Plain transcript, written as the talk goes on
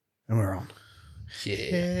And we're on. Yeah.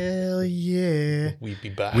 Hell yeah. We'd be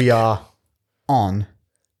back. We are on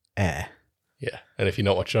air. Yeah. And if you're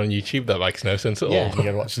not watching on YouTube, that makes no sense at all. You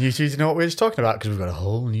gotta watch the YouTube to know what we're just talking about because we've got a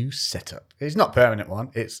whole new setup. It's not a permanent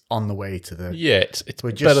one. It's on the way to the... Yeah, it's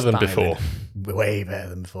We're better just than styling. before. Way better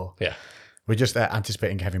than before. Yeah. We're just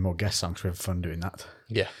anticipating having more guest songs. We have fun doing that.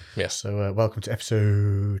 Yeah. Yes. So welcome to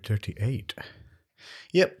episode 38.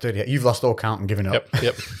 Yep, 38. You've lost all count and given up.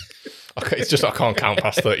 Yep. Okay, it's just I can't count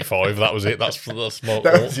past 35. That was it. That's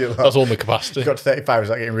all my capacity. Got to 35. Is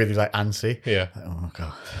that getting really like antsy? Yeah. Like, oh my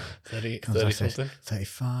god. 30 something. something.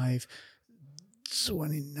 35.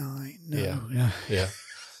 29. No. Yeah.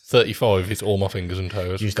 35 is all my fingers and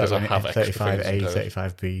toes because I have extra 35A, fingers and toes.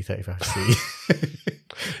 35B, 35C.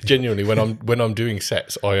 Genuinely, when I'm doing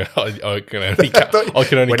sets, I can only count.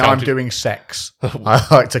 When I'm doing sex, I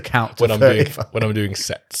like to count to 35. When I'm doing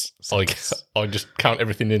sets, I just count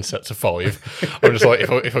everything in sets of 5. I'm just like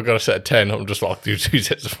if I got a set of 10, I'm just like do 2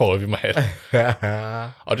 sets of 5 in my head.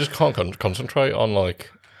 I just can't concentrate on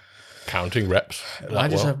like counting reps. Why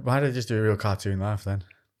did I just do a real cartoon laugh then?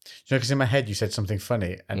 You know, because in my head you said something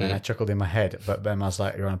funny, and then I chuckled in my head, but then I was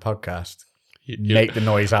like, "You're on a podcast. Make the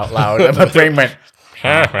noise out loud." And my brain went,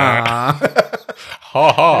 "Ha ha,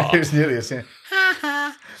 ha ha." It was nearly a scene. Ha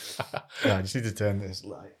ha. I just need to turn this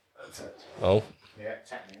light. Oh, yeah,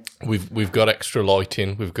 we've got extra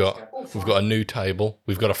lighting. We've got a new table.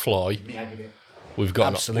 We've got a fly. We've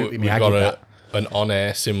got an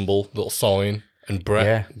on-air symbol, little sign. And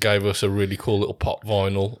Brett gave us a really cool little pop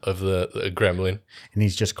vinyl of the Gremlin. And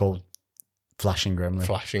he's just called Flashing Gremlin.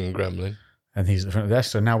 Flashing Gremlin. And he's at the front of the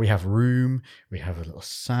desk. So now we have room. We have a little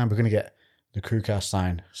sign. We're going to get the Crewcast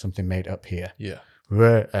sign, something made up here. Yeah.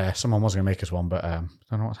 Someone was going to make us one, but I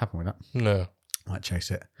don't know what's happened with that. No. I might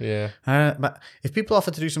chase it. Yeah. But if people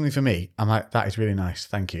offer to do something for me, I'm like, that is really nice.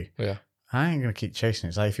 Thank you. Yeah. I ain't going to keep chasing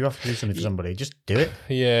it. It's like, if you offer to do something for somebody, just do it.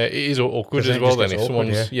 Yeah, it is awkward as well then. If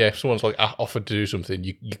awkward, someone's like offered to do something,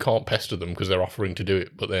 you can't pester them because they're offering to do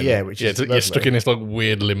it. But then you're stuck in this like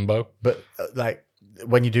weird limbo. But like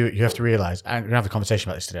when you do it, you have to realise, and we're going to have a conversation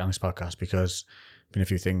about this today on this podcast because there's been a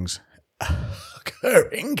few things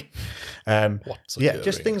occurring. What's occurring?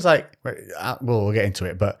 Just things like, we'll get into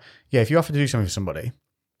it. But yeah, if you offer to do something for somebody,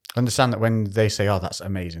 understand that when they say, "Oh, that's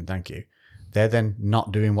amazing, thank you," they're then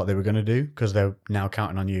not doing what they were going to do because they're now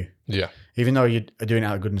counting on you. Yeah. Even though you're doing it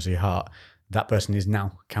out of goodness of your heart, that person is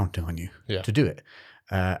now counting on you to do it.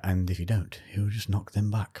 And if you don't, you'll just knock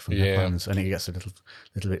them back from their plans, and it gets a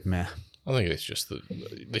little bit meh. I think it's just that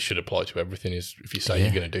this should apply to everything. Is if you say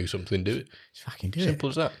you're going to do something, do it. Just fucking do it. Simple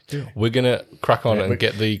as that. Do it. We're going to crack on and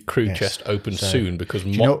get the crew chest open soon because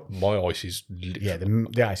my ice is...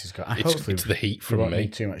 the ice is gone. It's the heat from me.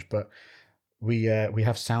 Too much, but we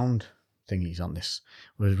have sound thingies on this.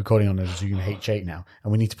 We're recording on a Zoom H8 now,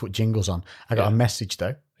 and we need to put jingles on. I got a message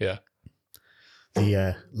though. Yeah.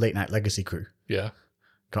 The Late Night Legacy crew. Yeah.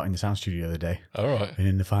 Got in the sound studio the other day. All right. And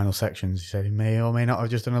in the final sections, he said he may or may not have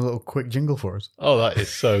just done a little quick jingle for us. Oh, that is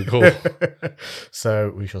so cool.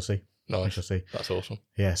 So we shall see. Nice. We shall see. That's awesome.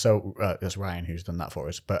 Yeah. So that's Ryan who's done that for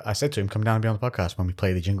us. But I said to him, come down and be on the podcast when we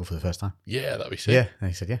play the jingle for the first time. Yeah, that'd be sick. Yeah. And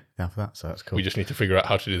he said, yeah, down for that. So that's cool. We just need to figure out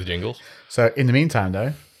how to do the jingles. So in the meantime,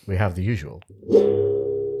 though, we have the usual.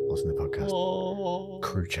 What's in the podcast?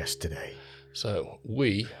 Crew chest today. So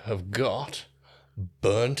we have got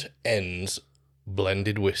Burnt Ends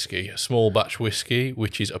blended whiskey, a small batch whiskey,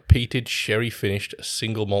 which is a peated sherry finished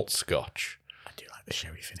single malt Scotch. I do like the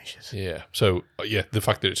sherry finishes. Yeah. So the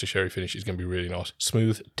fact that it's a sherry finish is going to be really nice.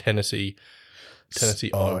 Smooth Tennessee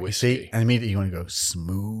eye whiskey. See, and immediately you want to go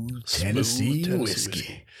smooth Tennessee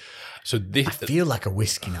whiskey. So I feel like a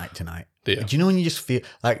whiskey night tonight. Yeah. Do you know when you just feel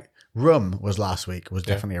like rum was last week? Was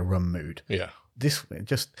definitely a rum mood. Yeah. This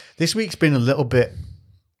week's been a little bit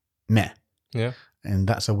meh. Yeah. And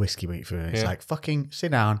that's a whiskey week for me. It's like fucking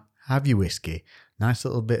sit down, have your whiskey, nice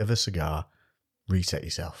little bit of a cigar, reset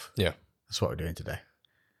yourself. Yeah. That's what we're doing today.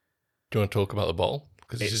 Do you want to talk about the bottle?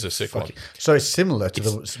 Because this is a sick one. So it's similar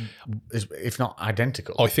to if not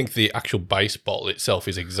identical. I think the actual base bottle itself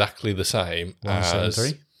is exactly the same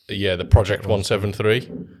 173? as the Project 173,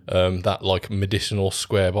 that like medicinal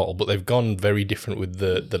square bottle, but they've gone very different with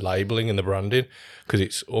the labelling and the branding because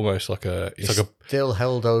it's almost like it's still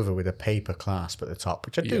held over with a paper clasp at the top,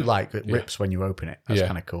 which I do like. It rips when you open it. That's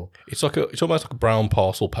kind of cool. It's almost like a brown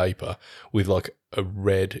parcel paper with like a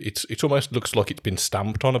red. It almost looks like it's been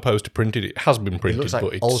stamped on opposed to printed. It has been printed, It looks like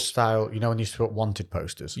but it's old style. You know when you used to put wanted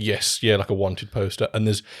posters. Yes, yeah, like a wanted poster, and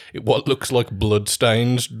there's what looks like blood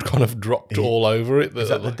stains kind of dropped all over it. Is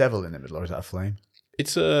that the devil in the middle, or is that a flame?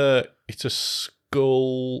 It's a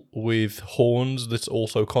skull with horns that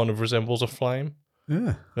also kind of resembles a flame.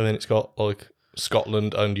 Yeah. And then it's got like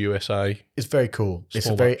Scotland and USA. It's very cool. It's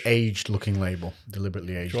a very aged-looking label,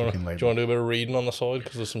 deliberately aged-looking label. Do you want to do a bit of reading on the side?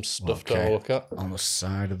 Because there's some stuff to have a look at. On the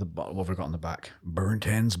side of the bottle, what have we got on the back? Burnt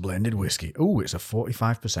Ends Blended Whiskey. Oh, it's a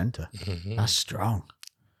 45%er. That's strong.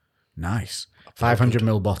 Nice.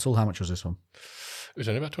 500ml bottle. How much was this one? It was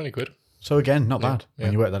only about 20 quid. So again, not bad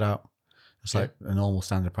when you work that out. It's like a normal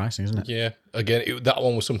standard pricing, isn't it? Yeah. Again, that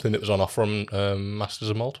one was something that was on offer from Masters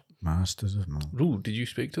of Malt. Masters of Malt. Ooh, did you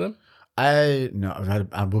speak to them?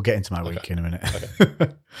 No, we'll get into my week in a minute.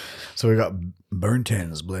 Okay. So we got Burnt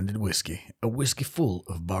Ends Blended Whiskey, a whiskey full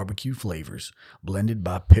of barbecue flavors, blended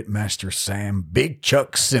by Pitmaster Sam Big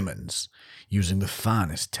Chuck Simmons, using the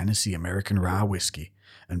finest Tennessee American rye whiskey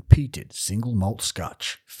and peated single malt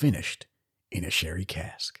scotch, finished in a sherry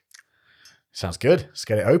cask. Sounds good. Let's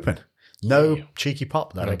get it open. No cheeky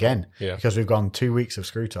pop though, again, because we've gone 2 weeks of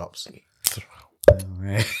screw tops.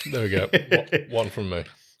 There we go. One from me.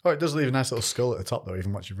 Oh, it does leave a nice little skull at the top, though,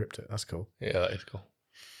 even once you've ripped it. That's cool. Yeah, that is cool.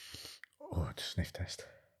 Oh, just sniff test.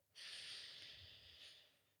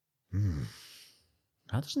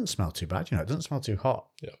 That doesn't smell too bad, you know. It doesn't smell too hot.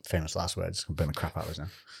 Yeah. Famous last words. I'm burning the crap out of this now.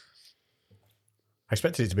 I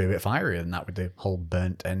expected it to be a bit fierier than that with the whole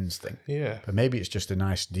burnt ends thing. Yeah. But maybe it's just a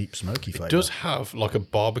nice, deep, smoky flavour. It does have like a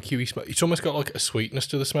barbecue-y smoke. It's almost got like a sweetness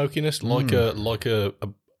to the smokiness, like a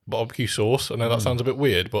barbecue sauce. I know that sounds a bit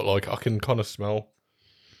weird, but like I can kind of smell...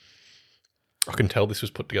 I can tell this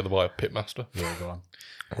was put together by a pitmaster. Yeah, go on.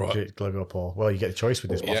 Right. Glug or pour. Well, you get a choice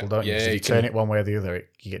with this bottle, don't you? Yeah, So if you turn it one way or the other,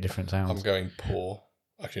 you get different sounds. I'm going pour.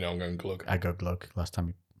 Actually, no, I'm going glug. I go glug. Last time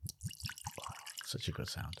you... Such a good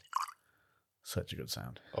sound. Such a good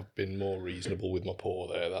sound. I've been more reasonable with my pour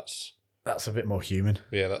there. That's a bit more human.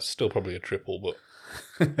 Yeah, that's still probably a triple,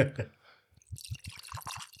 but...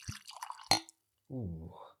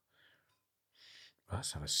 Ooh.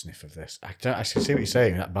 Let's have a sniff of this. I can see what you're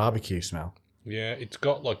saying, that barbecue smell. Yeah, it's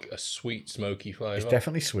got like a sweet, smoky flavour. It's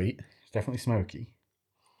definitely sweet. It's definitely smoky.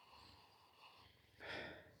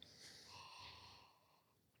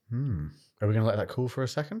 Are we going to let that cool for a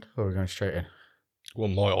second, or are we going straight in? Well,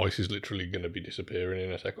 my ice is literally going to be disappearing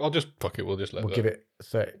in a sec. I'll just fuck it. We'll just let. We'll give it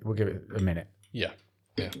a minute. Yeah.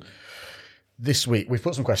 This week we've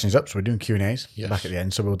put some questions up, so we're doing Q&As back at the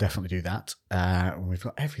end. So we'll definitely do that. We've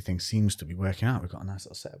got everything seems to be working out. We've got a nice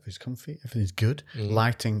little setup. It's comfy. Everything's good.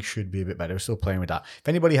 Lighting should be a bit better. We're still playing with that. If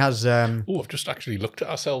anybody has, I've just actually looked at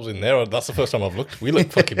ourselves in there. That's the first time I've looked. We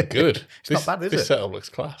look fucking good. Not bad, is it? This setup looks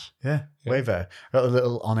class. Yeah, way better. Got a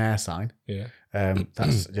little on-air sign. Yeah.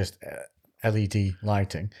 That's just LED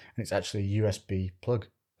lighting, and it's actually a USB plug.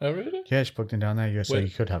 Oh, really? Yeah, it's plugged in down there. So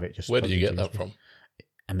you could have it just. Where did you get that from?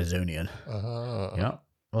 Amazonian. Ah. Yeah.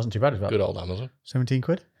 Wasn't too bad. About good old Amazon. 17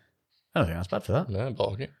 quid. I don't think that's bad for that. No,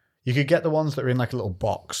 bargain. You could get the ones that are in like a little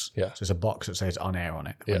box. Yeah. So it's a box that says on air on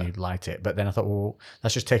it when you light it. But then I thought, well,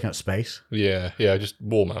 that's just taking up space. Yeah. Just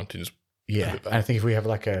wall mountains. Yeah. And I think if we have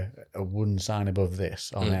like a wooden sign above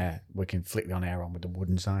this on air, we can flick the on air on with the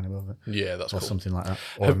wooden sign above it. Yeah, that's or cool. something like that.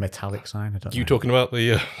 Or a metallic sign. I don't know. You talking about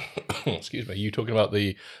the excuse me? You talking about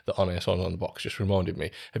the on air sign on the box just reminded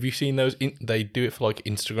me. Have you seen those? They do it for like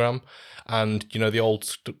Instagram, and you know the old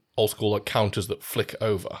school like counters that flick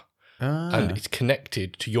over, and it's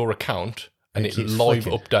connected to your account, and it live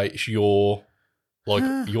updates your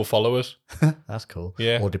your followers. That's cool.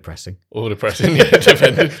 Yeah. Or depressing. Yeah,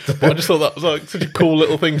 depending. But I just thought that was like such a cool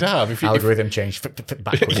little thing to have. If Algorithm change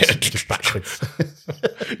backwards. Just backwards.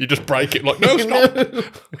 You just break it like, no, stop.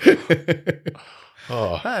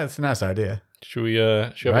 That's a nice idea. Should we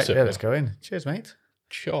have a sip? Yeah, let's go in. Cheers, mate.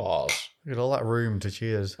 Cheers. Look at all that room to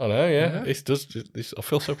cheers. I know, yeah. This does. I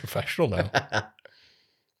feel so professional now.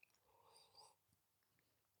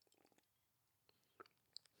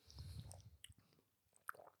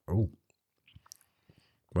 Oh,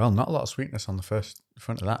 well, not a lot of sweetness on the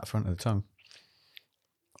front of the tongue.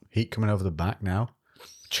 Heat coming over the back now.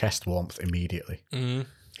 Chest warmth immediately.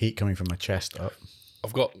 Heat coming from my chest up.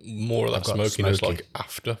 I've got more of that smokiness like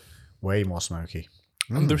after. Way more smoky.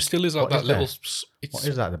 And there still is like that little... What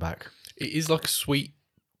is that at the back? It is like sweet,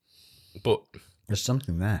 but... There's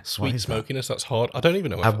something there. Sweet smokiness, that's hard. I don't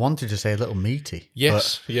even know. I wanted to say a little meaty.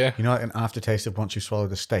 Yes, yeah. You know, like an aftertaste of once you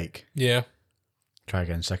swallowed a steak? Yeah. Try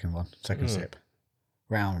again, second sip.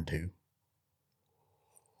 Round 2.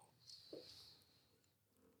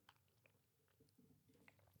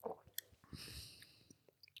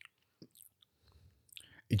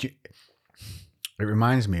 It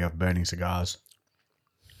reminds me of burning cigars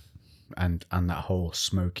and that whole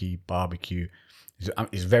smoky barbecue.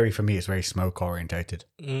 It's very smoke orientated.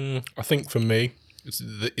 I think for me,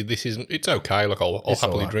 this isn't. It's okay. Like I'll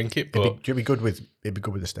happily drink it, but it'd be good with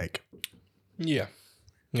the steak. Yeah,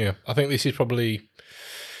 Yeah, I think this is probably.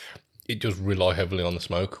 It does rely heavily on the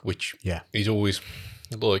smoke, which is always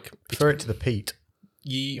like prefer it to the peat.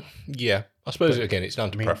 Yeah. I suppose again, it's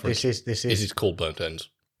down to preference. This is called burnt ends.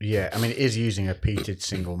 Yeah, I mean, it is using a peated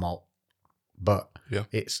single malt, but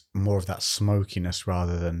it's more of that smokiness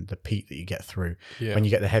rather than the peat that you get through. Yeah. When you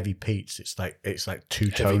get the heavy peats, it's like two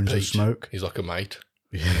tones of smoke. He's like a mate.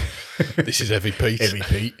 This is heavy peat. Heavy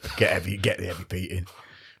peat. Get the heavy peat in.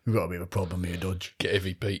 We've got a bit of a problem here, Dodge. Get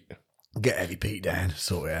heavy peat. Get heavy peat down.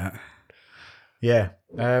 Sort it out. Yeah.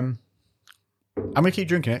 I'm gonna keep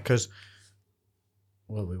drinking it because.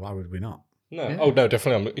 Well, why would we not? No. Yeah. Oh no,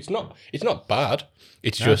 definitely. It's not bad.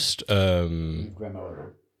 It's just then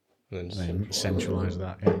centralise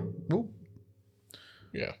that. Yeah. Ooh.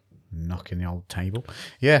 Yeah. Knocking the old table.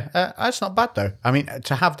 Yeah, that's not bad though. I mean,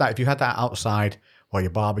 to have that, if you had that outside while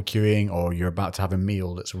you're barbecuing or you're about to have a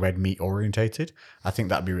meal that's red meat orientated, I think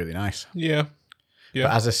that'd be really nice. Yeah. Yeah.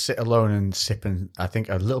 But as a sit alone and sipping, I think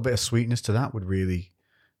a little bit of sweetness to that would really,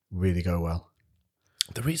 really go well.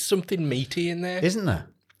 There is something meaty in there, isn't there?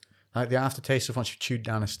 Like the aftertaste of once you've chewed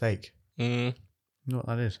down a steak. You know what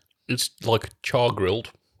that is? It's like char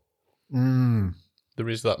grilled. There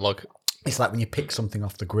is that like. It's like when you pick something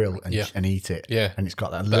off the grill and eat it. Yeah. And it's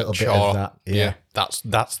got that little bit of that. Yeah. That's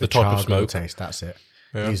the type of smoke taste. That's it.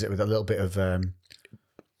 Yeah. Use it with a little bit of.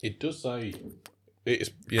 It does say it's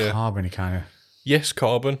carbon kind of. Yes,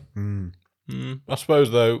 carbon. I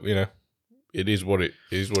suppose though, it is what it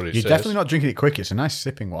is. You're definitely not drinking it quick. It's a nice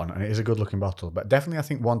sipping one, and it is a good looking bottle. But definitely, I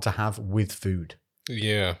think one to have with food.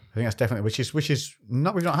 Yeah, I think that's definitely which is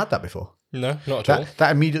not. We've not had that before. No, not at all.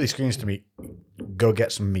 That immediately screams to me. Go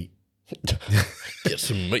get some meat. Get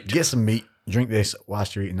some meat. Get some meat. Drink this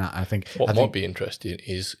whilst you're eating that. I think what might be interesting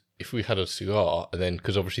is if we had a cigar, and then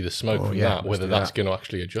because obviously the smoke from that, whether that's going to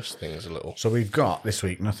actually adjust things a little. So we've got this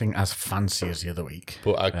week nothing as fancy as the other week,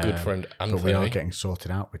 but our good friend Anthony. But we are getting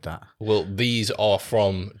sorted out with that. Well, these are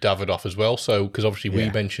from Davidoff as well. So because obviously we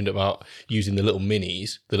mentioned about using the little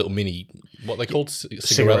minis, what they called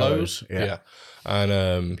cigarellos. Yeah.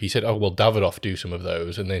 And he said, "Oh well, Davidoff do some of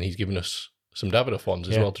those," and then he's given us some Davidoff ones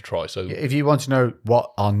as well to try. So if you want to know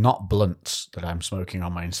what are not blunts that I'm smoking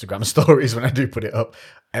on my Instagram stories when I do put it up,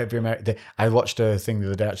 I watched a thing the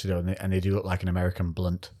other day actually, and they do look like an American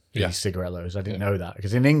blunt. These cigarellos. I didn't know that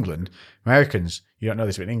because in England, Americans, you don't know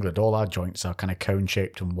this, but in England, all our joints are kind of cone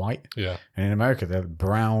shaped and white. Yeah. And in America, they're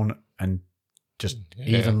brown and just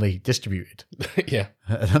evenly distributed. Yeah.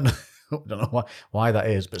 I don't know why that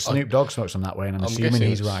is, but Snoop Dogg smokes them that way, and I'm assuming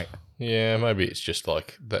he's right. Yeah, maybe it's just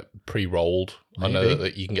like that pre-rolled. Maybe. I know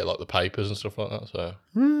that you can get like the papers and stuff like that. So,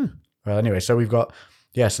 well, anyway, so we've got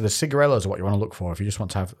so the cigarellos are what you want to look for if you just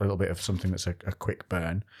want to have a little bit of something that's a quick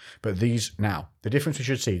burn. But these now, the difference we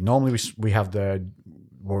should see. Normally we have the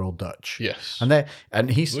Royal Dutch, yes, and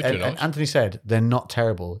Anthony said they're not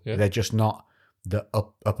terrible. Yeah. They're just not the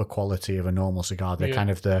upper quality of a normal cigar. They're kind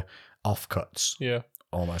of the offcuts,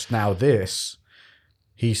 almost. Now this,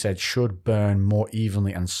 he said, should burn more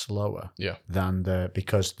evenly and slower than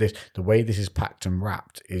because the way this is packed and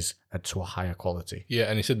wrapped is to a higher quality. Yeah,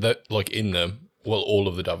 and he said that like in them, well, all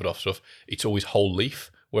of the Davidoff stuff, it's always whole leaf,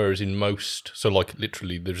 whereas in most, so like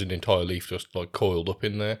literally there's an entire leaf just like coiled up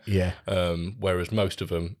in there. Yeah. Whereas most of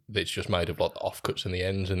them, it's just made of like the offcuts and the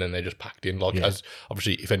ends, and then they're just packed in. Like as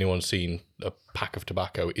obviously, if anyone's seen a pack of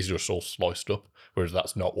tobacco, it is just all sliced up, whereas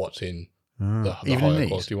that's not what's in the higher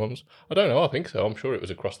quality ones. I don't know. I think so. I'm sure it was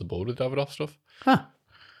across the board with Davidoff stuff. Huh.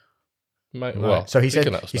 Well, so he said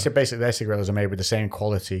basically their cigarillos are made with the same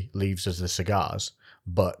quality leaves as the cigars,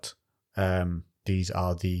 but these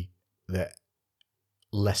are the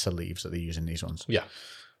lesser leaves that they use in these ones. Yeah,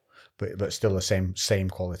 but still the same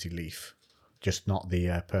quality leaf, just not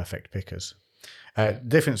the perfect pickers.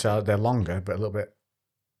 Difference are they're longer, but a little bit.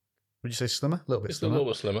 Would you say slimmer? A little bit slimmer. A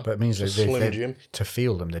little bit slimmer. But it means to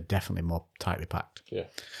feel them, they're definitely more tightly packed. Yeah.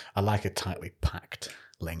 I like a tightly packed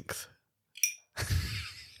length.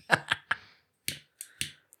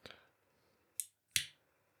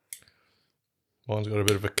 Mine's got a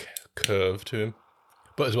bit of a curve to him.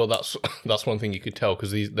 But as well, that's one thing you could tell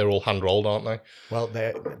because they're all hand rolled, aren't they? Well,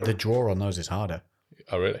 the draw on those is harder.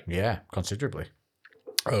 Oh, really? Yeah, considerably.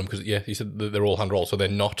 Because he said that they're all hand rolled, so they're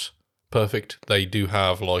not perfect. They do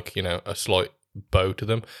have like a slight bow to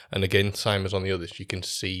them, and again, same as on the others, you can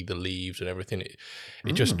see the leaves and everything.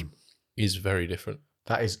 It just is very different.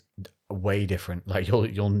 That is way different. Like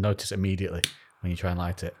you'll notice immediately when you try and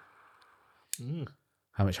light it.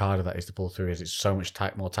 How much harder that is to pull through. Is it's so much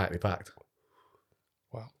more tightly packed.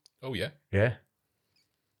 Wow. Oh yeah. Yeah.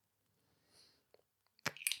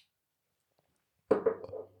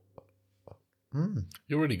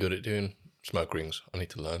 You're really good at doing smoke rings. I need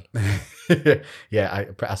to learn. Yeah,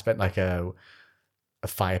 I spent like a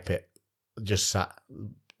fire pit, just sat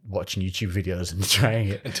watching YouTube videos and trying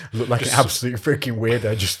it. Looked like an absolute freaking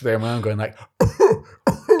weirdo, just there around going like,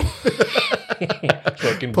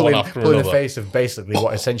 pulling a face of basically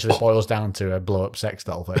what essentially boils down to a blow up sex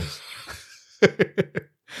doll face.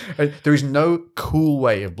 There is no cool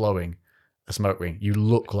way of blowing a smoke ring. You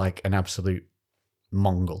look like an absolute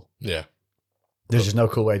Mongol. Yeah. There's just no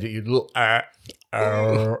cool way that you look.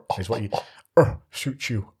 Is what you shoot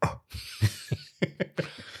you.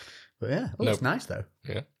 But yeah, it looks nice though.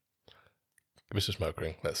 Yeah. Give us a smoke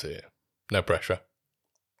ring. Let's see it. No pressure.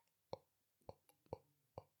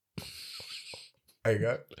 There you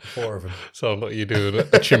go. 4 of them. Sound like you're doing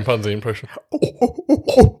a chimpanzee impression.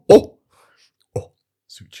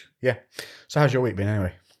 Suit you. Yeah. So how's your week been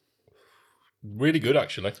anyway? Really good,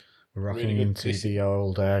 actually. We're rocking into the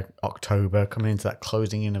old October, coming into that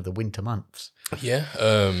closing in of the winter months. Yeah.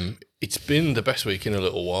 It's been the best week in a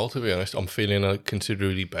little while, to be honest. I'm feeling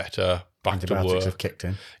considerably better. Back to work. Have kicked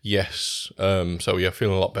in. Yes. So yeah,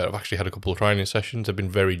 feeling a lot better. I've actually had a couple of training sessions. They've been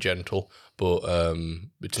very gentle, but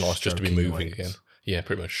it's nice just to be moving again. Yeah,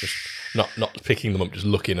 pretty much. Just not picking them up, just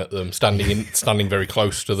looking at them, standing very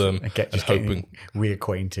close to them, and hoping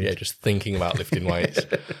reacquainted. Yeah, just thinking about lifting weights.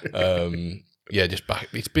 Yeah, just back.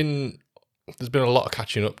 There's been a lot of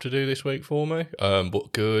catching up to do this week for me,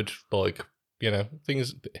 but good. Like, you know,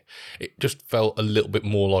 things. It just felt a little bit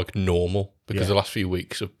more like normal because the last few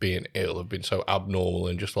weeks of being ill have been so abnormal,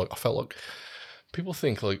 and just like I felt like people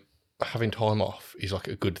think like having time off is like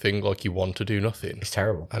a good thing, like you want to do nothing. It's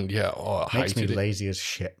terrible. And yeah, I makes me hated it. lazy as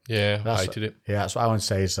shit. Yeah, I hated it. Yeah, that's what I want to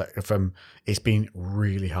say is that it's been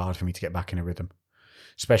really hard for me to get back in a rhythm.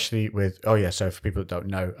 Especially with, so for people that don't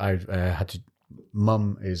know, I've had to,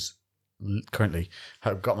 Mum is currently,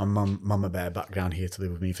 I've got my Mama Bear back down here to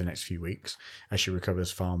live with me for the next few weeks as she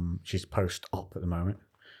recovers from, she's post-op at the moment.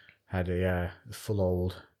 Had a full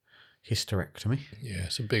old hysterectomy. Yeah,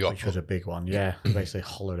 it's a big op. Which was a big one, yeah. Basically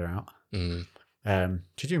hollowed her out.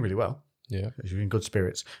 She's doing really well. Yeah. She's in good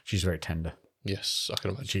spirits. She's very tender. Yes, I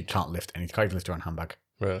can imagine. She can't lift anything. Can't even lift her own handbag.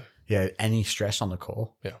 Really? Yeah, any stress on the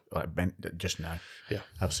core. Yeah. Like, just no. Yeah.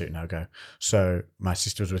 Absolute no-go. So my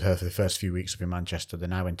sister was with her for the first few weeks up in Manchester.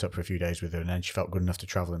 Then I went up for a few days with her, and then she felt good enough to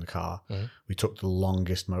travel in the car. Mm-hmm. We took the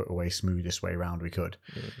longest motorway, smoothest way around we could.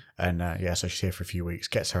 Mm-hmm. And so she's here for a few weeks,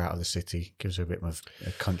 gets her out of the city, gives her a bit of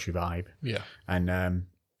a country vibe. Yeah. And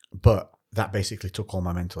but that basically took all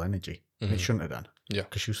my mental energy. Mm-hmm. It shouldn't have done. Yeah.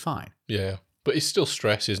 Because she was fine. Yeah. But it's still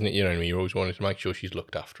stress, isn't it? You know what I mean? You're always wanting to make sure she's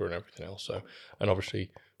looked after and everything else. So, and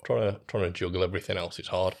obviously trying to juggle everything else, it's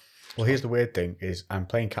hard. Well, here's the weird thing is I'm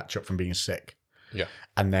playing catch up from being sick. Yeah.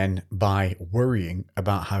 And then by worrying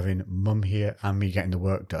about having Mum here and me getting the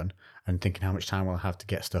work done and thinking how much time I'll have to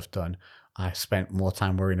get stuff done, I spent more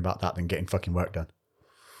time worrying about that than getting fucking work done.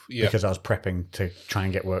 Yeah. Because I was prepping to try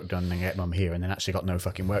and get work done and get Mum here and then actually got no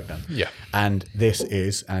fucking work done. Yeah. And this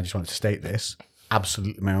is, and I just wanted to state this,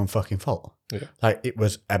 absolutely my own fucking fault. Yeah. Like, it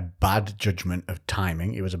was a bad judgment of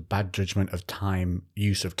timing. It was a bad judgment of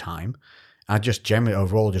use of time. I just generally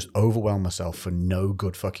overall just overwhelmed myself for no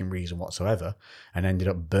good fucking reason whatsoever and ended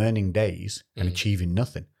up burning days and achieving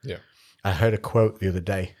nothing. Yeah. I heard a quote the other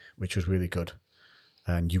day, which was really good,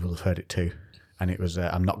 and you will have heard it too. And it was,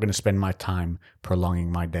 I'm not going to spend my time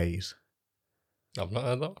prolonging my days. I've not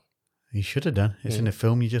heard that. You should have done. It's in a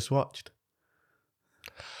film you just watched.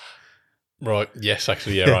 Right. Yes,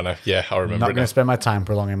 actually, yeah, I know. Yeah, I remember. I'm not going to spend my time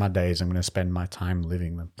prolonging my days. I'm going to spend my time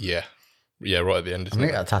living them. Yeah. Yeah, right at the end. I'm going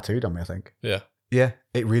to get that tattooed on me, I think. Yeah. Yeah.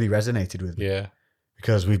 It really resonated with me. Yeah.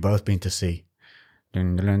 Because we've both been to sea. Hallway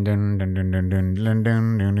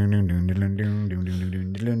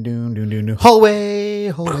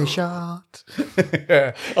shot.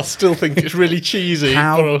 I still think it's really cheesy.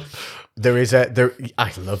 I love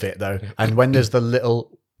it though. And when there's the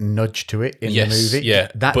little nudge to it in the movie,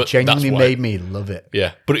 that genuinely made me love it.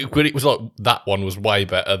 Yeah, but it was like that one was way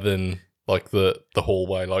better than like the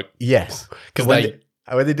hallway. Like yes, because when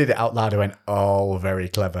they did it out loud, I went, "Oh, very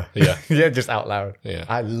clever." Yeah, yeah, just out loud. Yeah,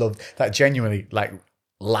 I loved that. Genuinely, like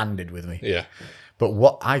landed with me. Yeah, but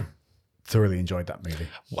what I thoroughly enjoyed that movie.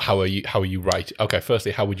 How are you rate? Okay,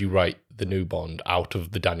 firstly, how would you rate the new Bond out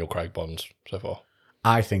of the Daniel Craig Bonds so far?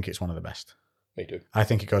 I think it's one of the best. Me too. I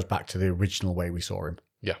think it goes back to the original way we saw him.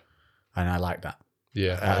 Yeah. And I like that.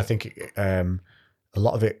 Yeah. I think a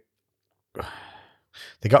lot of it,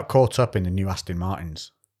 they got caught up in the new Aston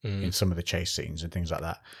Martins in some of the chase scenes and things like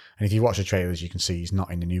that. And if you watch the trailers, you can see he's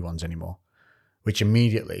not in the new ones anymore, which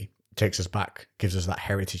immediately takes us back, gives us that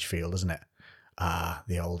heritage feel, doesn't it?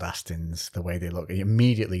 The old Astons, the way they look.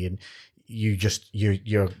 Immediately,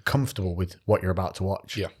 you're comfortable with what you're about to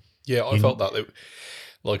watch. Yeah. I felt that.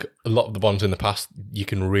 Like a lot of the Bonds in the past, you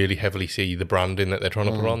can really heavily see the branding that they're trying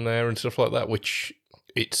to put on there and stuff like that, which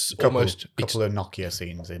it's almost... A couple of Nokia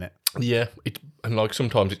scenes in it. Yeah, and like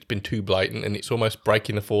sometimes it's been too blatant and it's almost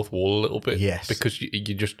breaking the fourth wall a little bit. Yes. Because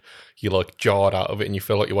you're like jarred out of it and you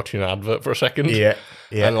feel like you're watching an advert for a second. Yeah.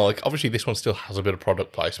 And like, obviously this one still has a bit of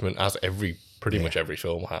product placement, as pretty much every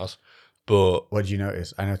film has. But... What did you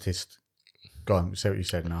notice? I noticed... Go on, say what you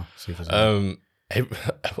said now. See if there's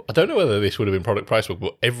I don't know whether this would have been product placement,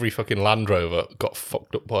 but every fucking Land Rover got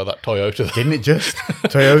fucked up by that Toyota. Didn't it just?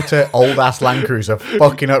 Toyota old ass Land Cruiser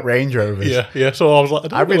fucking up Range Rovers. Yeah. So I was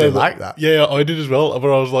like, I really like that. Yeah, I did as well.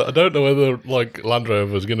 But I was like, I don't know whether like Land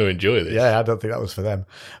Rover was going to enjoy this. Yeah, I don't think that was for them.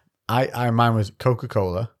 Mine was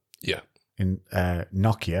Coca-Cola. Yeah. In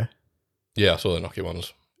Nokia. Yeah, I saw the Nokia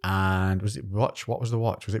ones. And was it watch? What was the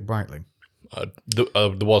watch? Was it Breitling? There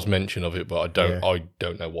was mention of it, but I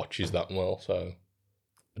don't know watches that well, so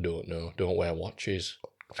I don't know. Don't wear watches.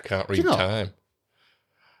 I can't read time.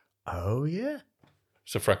 Oh yeah,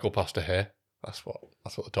 it's a freckle past a hair. That's what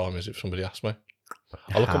the time is. If somebody asks me,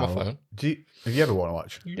 I look at my phone. Have you ever worn a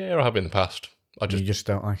watch? Yeah, I have in the past. You just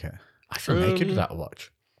don't like it. I feel naked without a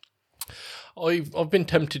watch. I've been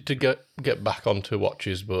tempted to get back onto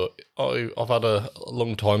watches, but I've had a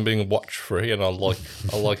long time being watch free, and I like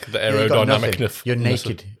the aerodynamic. You're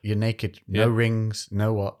naked. You're naked. No rings,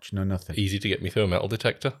 no watch, no nothing. Easy to get me through a metal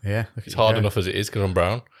detector. Yeah, it's hard enough as it is because I'm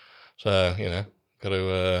brown. So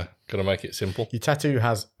gotta make it simple. Your tattoo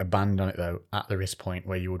has a band on it though at the wrist point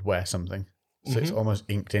where you would wear something, so it's almost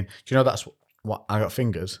inked in. Do you know that's what I got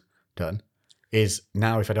fingers done? Is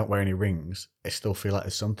now if I don't wear any rings, I still feel like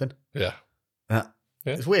there's something. Yeah.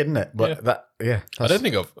 It's weird, isn't it? But I don't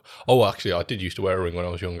think I've... Oh, actually, I did used to wear a ring when I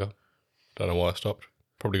was younger. Don't know why I stopped.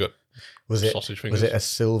 Probably got sausage fingers. Was it a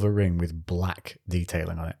silver ring with black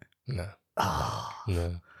detailing on it? No.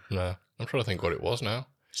 No. I'm trying to think what it was now.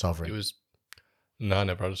 Sovereign. It was... No, I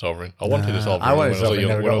never had a sovereign. I wanted a sovereign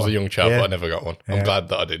when I was a young chap, but I never got one. I'm glad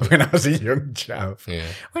that I didn't. When I was a young chap. Yeah.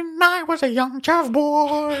 When I was a young chav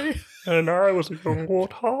boy. And I was a young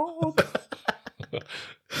warthog.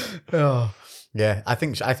 Oh. Yeah, I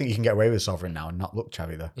think you can get away with sovereign now and not look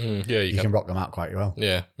chavvy though. Yeah, you can rock them out quite well.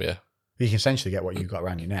 Yeah. You can essentially get what you got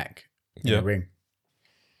around your neck in a ring.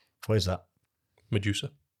 What is that?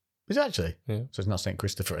 Medusa. Is it actually? Yeah. So it's not St.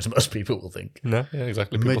 Christopher as most people will think. No, yeah,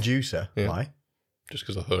 exactly. Medusa. Yeah. Why? Just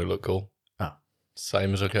because I thought it looked cool. Oh.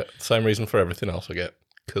 Same reason for everything else I get.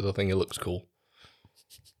 Because I think it looks cool.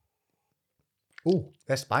 Ooh,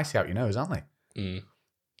 they're spicy out your nose, aren't they?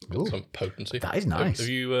 Got some potency. That is nice. Have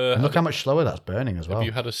you, and look how much slower that's burning as well. Have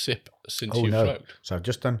you had a sip since you've smoked? So I've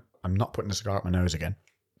just done... I'm not putting a cigar up my nose again.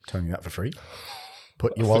 I'm telling you that for free.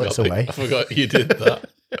 Put your wallets away. I forgot you did that.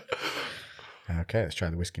 Okay, let's try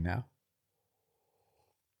the whiskey now.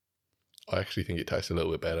 I actually think it tastes a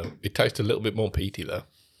little bit better. It tastes a little bit more peaty though.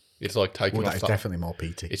 It's like taking that is definitely more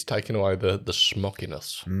peaty. It's taking away the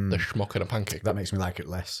smockiness, the schmock in a pancake. That makes me like it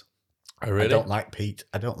less. Oh, really? I don't like peat.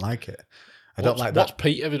 I don't like it. I don't like that. What's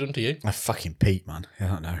peat ever done to you? I fucking peat, man. I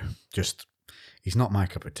don't know. Just, he's not my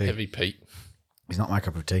cup of tea. Heavy peat. He's not my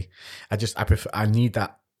cup of tea. I need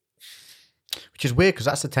that, which is weird because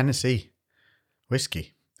that's the Tennessee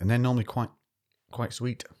whiskey, and they're normally quite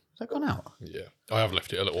sweet. Has that gone out? Yeah, I have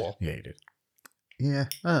left it a little while. Yeah, you did. Yeah,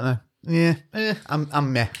 I don't know. Yeah,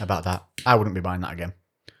 I'm meh about that. I wouldn't be buying that again.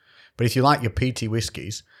 But if you like your peaty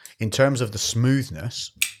whiskies, in terms of the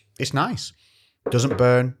smoothness, it's nice. Doesn't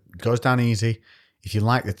burn, goes down easy. If you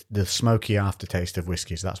like the smoky aftertaste of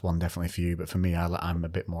whiskies, that's one definitely for you. But for me, I'm a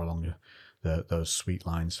bit more along those sweet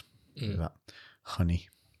lines. That honey,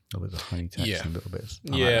 a little bit of honey taste and a little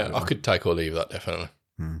bit. I could take or leave that definitely.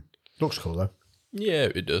 Looks cool though. Yeah,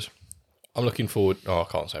 it does. I'm looking forward. Oh, I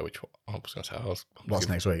can't say which one. I was going to say. What's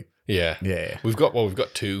next week? Yeah. We've got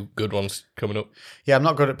two good ones coming up. Yeah, I'm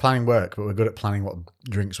not good at planning work, but we're good at planning what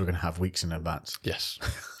drinks we're going to have weeks in advance. Yes.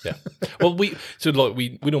 Yeah. Well, we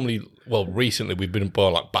normally, recently we've been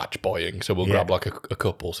buying like batch buying, so we'll grab like a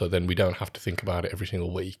couple, so then we don't have to think about it every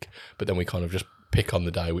single week. But then we kind of just pick on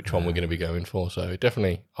the day which one we're going to be going for. So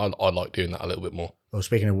definitely, I like doing that a little bit more. Well,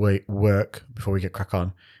 speaking of work, before we get crack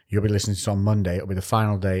on, you'll be listening to this on Monday. It'll be the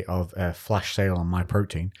final day of a flash sale on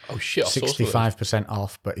MyProtein. Oh shit! 65%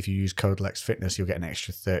 off, but if you use code LexFitness, you'll get an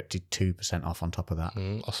extra 32% off on top of that.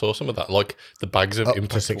 I saw some of that, like the bags of Up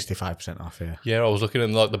Impact. to 65% off. Yeah. Yeah, I was looking at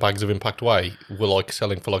like the bags of Impact Whey were like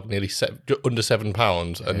selling for like nearly under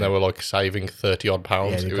 £7, and they were like saving £30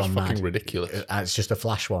 odd. Yeah, it was fucking ridiculous. It's just a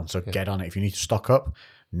flash one, so get on it. If you need to stock up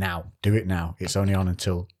now, do it now. It's only on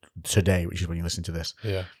until today, which is when you listen to this.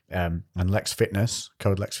 Yeah. And Lex Fitness,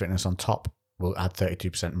 code Lex Fitness on top will add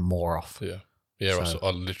 32% more off. Yeah. Yeah, so I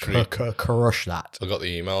literally crush that. I got the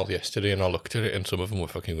email yesterday and I looked at it and some of them were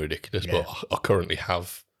fucking ridiculous. Yeah. But I currently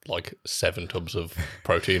have like 7 tubs of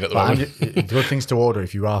protein at the moment. The good things to order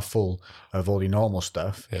if you are full of all your normal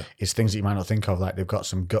stuff is things that you might not think of. Like they've got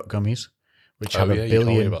some gut gummies, which have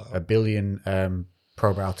a billion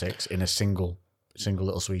probiotics in a single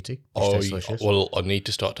little sweetie. Well, I need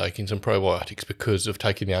to start taking some probiotics because of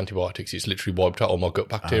taking the antibiotics. It's literally wiped out all my gut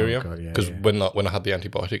bacteria. Because when I had the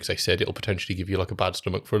antibiotics, they said it'll potentially give you like a bad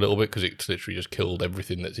stomach for a little bit because it's literally just killed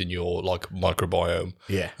everything that's in your like microbiome.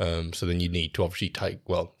 Yeah. So then you need to obviously take.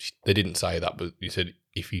 Well, they didn't say that, but you said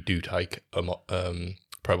if you do take a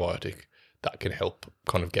probiotic, that can help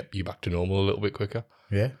kind of get you back to normal a little bit quicker.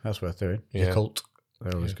 Yeah, that's worth doing. Yeah. Yakult,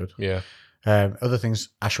 they're always good. Yeah. Other things,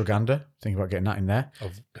 ashwagandha. Think about getting that in there.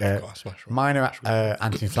 Minor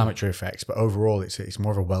anti-inflammatory effects, but overall, it's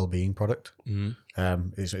more of a well-being product.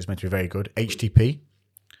 It's meant to be very good. HTP,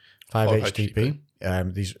 5-HTP.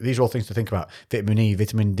 These are all things to think about. Vitamin E,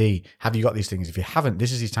 vitamin D. Have you got these things? If you haven't,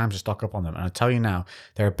 this is the time to stock up on them. And I tell you now,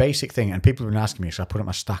 they're a basic thing. And people have been asking me, so I put up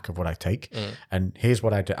my stack of what I take. And here's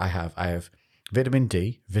what I do. I have vitamin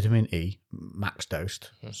D, vitamin E, max dosed,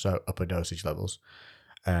 so upper dosage levels.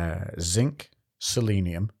 Zinc,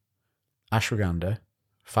 selenium, ashwagandha,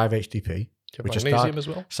 5-HTP. Which magnesium as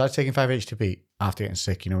well? Started taking 5-HTP after getting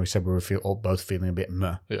sick. We said we were both feeling a bit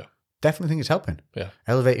meh. Yeah. Definitely think it's helping. Yeah.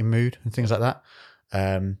 Elevating mood and things like that.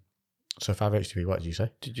 So 5-HTP, what did you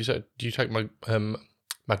say? Do you take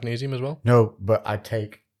magnesium as well? No, but I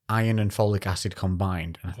take iron and folic acid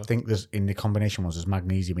combined. And I think there's in the combination ones, there's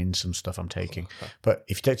magnesium in some stuff I'm taking. Okay. But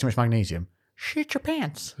if you take too much magnesium, shit your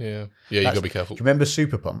pants. Yeah. Yeah, you got to be careful. Do you remember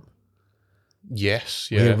Super Pump? Yes.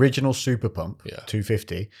 Yeah. The original Super Pump,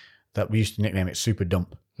 250, that we used to nickname it Super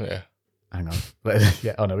Dump. Yeah. Hang on.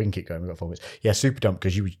 Yeah. Oh, no, we can keep going. We've got 4 minutes. Yeah, Super Dump,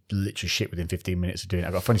 because you would literally shit within 15 minutes of doing it.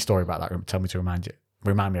 I've got a funny story about that. Tell me to remind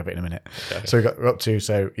me of it in a minute. Okay. So we got up to the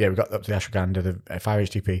ashwagandha, the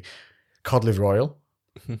 5-HTP, cod liver oil,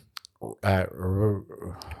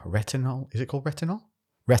 retinol. Is it called retinol?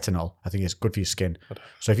 Retinol. I think it's good for your skin.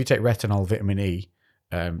 So if you take retinol, vitamin E,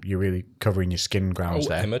 you're really covering your skin grounds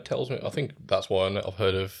there. Emma tells me. I think that's why I've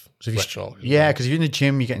heard of retinol. Yeah, because if you're in the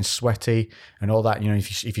gym, you're getting sweaty and all that.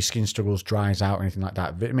 If your skin struggles, dries out or anything like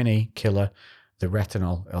that, vitamin E, killer. The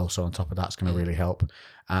retinol also on top of that's going to really help.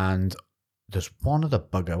 And there's one other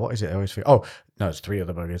bugger. What is it? I always forget. Oh, no, it's 3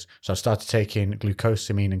 other buggers. So I started taking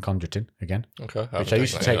glucosamine and chondroitin again. Okay. Which I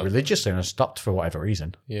used to take religiously and I stopped for whatever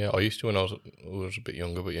reason. Yeah, I used to when I was a bit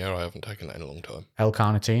younger, but yeah, I haven't taken that in a long time.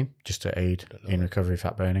 L-carnitine, just to aid in recovery of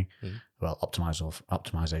fat burning. Well,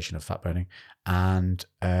 optimization of fat burning. And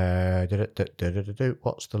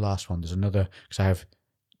what's the last one? There's another, because I have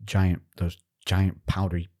those giant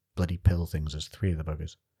powdery bloody pill things. There's 3 of the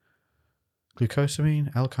buggers.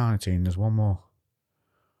 Glucosamine, L-carnitine. There's one more.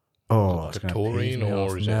 Oh, it's going to taurine,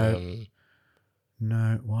 or is it?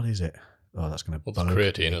 No, what is it? Oh, that's going to. Well, there's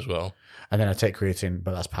creatine as well. And then I take creatine,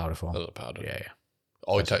 but that's powder form. That's powder. Yeah.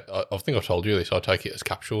 I think I've told you this. I take it as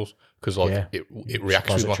capsules because it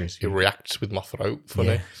reacts with my throat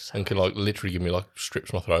funny and can literally give me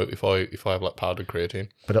strips my throat if I have powdered creatine.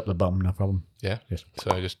 But up the bum, no problem. Yeah. Yes. So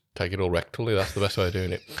I just take it all rectally. That's the best way of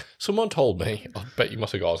doing it. Someone told me. I bet you my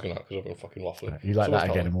cigar's going out because I've been fucking waffling. You like that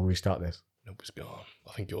again, and we'll restart this. Nope, it's gone.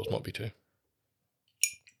 I think yours might be too.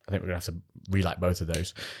 I think we're gonna have to relight both of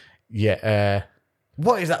those. Yeah.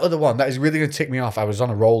 What is that other one? That is really going to tick me off. I was on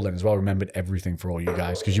a roll then as well. Remembered everything for all you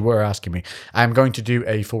guys because you were asking me. I'm going to do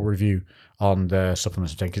a full review on the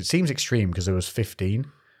supplements I'm taking. It seems extreme because there was 15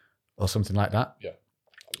 or something like that. Yeah.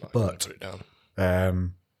 But put it down.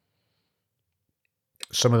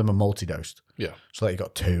 Some of them are multi-dosed. Yeah. So that you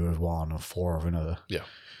got 2 of one or 4 of another. Yeah.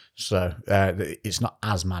 So it's not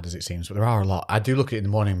as mad as it seems, but there are a lot. I do look at it in the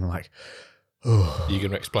morning and I'm like, oh. Are you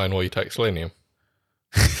going to explain why you take selenium?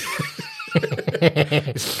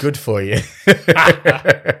 It's good for you.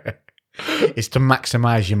 It's to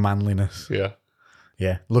maximize your manliness.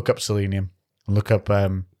 Yeah. Look up selenium. Look up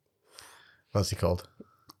what's it called?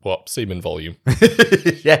 What? Semen volume.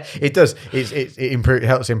 Yeah, it does. It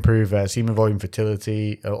helps improve semen volume,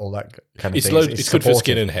 fertility, all that kind of thing. It's good for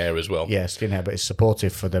skin and hair as well. Yeah, skin and hair, but it's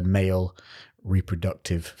supportive for the male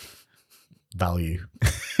reproductive value.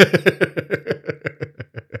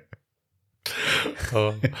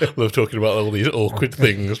 Oh, I love talking about all these awkward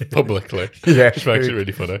things publicly. Yeah. It just makes it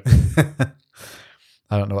really funny.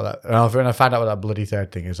 I don't know what that... When I find out what that bloody third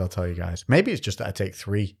thing is, I'll tell you guys. Maybe it's just that I take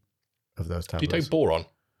 3 of those tablets. Do you take boron?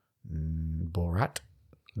 Borat?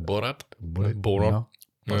 Boron? No.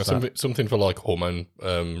 Something for like hormone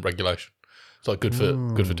regulation. It's like good for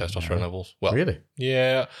testosterone levels. Well, really?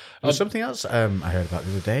 Yeah. There's something else I heard about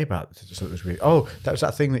the other day about so it was weird. Oh, that was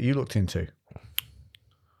that thing that you looked into.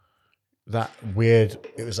 That weird.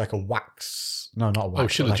 It was like a wax. No, not a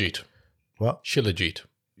wax. Oh, Shilajit. Like, what? Shilajit.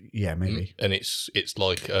 Yeah, maybe. And it's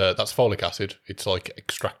like that's folic acid. It's like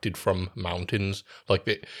extracted from mountains. Like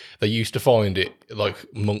they used to find it. Like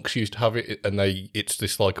monks used to have it, and it's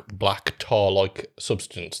this like black tar like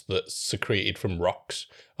substance that's secreted from rocks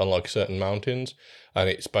on like certain mountains, and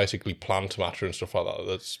it's basically plant matter and stuff like that.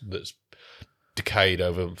 That's decayed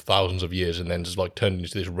over thousands of years, and then just like turned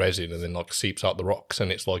into this resin, and then like seeps out the rocks,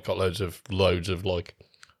 and it's like got loads of like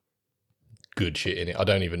good shit in it. I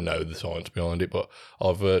don't even know the science behind it, but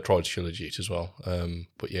I've tried Shilajit as well.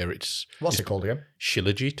 But yeah, what's it called again?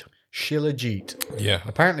 Shilajit. Shilajit. Yeah.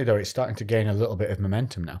 Apparently, though, it's starting to gain a little bit of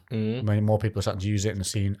momentum now. Many more people are starting to use it and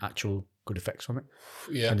seeing actual good effects from it.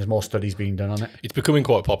 Yeah. And there's more studies being done on it. It's becoming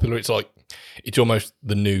quite popular. It's almost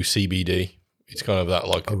the new CBD. It's kind of that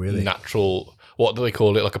like natural. What do they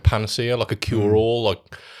call it? Like a panacea, like a cure-all. Like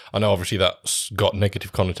I know, obviously, that's got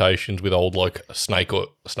negative connotations with old like snake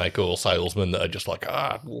oil salesmen that are just like,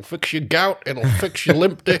 it'll fix your gout, it'll fix your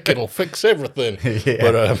limp dick, it'll fix everything. Yeah.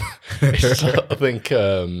 But I think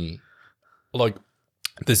like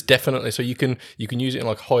there's definitely you can use it in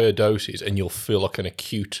like higher doses and you'll feel like an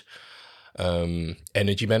acute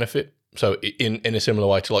energy benefit. So in a similar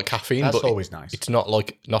way to like caffeine, that's but always nice. It's not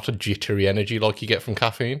a jittery energy like you get from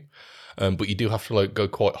caffeine, but you do have to like go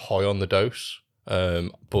quite high on the dose.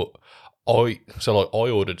 But I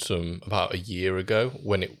ordered some about a year ago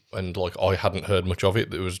I hadn't heard much of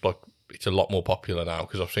it. It was like it's a lot more popular now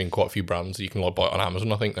because I've seen quite a few brands that you can like buy it on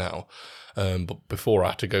Amazon, I think now. But before I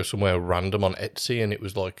had to go somewhere random on Etsy, and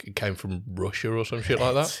it came from Russia or some shit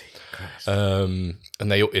like that.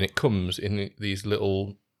 And it comes in these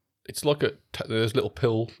little. It's like there's little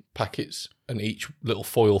pill packets, and each little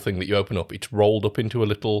foil thing that you open up, it's rolled up into a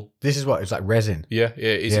little. This is what it's like resin. Yeah.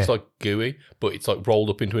 It's like gooey, but it's like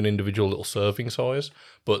rolled up into an individual little serving size.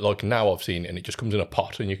 But like now I've seen it, and it just comes in a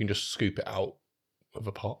pot, and you can just scoop it out of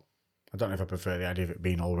a pot. I don't know if I prefer the idea of it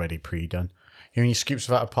being already pre-done. When you scoop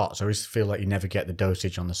stuff out of pots, I always feel like you never get the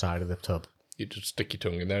dosage on the side of the tub. You just stick your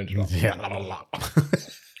tongue in there and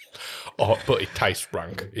just Oh, but it tastes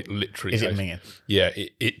rank. It literally is. It mean? Yeah,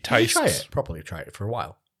 it tastes. Did you try it properly? Try it for a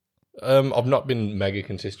while. I've not been mega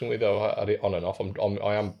consistent with it. I had it on and off.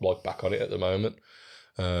 I am like back on it at the moment.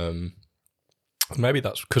 Maybe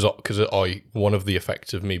that's because one of the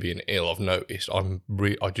effects of me being ill, I've noticed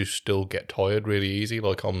I just still get tired really easy.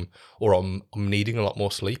 Like I'm needing a lot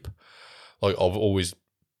more sleep. Like I've always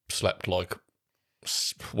slept like.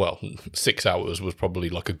 Well, 6 hours was probably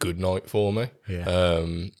like a good night for me. Yeah.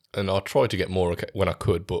 And I tried to get more when I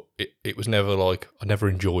could, but it was never like I never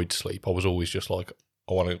enjoyed sleep. I was always just like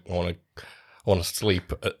I want to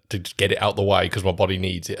sleep to just get it out the way because my body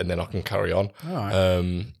needs it, and then I can carry on. All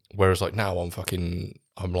right. Whereas like now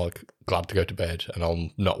I'm like glad to go to bed, and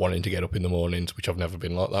I'm not wanting to get up in the mornings, which I've never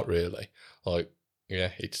been like that really. Like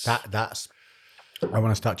yeah, it's that's. I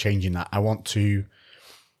want to start changing that. I want to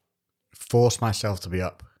force myself to be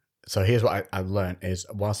up. So here's what I learned is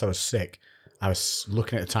whilst I was sick, I was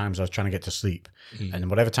looking at the times I was trying to get to sleep. And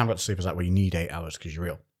whatever time I got to sleep, I was like, well, you need 8 hours because you're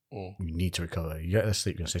ill. You need to recover. You get to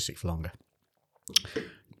sleep, you're going to stay sick for longer.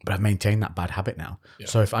 But I've maintained that bad habit now. Yeah.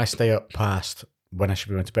 So if I stay up past when I should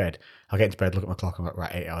be going to bed, I'll get into bed, look at my clock, and I'm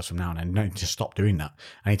like, right, 8 hours from now. And I need to stop doing that.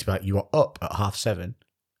 I need to be like, you are up at 7:30.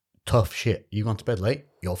 Tough shit. You gone to bed late?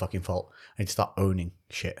 Your fucking fault. I need to start owning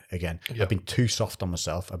shit again. Yep. I've been too soft on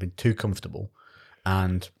myself. I've been too comfortable.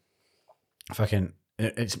 And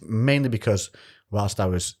it's mainly because whilst I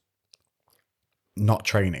was not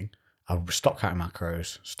training, I stopped counting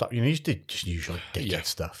macros. You used to just usually dickhead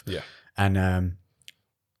stuff. Yeah. And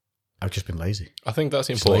I've just been lazy. I think that's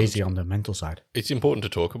just important. Lazy on the mental side. It's important to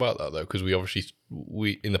talk about that though, because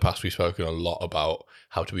we in the past we've spoken a lot about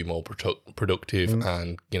how to be more productive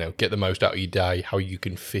and get the most out of your day. How you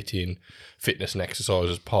can fit in fitness and exercise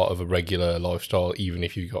as part of a regular lifestyle, even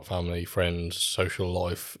if you've got family, friends, social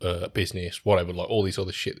life, business, whatever. Like all these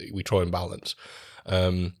other shit that we try and balance.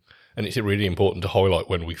 And it's really important to highlight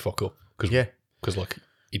when we fuck up because like.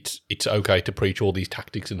 It's okay to preach all these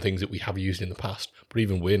tactics and things that we have used in the past, but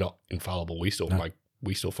even we're not infallible. We still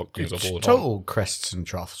fuck things up all the time. Total crests and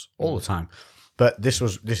troughs all the time. But this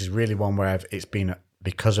is really one where it's been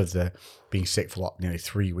because of the being sick for nearly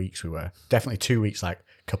 3 weeks. We were definitely 2 weeks like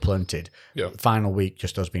kaplunted. Yeah. Final week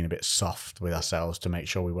just us being a bit soft with ourselves to make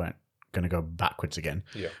sure we weren't going to go backwards again.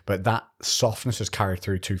 Yeah. But that softness has carried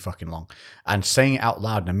through too fucking long. And saying it out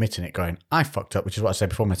loud and admitting it, going, I fucked up, which is what I said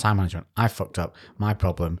before, my time management. I fucked up. My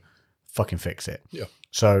problem. Fucking fix it. Yeah.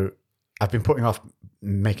 So I've been putting off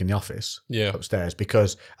making the office upstairs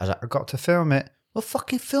because I was like, I've got to film it. Well,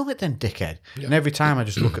 fucking film it then, dickhead. Yeah. And every time I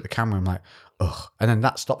just look at the camera, I'm like, ugh. And then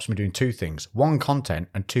that stops me doing two things. One, content,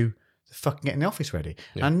 and two, fucking getting the office ready.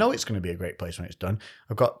 Yeah. And I know it's going to be a great place when it's done.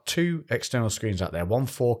 I've got 2 external screens out there, one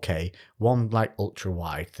 4K, one like ultra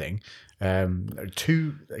wide thing,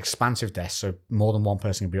 2 expansive desks, so more than one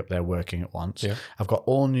person can be up there working at once. Yeah. I've got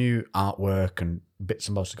all new artwork and bits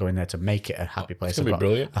and bobs to go in there to make it a happy place. It's going to be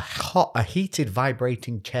brilliant. A heated,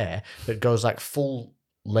 vibrating chair that goes like full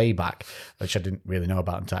layback, which I didn't really know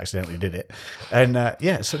about until I accidentally did it. And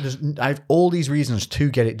so I have all these reasons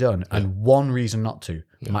to get it done and one reason not to.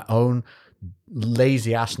 Yeah. My own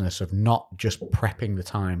lazy assness of not just prepping the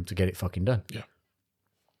time to get it fucking done. Yeah.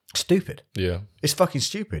 Stupid. Yeah. It's fucking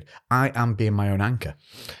stupid. I am being my own anchor.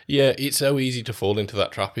 Yeah, it's so easy to fall into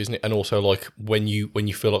that trap, isn't it? And also, like, when you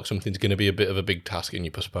feel like something's going to be a bit of a big task and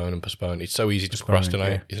you postpone, it's so easy to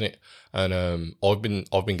procrastinate, isn't it? And I've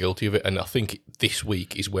been guilty of it. And I think this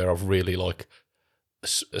week is where I've really, like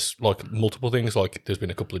multiple things. Like, there's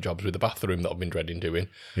been a couple of jobs with the bathroom that I've been dreading doing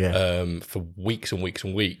for weeks and weeks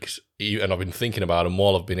and weeks. And I've been thinking about them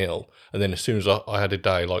while I've been ill. And then as soon as I had a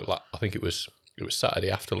day, like I think it was Saturday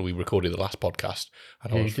after we recorded the last podcast,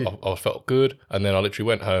 and I felt good. And then I literally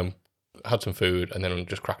went home, had some food, and then I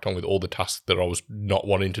just cracked on with all the tasks that I was not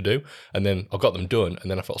wanting to do. And then I got them done, and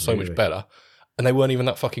then I felt so much better. And they weren't even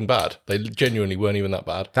that fucking bad. They genuinely weren't even that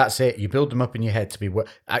bad. That's it. You build them up in your head to be... Do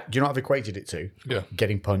you know what I've equated it to? Yeah.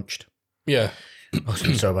 Getting punched. Yeah. Oh, it's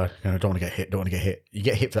been so bad. I don't want to get hit. You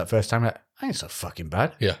get hit for that first time, like, I ain't so fucking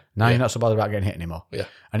bad. Yeah. Now you're not so bothered about getting hit anymore. Yeah.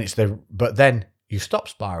 And but then... You stop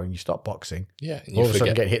sparring, you stop boxing. Yeah. All of a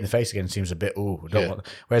sudden, getting hit in the face again seems a bit,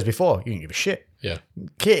 whereas before, you didn't give a shit. Yeah. You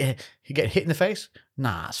get hit in the face?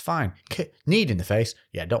 Nah, it's fine. Kneed in the face?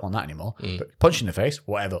 Yeah, don't want that anymore. But punch in the face?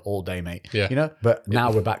 Whatever, all day, mate. Yeah. You know? But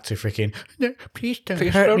now we're back to freaking, no, please don't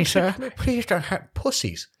hurt me, sir. Please don't hurt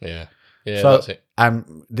pussies. Yeah. Yeah, so, that's it.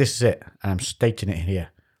 This is it. And I'm stating it here.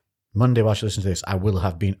 Monday, while you listen to this, I will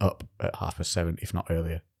have been up at 7:30, if not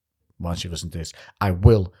earlier. Once you listen to this, I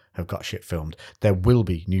will have got shit filmed. There will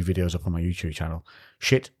be new videos up on my YouTube channel.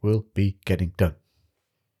 Shit will be getting done.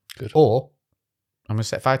 Good. Or I'm going to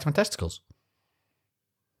set fire to my testicles.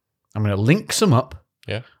 I'm going to link some up.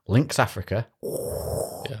 Yeah. Lynx Africa.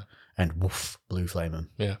 Yeah. And woof, blue flame them.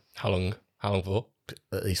 Yeah. How long for?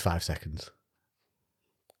 At least 5 seconds.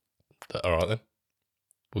 All right then.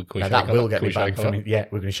 That will get me back. Yeah,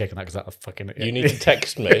 we're going to shake on that because that'll fucking... You need to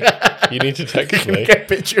text me. You need to text me. Get a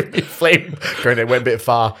picture of me flame going. It went a bit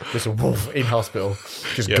far. Just a wolf in hospital,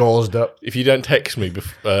 just gauzed up. If you don't text me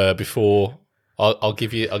before, I'll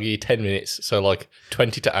give you 10 minutes. So like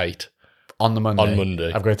 20 to 8 on the Monday. On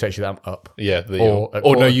Monday, I'm going to text you that I'm up. Yeah.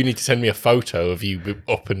 Or no, you need to send me a photo of you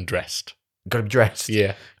up and dressed. Got to be dressed.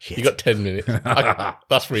 Yeah. Shit. You got 10 minutes.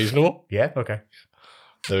 That's reasonable. Yeah. Okay.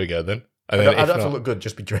 There we go then. And I don't have to look good.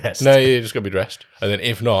 Just be dressed. No, you just got to be dressed. And then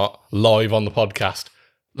if not, live on the podcast.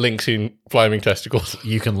 Links in flaming testicles.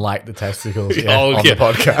 You can light the testicles the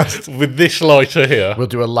podcast. With this lighter here. We'll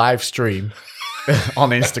do a live stream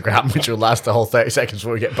on Instagram, which will last the whole 30 seconds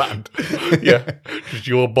before we get banned. Yeah. Just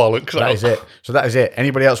your bollocks. That is it. So that is it.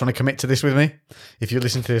 Anybody else want to commit to this with me? If you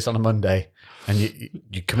listen to this on a Monday and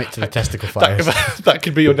you commit to the testicle fires. That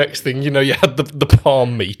could be your next thing. You know, you had the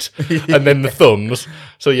palm meat and then the thumbs.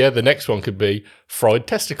 So yeah, the next one could be fried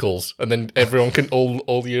testicles. And then everyone can,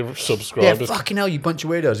 all your subscribers. Yeah, fucking hell, you bunch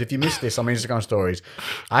of weirdos. If you missed this on my Instagram stories,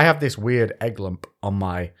 I have this weird egg lump on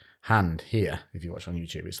my hand here, if you watch on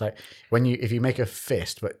YouTube. It's like if you make a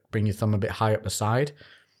fist but bring your thumb a bit high up the side,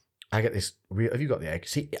 I get this have you got the egg?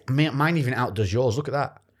 See, mine even outdoes yours. Look at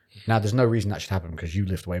that. Now, there's no reason that should happen because you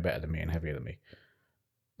lift way better than me and heavier than me.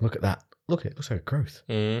 Look at that. Look at it. It looks like a growth.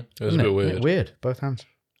 It's a bit weird. Isn't it weird? Both hands.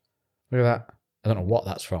 Look at that. I don't know what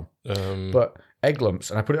that's from. But egg lumps,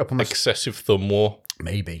 and I put it up on my... Excessive thumb war.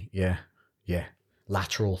 Maybe, yeah. Yeah.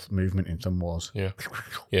 Lateral movement in thumb wars. Yeah.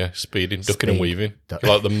 Yeah, speeding, ducking and weaving.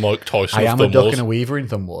 Like the Mike Tyson I of am thumb a duck wars. and a weaver in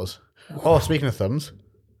thumb wars. Oh, speaking of thumbs,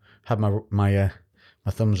 had my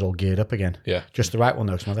thumbs all geared up again. Yeah. Just the right one,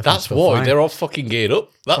 though. That's why fine. They're all fucking geared up.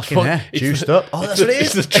 That's fucking yeah, juiced up. Oh, that's what it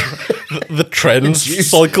is. The trends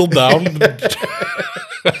cycled down.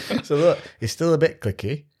 So look, it's still a bit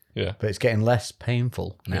clicky. Yeah. But it's getting less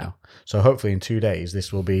painful now. Yeah. So hopefully in 2 days,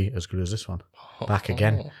 this will be as good as this one. back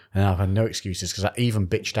again. And I've had no excuses because I even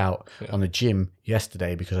bitched out on the gym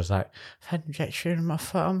yesterday because I was like, I've had an injection in my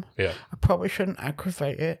thumb. Yeah. I probably shouldn't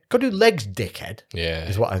aggravate it. Go do legs, dickhead. Yeah.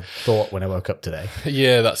 Is what I thought when I woke up today.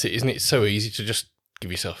 Yeah, that's it, isn't it? It's so easy to just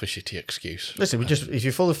give yourself a shitty excuse. Listen, if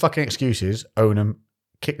you're full of fucking excuses, own them,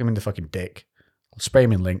 kick them in the fucking dick, spray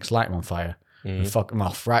them in links, light them on fire. And fuck them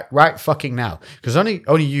off right fucking now, because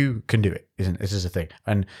only you can do it. This is the thing,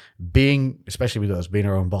 and especially with us being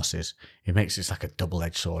our own bosses, it makes it like a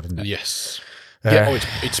double-edged sword, isn't it? Yes.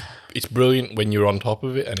 It's brilliant when you're on top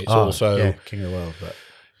of it, and it's also king of the world. But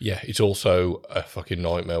it's also a fucking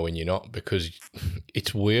nightmare when you're not, because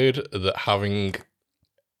it's weird that having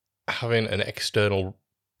an external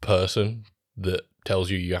person that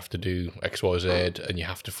tells you have to do X, Y, Z, and you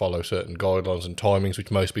have to follow certain guidelines and timings,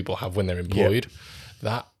 which most people have when they're employed. Yep.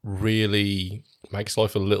 That really makes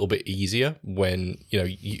life a little bit easier when,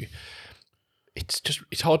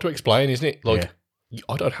 it's hard to explain, isn't it? Like,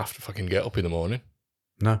 I don't have to fucking get up in the morning.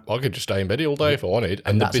 No. I could just stay in bed all day if I wanted.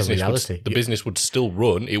 And that's the business would still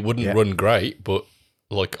run. It wouldn't run great, but,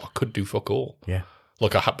 like, I could do fuck all. Yeah.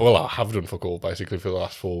 Like, I have done fuck all, basically, for the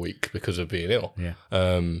last 4 weeks because of being ill.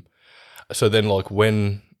 Yeah. So then, like,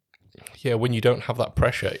 when you don't have that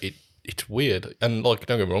pressure, it's weird. And, like,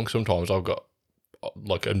 don't get me wrong, sometimes I've got,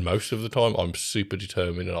 like, and most of the time, I'm super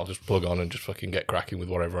determined and I'll just plug on and just fucking get cracking with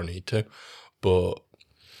whatever I need to. But,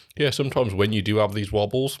 sometimes when you do have these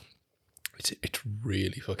wobbles, it's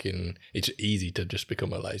really fucking, it's easy to just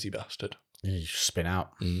become a lazy bastard. You just spin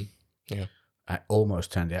out. Mm. Yeah. I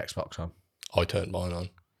almost turned the Xbox on. I turned mine on.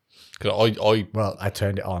 Cause I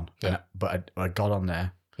turned it on, but I got on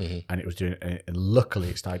there. And it was doing it, and luckily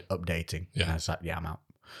it started updating. Yeah. And I was like, I'm out.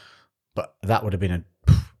 But that would have been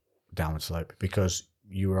a downward slope because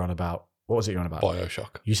you were on about, what was it you were on about?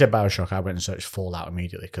 BioShock. You said BioShock. I went and searched Fallout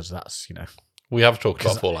immediately because that's, We have talked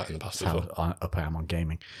about Fallout in the past as well. How up I am on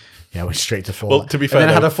gaming. Yeah, I went straight to Fallout. Well, to be fair, and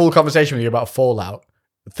then I had a full conversation with you about Fallout,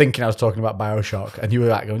 thinking I was talking about BioShock, and you were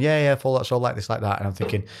like going, Fallout's all like this, like that. And I'm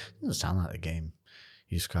thinking, it doesn't sound like the game.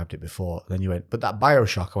 You described it before. Then you went, but that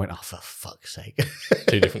BioShock, I went, for fuck's sake.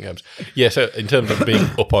 2 different games. Yeah, so in terms of being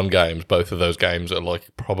up on games, both of those games are like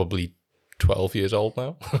probably 12 years old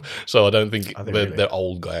now. So I don't think they're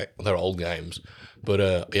old. They're old games. But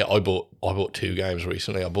I bought 2 games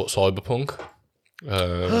recently. I bought Cyberpunk.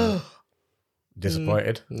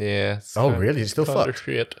 Disappointed? Yeah. Oh, really? It's still fucked?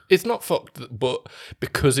 Shit. It's not fucked, but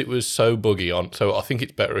because it was so buggy so I think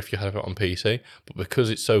it's better if you have it on PC, but because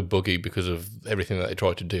it's so buggy because of everything that they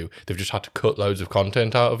tried to do, they've just had to cut loads of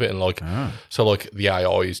content out of it, and so like the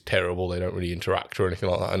AI is terrible, they don't really interact or anything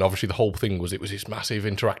like that, and obviously the whole thing was it was this massive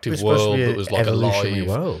interactive world that was like a live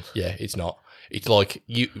world. Yeah, it's not. It's like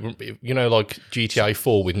like GTA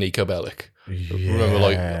 4 with Nico Bellic. Yeah.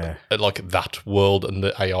 Remember, like that world, and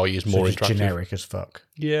the AI is more interactive. Generic as fuck.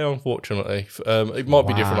 Yeah, unfortunately, it might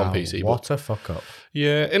be different on PC. What a fuck up!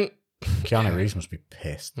 Yeah, and Keanu Reeves must be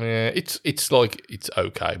pissed. Yeah, it's like it's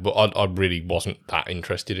okay, but I really wasn't that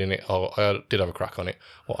interested in it. I did have a crack on it.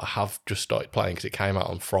 What I have just started playing because it came out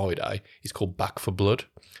on Friday. It's called Back 4 Blood.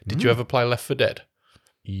 Did you ever play Left 4 Dead?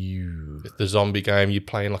 The zombie game, you're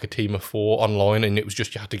playing like a team of 4 online, and it was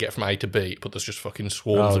just you had to get from A to B, but there's just fucking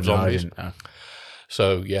swarms of zombies.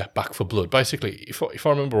 So yeah, Back 4 Blood. Basically, if I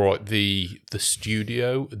remember right, the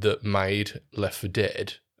studio that made Left 4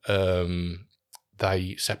 Dead,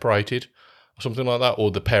 they separated or something like that,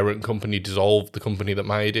 or the parent company dissolved the company that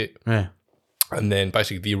made it. Yeah. And then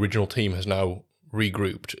basically the original team has now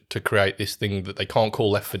regrouped to create this thing that they can't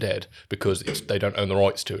call Left 4 Dead because they don't own the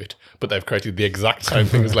rights to it, but they've created the exact same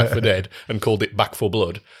thing as Left 4 Dead and called it Back 4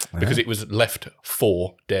 Blood because it was Left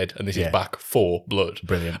 4 Dead and this is Back 4 Blood.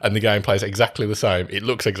 Brilliant. And the game plays exactly the same. It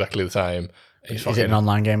looks exactly the same. Is it an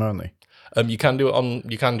online game only? You can do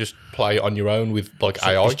it you can just play on your own with like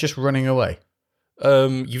AI. It's just running away.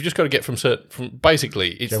 You've just got to get from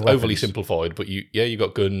basically it's overly simplified, but you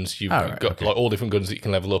got guns, you've got like all different guns that you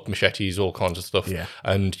can level up, machetes, all kinds of stuff,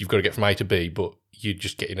 and you've got to get from A to B, but you're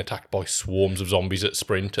just getting attacked by swarms of zombies at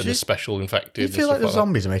sprint and the special infected. Do you feel like the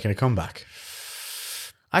zombies are making a comeback?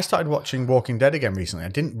 I started watching Walking Dead again recently. I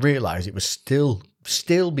didn't realise it was still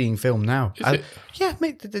being filmed now. Yeah,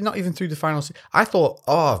 mate, they're not even through the final season. I thought,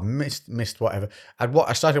 I've missed whatever.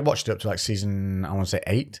 I started watching it up to like season, I want to say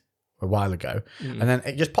 8. A while ago, and then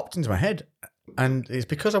it just popped into my head, and it's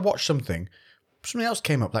because I watched something else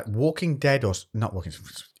came up, like Walking Dead or not Walking Dead,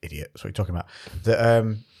 idiot, that's what you're talking about.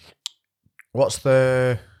 What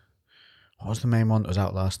was the main one that was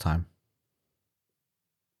out last time?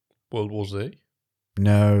 World War Z?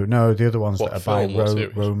 No, the other ones that are by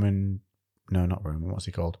Roman, no, not Roman, what's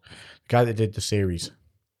he called? The guy that did the series,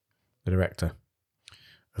 the director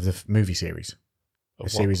of the movie series. A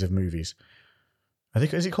series of movies.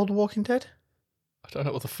 Is it called The Walking Dead? I don't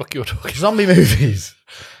know what the fuck you're talking about. Zombie movies.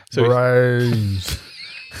 So Brains.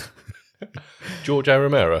 George A.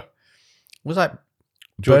 Romero. Was that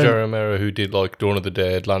George A. Romero, who did like Dawn of the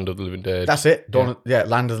Dead, Land of the Living Dead. That's it.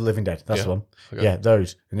 Land of the Living Dead. That's the one. Okay. Yeah,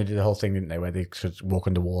 those. And they did the whole thing, didn't they, where they could walk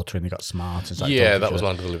underwater and they got smart. And that was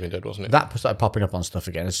Land of the Living Dead, wasn't it? That started popping up on stuff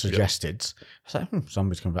again. It's suggested. I was like,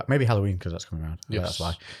 zombies coming back. Maybe Halloween because that's coming around. Yes. That's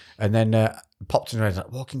why. And then popped in and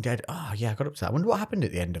like, Walking Dead. Oh, yeah, I got up to that. I wonder what happened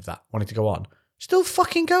at the end of that. Wanted to go on. Still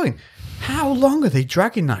fucking going. How long are they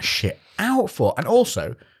dragging that shit out for? And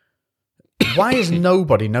also, why has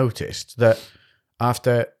nobody noticed that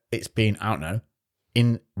after it's been, I don't know,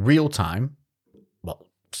 in real time,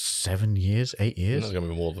 7 years, 8 years? It's going to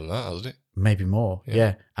be more than that, hasn't it? Maybe more,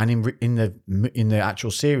 yeah. And in the actual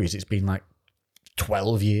series, it's been like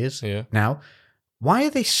 12 years now. Why are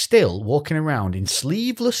they still walking around in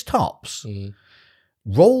sleeveless tops,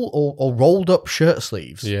 rolled up shirt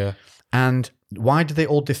sleeves? Yeah. And why do they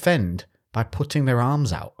all defend by putting their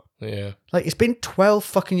arms out? Yeah. Like, it's been 12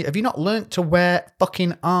 fucking years. Have you not learnt to wear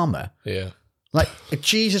fucking armor? Yeah. Like,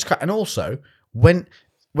 Jesus Christ. And also, when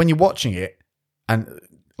you're watching it, and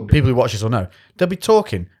people who watch this will know, they'll be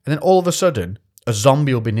talking, and then all of a sudden, a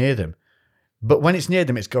zombie will be near them. But when it's near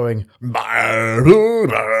them, it's going...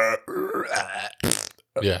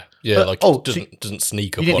 Yeah, doesn't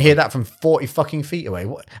sneak up. You didn't hear that from 40 fucking feet away.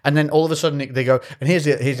 And then all of a sudden they go, and here's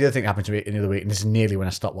the other thing that happened to me in the other week, and this is nearly when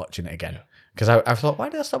I stopped watching it again. Because I thought, why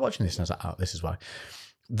did I stop watching this? And I was like, oh, this is why.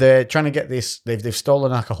 They're trying to get this, they've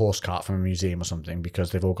stolen like a horse cart from a museum or something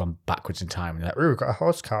because they've all gone backwards in time. And they're like, oh, we've got a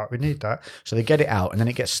horse cart, we need that. So they get it out, and then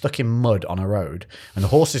it gets stuck in mud on a road, and the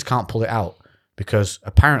horses can't pull it out because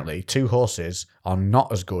apparently 2 horses are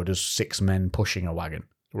not as good as 6 men pushing a wagon.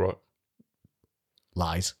 Right.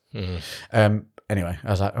 Lies. Anyway, I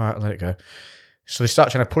was like, all right, let it go. So they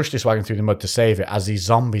start trying to push this wagon through the mud to save it as these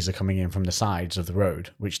zombies are coming in from the sides of the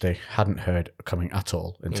road, which they hadn't heard coming at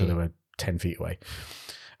all until they were 10 feet away.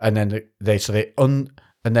 And then and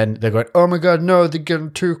then they're going, oh my God, no, they're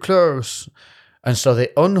getting too close. And so they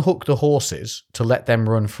unhook the horses to let them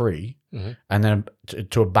run free and then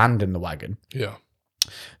to abandon the wagon. Yeah.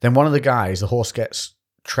 Then one of the guys, the horse gets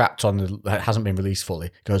trapped on that hasn't been released fully,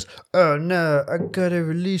 goes, oh no, I gotta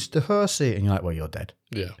release the horsey. And you're like, well, you're dead.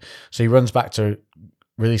 Yeah. So he runs back to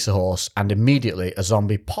release the horse, and immediately a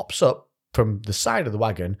zombie pops up from the side of the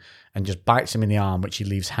wagon and just bites him in the arm, which he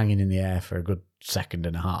leaves hanging in the air for a good second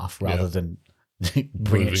and a half rather than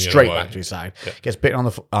bring it straight back to his side. Yeah. Gets bitten on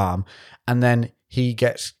the arm, and then he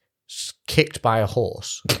gets kicked by a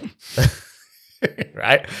horse.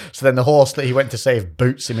 Right? So then the horse that he went to save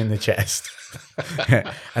boots him in the chest.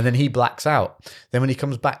 And then he blacks out. Then when he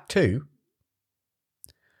comes back to,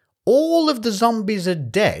 all of the zombies are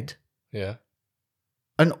dead. Yeah.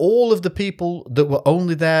 And all of the people that were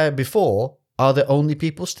only there before are the only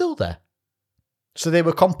people still there. So they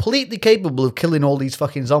were completely capable of killing all these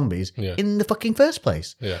fucking zombies in the fucking first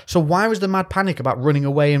place. Yeah. So why was the mad panic about running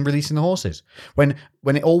away and releasing the horses? When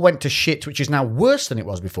it all went to shit, which is now worse than it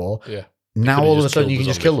was before. Yeah. Now all of a sudden you can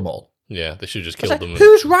just kill them all. Yeah, they should just kill them.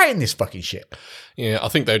 Who's writing this fucking shit? Yeah, I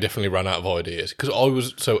think they definitely ran out of ideas. Because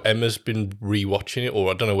Emma's been rewatching it, or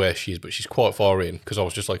I don't know where she is, but she's quite far in. Because I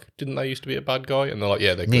was just like, didn't they used to be a bad guy? And they're like,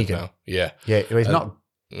 yeah, they're good now. Yeah. Yeah, he's not.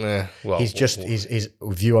 Well, he's just, his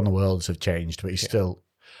view on the worlds have changed, but he's still.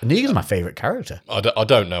 Negan's my favourite character. I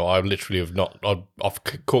don't know. I literally have not. I've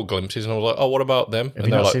caught glimpses and I was like, oh, what about them? Have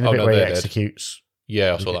you not seen the bit where he executes?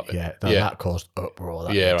 Yeah, I saw that bit. Yeah, that caused uproar.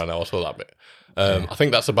 I know. I saw that bit. I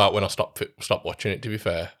think that's about when I stopped watching it, to be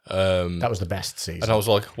fair. That was the best season. And I was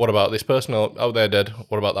like, what about this person? Oh, they're dead.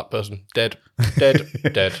 What about that person? Dead. Dead.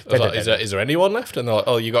 Dead. I was like, is there anyone left? And they're like,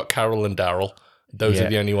 oh, you got Carol and Daryl. Those are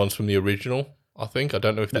the only ones from the original, I think. I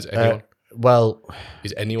don't know if there's anyone.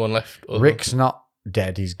 Is anyone left? Rick's not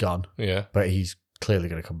dead. He's gone. Yeah. But he's clearly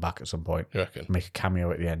going to come back at some point. You reckon? Make a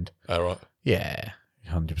cameo at the end. Oh, right. Yeah.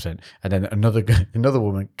 100%. And then another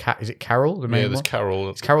woman, is it Carol? The main there's Carol.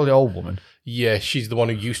 It's Carol, the old woman. Yeah, she's the one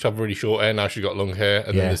who used to have really short hair. Now she's got long hair.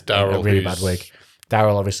 And then there's Daryl. A really bad wig.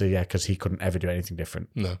 Daryl, obviously, because he couldn't ever do anything different.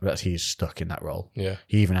 No. He's stuck in that role. Yeah.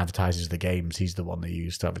 He even advertises the games. He's the one they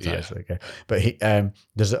use to advertise the game. But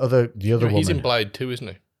there's the other woman. He's in Blade too, isn't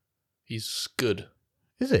he? He's good.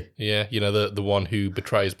 Is he? Yeah, the one who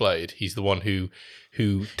betrays Blade. He's the one who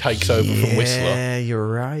takes over from Whistler. Yeah, you're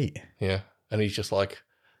right. Yeah, and he's just like,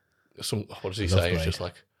 what does he say? He's just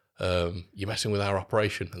like, you're messing with our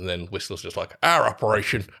operation. And then Whistler's just like, our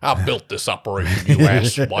operation? I built this operation, you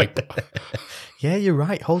ass wipe. Yeah, you're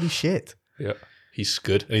right. Holy shit. Yeah, he's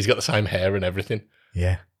good. And he's got the same hair and everything.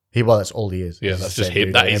 Yeah. Well, that's all he is. Yeah, that's just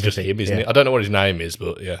him. That is just him, isn't it? I don't know what his name is,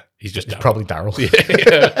 but yeah, he's probably Daryl.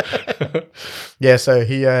 Yeah. Yeah. So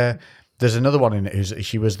he there's another one in it.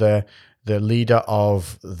 She was the leader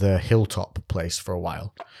of the Hilltop place for a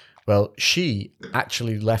while. Well, she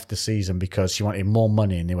actually left the season because she wanted more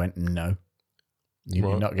money, and they went, no,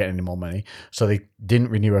 you're not getting any more money. So they didn't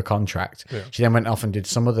renew her contract. Yeah. She then went off and did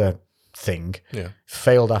some other thing,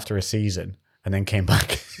 failed after a season, and then came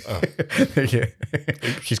back. Oh. Yeah.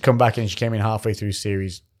 She's come back in. She came in halfway through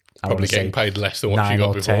series. Probably getting paid less than what she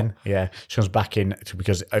got before. 10. Yeah, she comes back in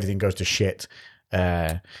because everything goes to shit.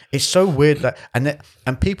 It's so weird that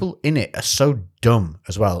and people in it are so dumb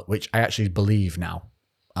as well, which I actually believe now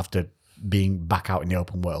after being back out in the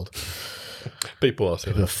open world. People are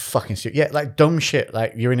fucking stupid. Yeah, like dumb shit.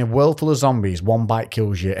 Like you're in a world full of zombies. One bite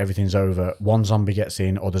kills you. Everything's over. One zombie gets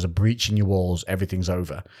in, or there's a breach in your walls. Everything's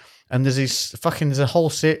over. And there's a whole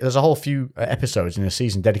few episodes in the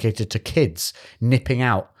season dedicated to kids nipping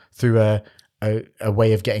out through a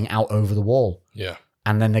way of getting out over the wall. Yeah.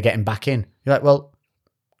 And then they're getting back in. You're like, well,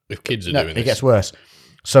 if kids are doing this, it gets worse.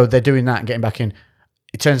 So they're doing that and getting back in.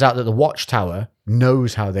 It turns out that the Watchtower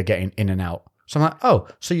knows how they're getting in and out. So I'm like, oh,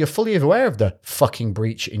 so you're fully aware of the fucking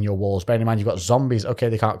breach in your walls. Bearing in mind, you've got zombies. Okay,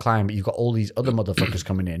 they can't climb, but you've got all these other motherfuckers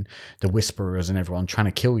coming in, the Whisperers and everyone trying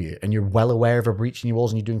to kill you. And you're well aware of a breach in your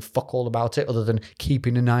walls and you're doing fuck all about it other than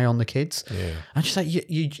keeping an eye on the kids. Yeah. I'm just like,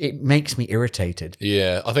 it makes me irritated.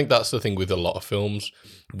 Yeah, I think that's the thing with a lot of films.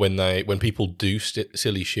 When people do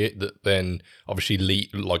silly shit that then obviously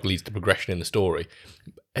leads to progression in the story,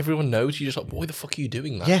 everyone knows. You're just like, why the fuck are you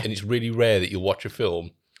doing that? Yeah. And it's really rare that you'll watch a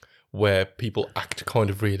film where people act kind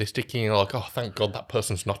of realistic and you're like, oh, thank God that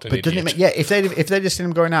person's not an idiot. If they'd just seen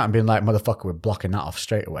him going out and being like, motherfucker, we're blocking that off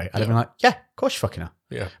straight away, I'd have been like, yeah, of course you're fucking her.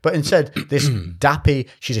 Yeah. But instead, this dappy,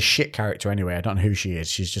 she's a shit character anyway. I don't know who she is.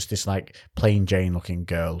 She's just this like plain Jane looking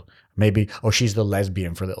girl. Maybe, or she's the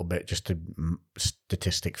lesbian for a little bit, just to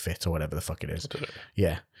statistic fit or whatever the fuck it is.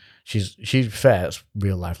 Yeah. She's fair. It's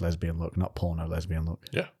real life lesbian look, not porno lesbian look.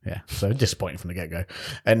 Yeah. Yeah. So disappointing from the get go.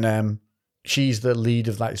 And she's the lead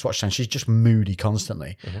of like this watch channel. She's just moody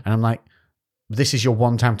constantly. Mm-hmm. And I'm like, this is your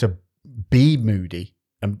one time to be moody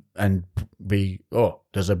and be, oh,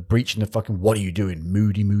 there's a breach in the fucking, what are you doing?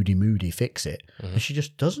 Moody, fix it. Mm-hmm. And she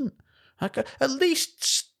just doesn't. At least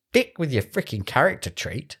stick with your freaking character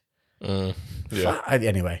trait. Yeah.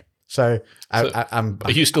 Anyway. So I'm.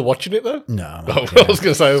 Are you still watching it though? No. I was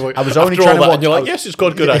going to say. I was only trying to watch. And you're like, yes, it's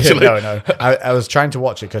got good actually. No. I was trying to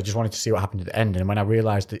watch it because I just wanted to see what happened at the end. And when I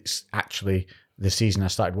realised it's actually the season I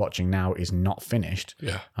started watching now is not finished,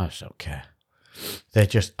 I just don't care. They're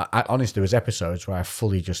just. I honestly, there was episodes where I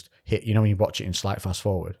fully just hit. You know when you watch it in slight fast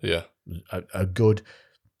forward. Yeah. A good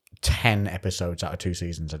 10 episodes out of 2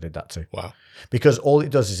 seasons. I did that too. Wow. Because all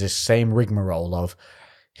it does is this same rigmarole of.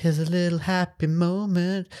 Here's a little happy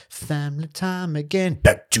moment, family time again.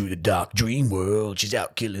 Back to the dark dream world. She's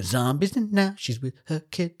out killing zombies, and now she's with her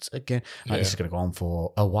kids again. Like, this is going to go on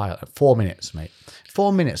for a while. 4 minutes, mate.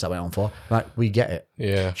 4 minutes that went on for. Like, we get it.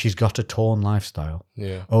 Yeah. She's got a torn lifestyle.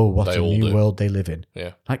 Yeah. Oh, what a new world they live in.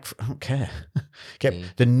 Yeah. Like, I don't care.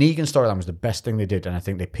 The Negan storyline was the best thing they did, and I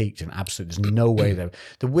think they peaked in absolute. There's no way there.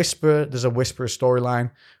 There's a Whisperer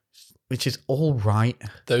storyline. Which is all right.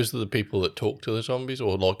 Those are the people that talk to the zombies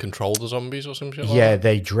or like control the zombies or some shit like that? that?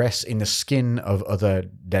 They dress in the skin of other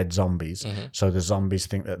dead zombies. Mm-hmm. So the zombies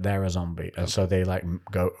think that they're a zombie. And so they like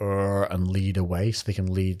go and lead away so they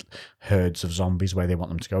can lead herds of zombies where they want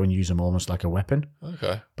them to go and use them almost like a weapon.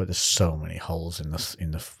 Okay. But there's so many holes in the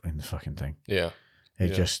fucking thing. Yeah. I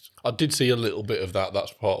did see a little bit of that.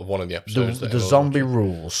 That's part of one of the episodes. The zombie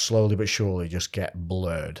rules slowly but surely just get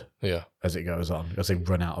blurred. Yeah, as it goes on, as they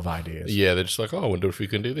run out of ideas. Yeah, they're just like, oh, I wonder if we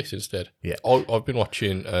can do this instead. Yeah, I've been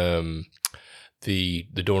watching the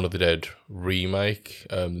Dawn of the Dead remake,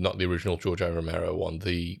 not the original George A. Romero one.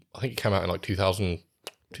 I think it came out in like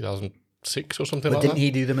 2006 or something. But didn't he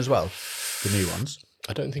do them as well? The new ones.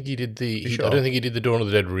 I don't think he did I don't think he did the Dawn of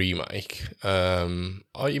the Dead remake.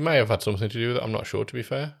 He may have had something to do with it. I'm not sure, to be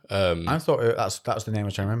fair. I thought that's the name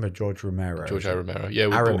which I remember. George Romero. George A. Romero. Yeah,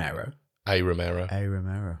 Romero. A. Romero. A.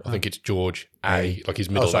 Romero. I think it's George A. Like his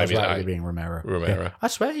middle name is A. Being Romero. Romero. Yeah. I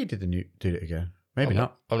swear he did it again. Maybe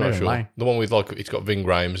not. I'm not sure. Lying. The one with like it's got Ving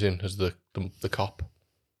Rhames in as the cop.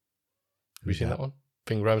 Have you seen that one?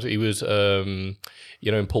 Ving Rhames. He was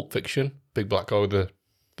in Pulp Fiction, big black guy with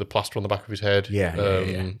the plaster on the back of his head. Yeah.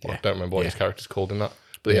 I don't remember what his character's called in that.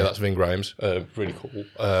 But that's Ving Rhames. Really cool.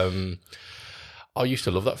 I used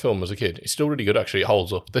to love that film as a kid. It's still really good, actually. It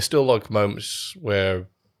holds up. There's still like moments where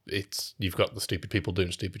you've got the stupid people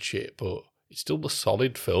doing stupid shit, but it's still a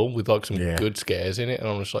solid film with like some good scares in it. And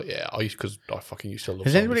I'm just like, because I fucking used to love.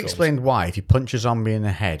 Has anybody explained why if you punch a zombie in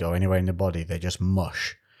the head or anywhere in the body, they just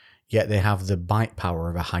mush, yet they have the bite power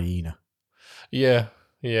of a hyena? Yeah,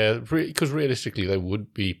 because realistically they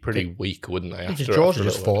would be pretty weak, wouldn't they? Your jaws will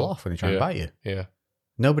just fall off when they try and bite you. Yeah.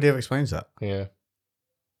 Nobody ever explains that. Yeah.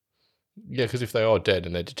 Yeah, because if they are dead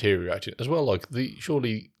and they're deteriorating as well, like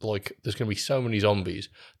surely like there's going to be so many zombies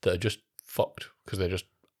that are just fucked because they're just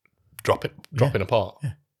dropping apart.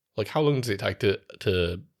 Yeah. Like how long does it take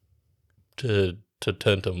to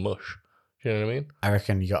turn to mush? Do you know what I mean? I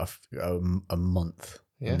reckon you got a month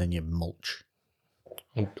and then you mulch.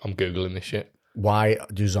 I'm googling this shit. Why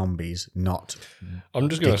do zombies not? I'm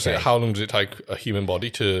just going to say, how long does it take a human body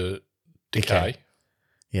to decay?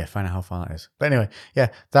 Yeah, find out how far that is. But anyway, yeah,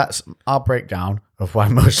 that's our breakdown of why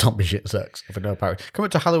most zombie shit sucks. For no power. Come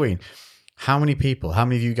up to Halloween. How many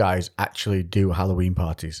of you guys actually do Halloween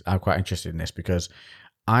parties? I'm quite interested in this because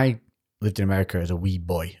I lived in America as a wee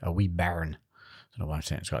boy, a wee baron. I don't know why I'm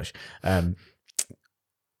saying it in Scottish.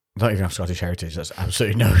 I don't even have Scottish heritage. That's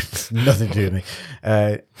absolutely nothing to do with me.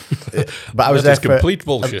 But I was there for complete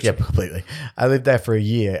bullshit. Yeah, completely. I lived there for a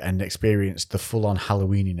year and experienced the full-on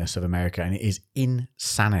Halloweeniness of America, and it is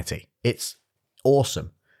insanity. It's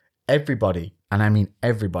awesome. Everybody, and I mean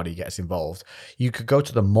everybody, gets involved. You could go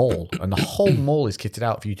to the mall, and the whole mall is kitted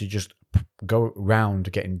out for you to just go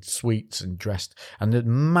around getting sweets and dressed, and the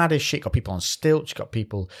maddest shit. Got people on stilts, got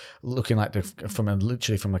people looking like they're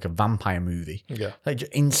literally from like a vampire movie. Yeah, like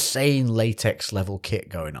insane latex level kit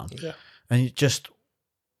going on. Yeah, and you just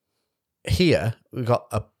here we've got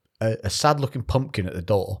a sad looking pumpkin at the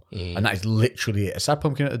door, and that is literally it. A sad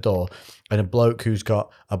pumpkin at the door, and a bloke who's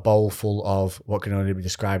got a bowl full of what can only be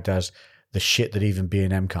described as the shit that even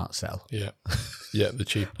B&M can't sell. Yeah. Yeah, the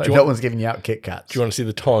cheap. Like no one's giving you out Kit Kats. Do you want to see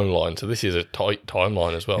the timeline? So this is a tight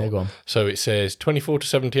timeline as well. Yeah, go on. So it says 24 to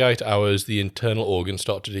 78 hours, the internal organs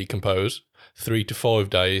start to decompose. 3 to 5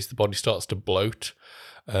 days, the body starts to bloat.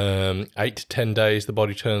 8 to 10 days, the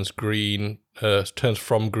body turns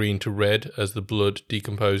from green to red as the blood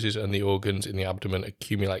decomposes and the organs in the abdomen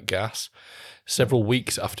accumulate gas. Several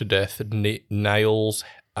weeks after death, nails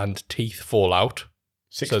and teeth fall out.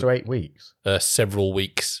 6 to 8 weeks? Several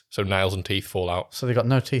weeks. So nails and teeth fall out. So they got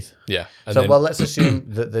no teeth? Yeah. And so, let's assume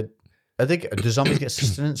that do zombies get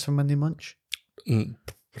sustenance from when they munch? I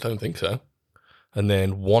don't think so. And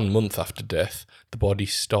then 1 month after death, the body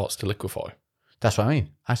starts to liquefy. That's what I mean.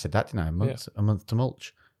 I said that, didn't I? A month to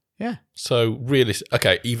mulch. Yeah. So really,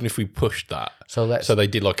 okay, even if we pushed that, so they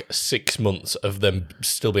did like 6 months of them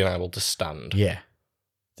still being able to stand. Yeah.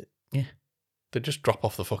 Yeah. They'd just drop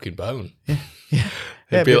off the fucking bone. Yeah. Yeah.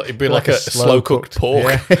 It'd be like a slow cooked pork.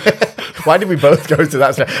 Yeah. Why did we both go to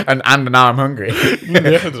that? And now I'm hungry.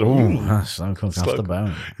 Ooh, slow cooked off the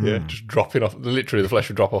bone. Yeah, just dropping off. Literally, the flesh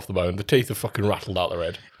would drop off the bone. The teeth are fucking rattled out the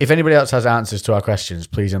head. If anybody else has answers to our questions,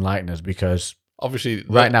 please enlighten us, because obviously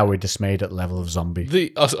right now we're dismayed at the level of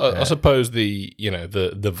zombie. I suppose the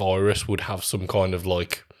virus would have some kind of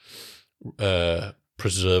like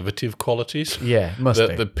preservative qualities. Yeah, must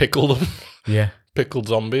be. That pickle them. Yeah. Pickled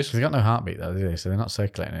zombies. They've got no heartbeat though, do they? So they're not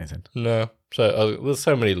circulating anything. No. So there's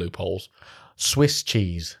so many loopholes. Swiss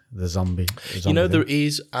cheese, the zombie you know, there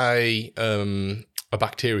is a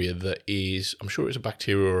bacteria that is, I'm sure it's a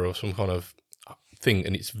bacteria or some kind of thing,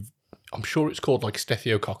 and I'm sure it's called like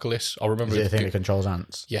Staphylococcus. I remember. Is it the thing that controls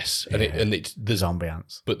ants? Yes, and it's the zombie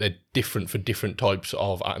ants, but they're different for different types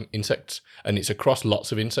of insects, and it's across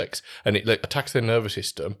lots of insects, and it attacks their nervous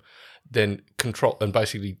system, then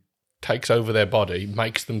basically takes over their body,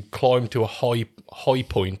 makes them climb to a high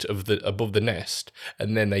point of above the nest,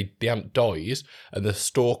 and then the ant dies, and the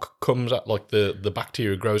stalk comes out, like the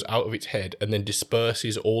bacteria grows out of its head, and then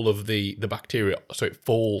disperses all of the bacteria, so it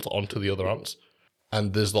falls onto the other ants.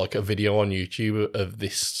 And there's like a video on YouTube of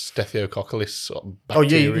this Staphylococcus bacteria. Oh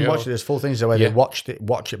yeah, you can watch it. There's full things where they watch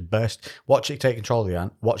it burst, watch it take control of the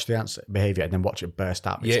ant, watch the ant's behaviour, and then watch it burst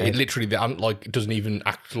out. Yeah, it literally, the ant like doesn't even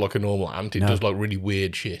act like a normal ant. It does like really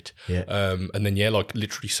weird shit. Yeah. And then like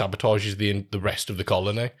literally sabotages the rest of the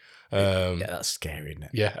colony. Yeah, that's scary, isn't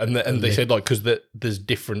it? Yeah, and they said like because there's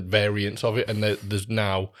different variants of it, and there's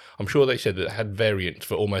now, I'm sure they said that it had variants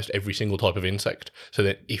for almost every single type of insect. So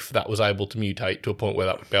that if that was able to mutate to a point where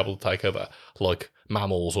that would be able to take over like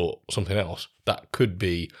mammals or something else, that could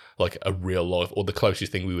be like a real life, or the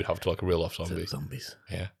closest thing we would have to like a real life zombie. Zombies.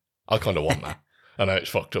 Yeah, I kind of want that. I know it's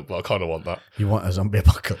fucked up, but I kind of want that. You want a zombie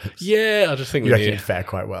apocalypse? Yeah, I just think you reckon you'd fare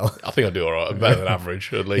quite well. I think I do all right. I'm better than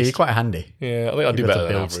average, at least. Yeah, you're quite handy. Yeah, I think I do better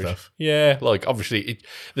than average. Stuff. Yeah, like obviously,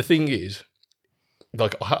 the thing is,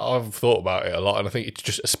 like I've thought about it a lot, and I think it's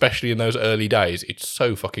just, especially in those early days, it's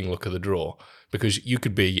so fucking luck of the draw, because you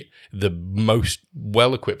could be the most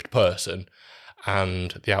well-equipped person,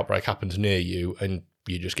 and the outbreak happens near you, and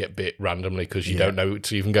you just get bit randomly because you don't know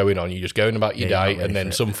it's even going on. You're just going about your day, and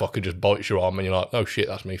then some fucker just bites your arm, and you're like, "Oh shit,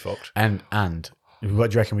 that's me fucked." And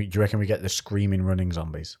what do you reckon? Do you reckon we get the screaming, running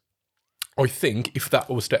zombies? I think if that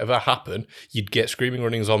was to ever happen, you'd get screaming,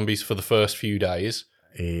 running zombies for the first few days.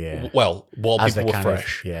 Yeah. Well, while As people were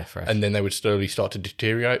fresh. fresh. And then they would slowly start to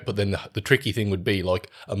deteriorate. But then the tricky thing would be, like,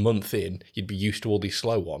 a month in, you'd be used to all these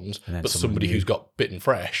slow ones, but somebody who's got bitten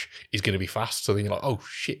fresh is going to be fast. So then you're like, oh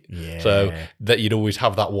shit. Yeah. So that you'd always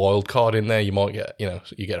have that wild card in there. You might get,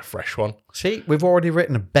 you get a fresh one. See, we've already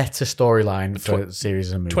written a better storyline for the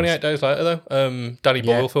series of movies. 28 days later, though, Danny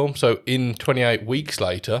Boyle film. So in 28 weeks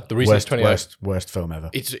later, the reason it's 28... Worst film ever.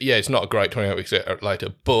 It's not a great 28 weeks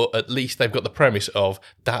later, but at least they've got the premise of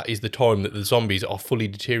that is the time that the zombies are fully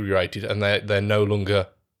deteriorated and they're no longer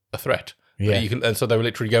a threat. Yeah. And so they were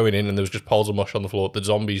literally going in and there was just piles of mush on the floor. The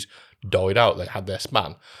zombies died out. They had their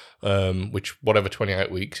span, which whatever 28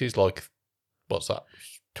 weeks is, like, what's that?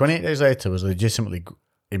 28 Days Later was legitimately,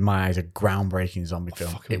 in my eyes, a groundbreaking zombie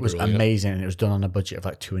film. It was amazing, and it was done on a budget of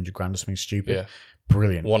like 200 grand or something stupid. Yeah.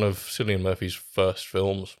 Brilliant. One of Cillian Murphy's first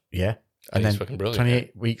films. Yeah. And then fucking brilliant.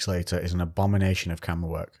 28 weeks later is an abomination of camera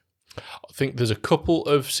work. I think there's a couple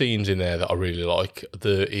of scenes in there that I really like.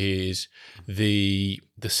 There is the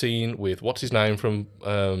scene with, what's his name from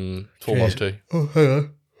Full Monty? Oh,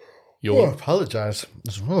 hello. I apologise.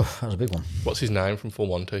 That was a big one. What's his name from Full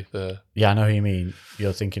Monty? Yeah, I know who you mean.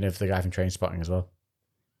 You're thinking of the guy from Trainspotting as well.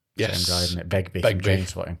 Yes. Same guy, isn't it? Begbie from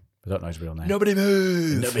Trainspotting. I don't know his real name. Nobody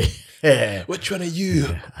move. Nobody. Yeah. Which one are you?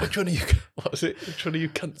 Yeah. Which one are you? What is it? Which one are you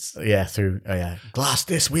cunts? Yeah, Glass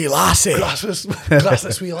this wee lassie. Glass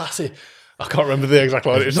this wee lassie. I can't remember the exact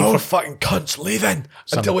line. There's no fucking cunts leaving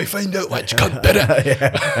until we find out which cunt did it.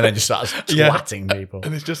 And then just starts twatting people.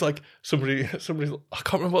 And it's just like somebody, I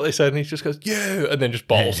can't remember what they said, and he just goes, yeah, and then just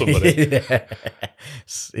bottles somebody.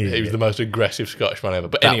 He was the most aggressive Scottish man ever.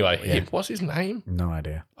 But anyway, what's his name? No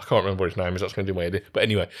idea. I can't remember what his name is. That's going to do my idea. But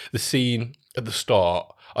anyway, the scene at the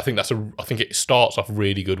start, I think it starts off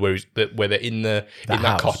really good, where they're in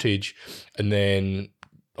that cottage, and then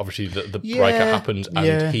obviously the breakup happens,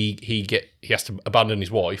 and he has to abandon his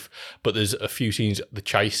wife. But there's a few scenes, the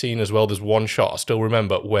chase scene as well. There's one shot I still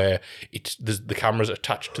remember where the camera's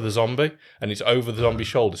attached to the zombie, and it's over the zombie's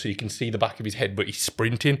shoulder, so you can see the back of his head, but he's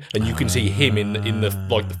sprinting, and you can see him in the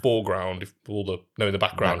like the foreground, in the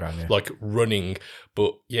background, like running.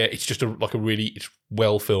 But yeah, it's just it's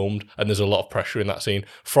well filmed, and there's a lot of pressure in that scene.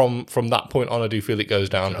 From that point on, I do feel it goes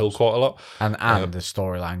downhill quite a lot, and the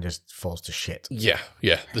storyline just falls to shit. Yeah,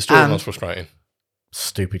 the storyline's frustrating.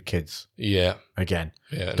 Stupid kids. Yeah, again,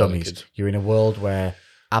 dummies. You're in a world where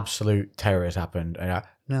absolute terror has happened, and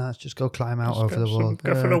no, let's just go climb out over the wall.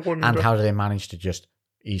 And how do they manage to just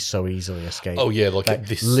so easily escape? Oh yeah, like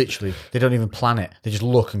this. Literally, they don't even plan it. They just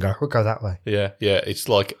look and go, "We'll go that way." Yeah. It's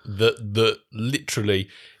like the literally.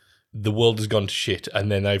 The world has gone to shit, and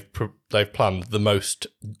then they've planned the most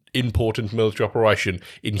important military operation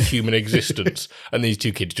in human existence, and these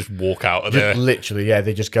two kids just walk out of there. Literally,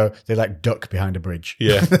 they just go. They like duck behind a bridge.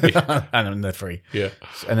 Yeah, and then they're free. Yeah,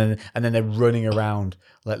 and then they're running around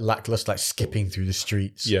like lackluster, like skipping through the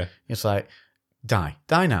streets. Yeah, it's like die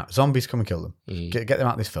now. Zombies come and kill them. Get them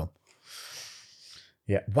out of this film.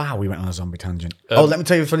 Yeah. Wow, we went on a zombie tangent. Let me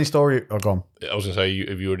tell you a funny story. Oh, go on. I was going to say,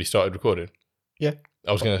 have you already started recording? Yeah.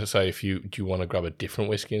 I was going to say, do you want to grab a different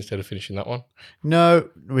whiskey instead of finishing that one? No,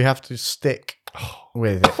 we have to stick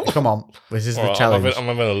with it. Come on. This is the challenge. I'm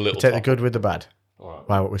having a little take the good with the bad. All right.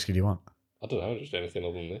 Why, what whiskey do you want? I don't know, just anything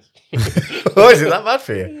other than this. Oh, is it that bad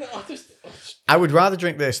for you? No, I would rather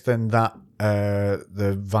drink this than that,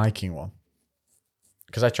 the Viking one.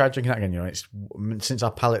 Because I tried drinking that again, since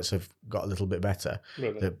our palates have got a little bit better,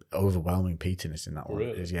 really? The overwhelming peatiness in that one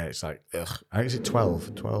is, it's like, ugh. I think it's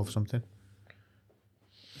 12 something.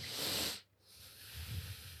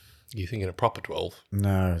 You thinking a proper 12?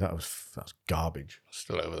 No, that's garbage.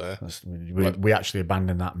 Still over there. We actually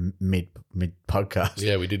abandoned that mid podcast.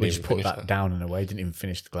 Yeah, we didn't. We just put that down in a way. Didn't even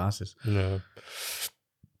finish the glasses. No.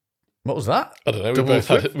 What was that? I don't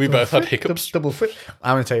know. We both had hiccups. Double flip.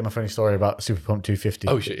 I'm going to tell you my funny story about Super Pump 250.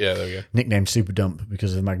 Oh shit! Yeah, there we go. Nicknamed Super Dump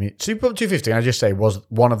because of the magnet. Super Pump 250. I just say was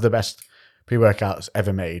one of the best pre-workouts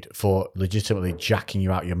ever made for legitimately jacking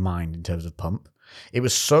you out your mind in terms of pump. It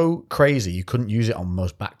was so crazy you couldn't use it on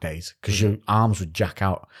most back days because your arms would jack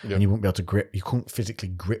out and you wouldn't be able to grip. You couldn't physically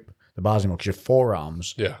grip the bars anymore because your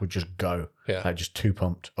forearms would just go like just too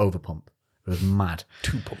pumped, over pump. It was mad.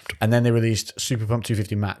 Too pumped. And then they released Super Pump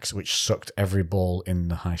 250 Max, which sucked every ball in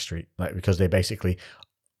the high street, like because they basically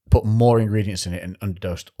put more ingredients in it and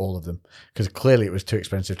underdosed all of them. Because clearly it was too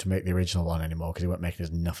expensive to make the original one anymore because they weren't making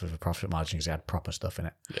enough of a profit margin because they had proper stuff in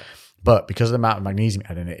it. Yeah. But because of the amount of magnesium it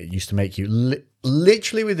had in it, it used to make you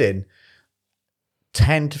literally within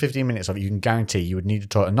 10 to 15 minutes of it, you can guarantee you would need a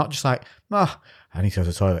toilet. And not just like, I need to go to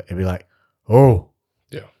the toilet. It'd be like,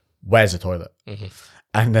 yeah, where's the toilet? Mm-hmm.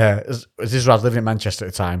 And this is where I was living in Manchester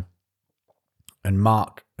at the time. And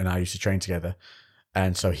Mark and I used to train together.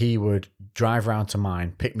 And so he would drive around to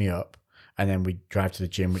mine, pick me up, and then we'd drive to the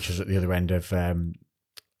gym, which was at the other end of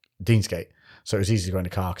Deansgate. So it was easy to go in the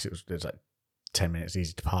car because it was like 10 minutes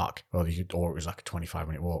easy to park, or it was like a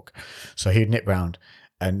 25-minute walk. So he'd nip round,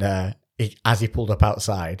 and as he pulled up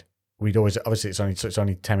outside, we'd always, obviously it's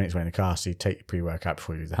only 10 minutes away in the car, so he'd take your pre-workout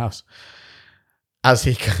before you leave the house. As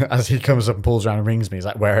he comes up and pulls around and rings me, he's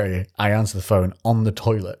like, "Where are you?" I answer the phone on the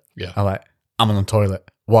toilet. Yeah. I'm like, "I'm on the toilet."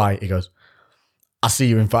 "Why?" He goes, "I'll see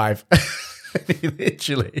you in 5. He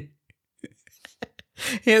literally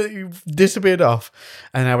he disappeared off.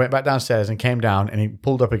 And I went back downstairs and came down, and he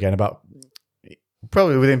pulled up again about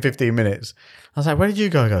probably within 15 minutes. I was like, "Where did you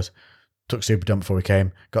go?" He goes, "Took Super Dump before we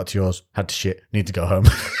came, got to yours, had to shit, need to go home."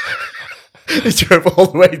 He drove all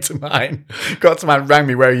the way to mine. Got to mine, rang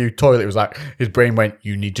me, "Where are you?" Toilet. It was like, his brain went,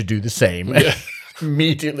 "You need to do the same." Yeah.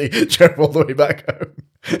 Immediately drove all the way back home.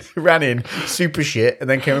 Ran in, super shit, and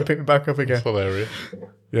then came and picked me back up again. That's hilarious.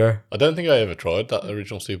 Yeah. I don't think I ever tried that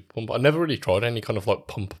original Super Pump. I never really tried any kind of like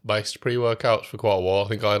pump-based pre-workouts for quite a while. I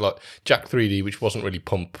think I had like Jack 3D, which wasn't really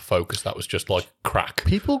pump-focused. That was just like crack.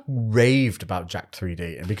 People raved about Jack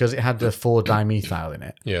 3D, and because it had the 4-dimethyl in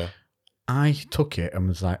it, Yeah. I took it and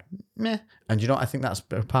was like, meh. And you know what I think that's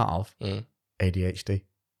a part of? ADHD.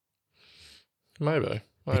 Maybe.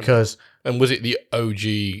 Because... And was it the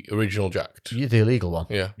OG original Jack? The illegal one.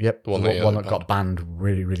 Yeah. Yep. The one that got banned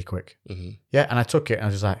really, really quick. Mm-hmm. Yeah, and I took it and I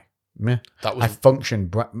was just like, meh. That was... I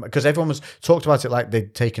functioned... Because everyone was talked about it like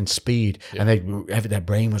they'd taken speed and their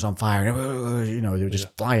brain was on fire and, you know, they were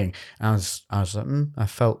just flying. And I was like, I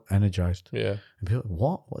felt energized. Yeah. And people were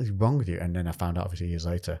like, what is wrong with you? And then I found out obviously years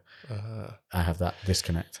later, I have that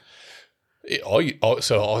disconnect.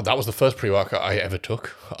 So that was the first pre-workout I ever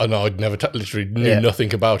took, and I'd never literally knew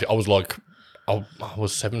nothing about it. I was like, I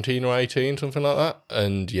was 17 or 18, something like that,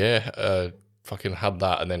 and fucking had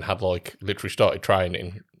that, and then had like literally started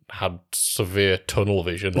training, had severe tunnel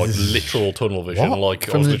vision, like literal tunnel vision, what? like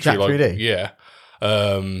From I was the literally Jack like, 3D? yeah,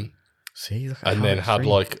 See, look at and how then had extreme.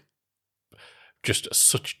 like just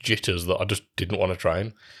such jitters that I just didn't want to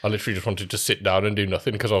train. I literally just wanted to sit down and do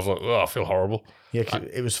nothing because I was like, I feel horrible. Yeah,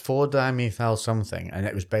 it was 4-dimethyl something, and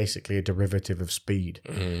it was basically a derivative of speed.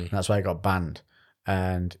 And that's why it got banned.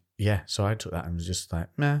 And yeah, so I took that and was just like,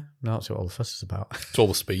 nah, no, that's what all the fuss is about. It's all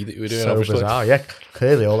the speed that you were doing, So obviously. bizarre. Yeah,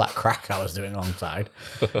 clearly all that crack I was doing alongside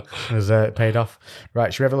was paid off.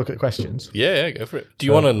 Right, should we have a look at the questions? Yeah, go for it. Do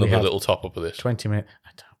you want another little top up of this? 20 minutes. I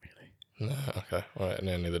don't really. No, okay. All right,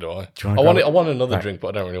 no, neither do I. Do you I want another drink, but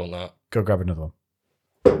I don't really want that. Go grab another one.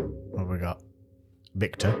 What have we got?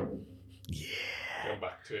 Victor. Yeah. Go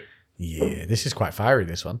back to it. Yeah, this is quite fiery,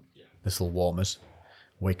 this one. Yeah. This little warmers.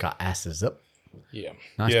 Wake our asses up. Yeah.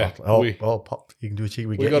 Nice yeah, bottle. Pop. You can do a cheeky.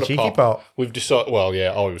 We get a cheeky pop. We've decided, well,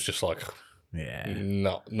 yeah, I was just like, yeah,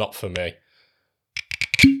 not for me.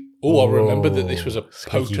 Oh, I remember that this was a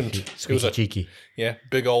potent. It was a cheeky. Yeah,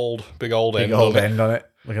 big old end on it.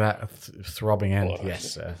 Look at that throbbing end. Well,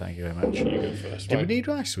 yes, thank you very much. You go first. Did we need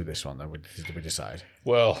rice with this one, though? Did we decide?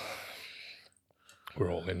 Well, we're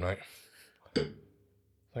all in, mate.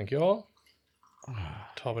 Thank you all.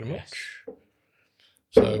 Top very much.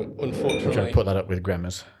 So, unfortunately, I'm trying to put that up with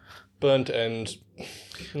Gremmers. Burnt ends.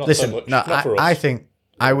 Not Listen, so much. no, Not for us. I think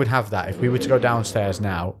I would have that if we were to go downstairs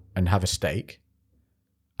now and have a steak.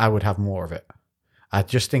 I would have more of it. I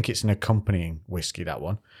just think it's an accompanying whiskey, that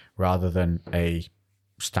one, rather than a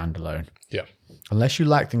standalone. Yeah. Unless you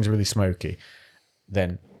like things really smoky,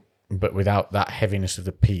 then, but without that heaviness of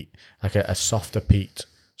the peat, like a softer peat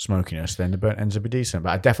smokiness, then the burnt ends would be decent. But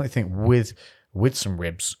I definitely think with some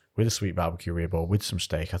ribs, with a sweet barbecue rib or with some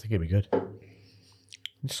steak, I think it'd be good. I'm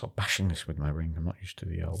just sort of bashing this with my ring. I'm not used to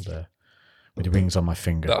the old, with the rings on my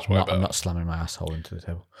finger. That's I'm not slamming my asshole into the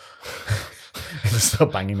table. I'm just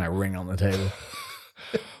start banging my ring on the table.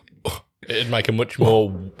 It'd make a much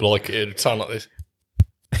more, like, it'd sound like this.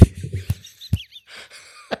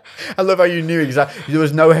 I love how you knew exactly. There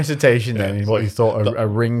was no hesitation then in what you thought a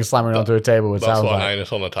ring slamming onto a table would sound like. That's what an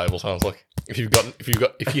anus on a table sounds like.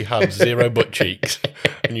 If you had zero butt cheeks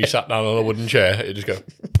and you sat down on a wooden chair, it'd just go.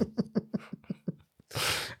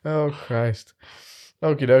 Oh Christ!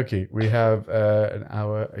 Okie dokie. We have an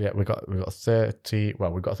hour. Yeah, we got 30.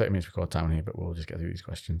 Well, we've got 30 minutes record time here, but we'll just get through these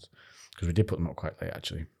questions because we did put them up quite late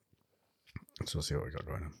actually. So we'll see what we got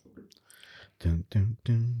going on. Dun, dun,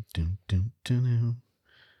 dun, dun, dun, dun.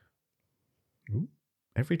 Ooh,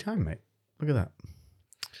 every time, mate. Look at that.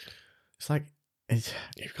 It's like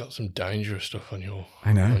you've got some dangerous stuff on your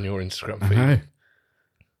Instagram feed. I know.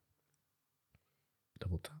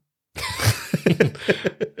 Double tap.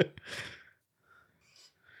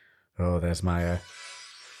 Oh, there's my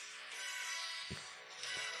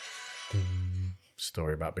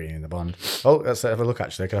story about being in the Bond. Oh, let's have a look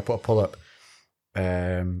actually. Can I put a pull up?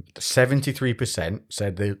 73%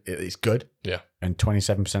 said that it's good. Yeah. And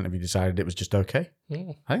 27% of you decided it was just okay.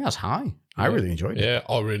 I think that's high. I really enjoyed it. Yeah,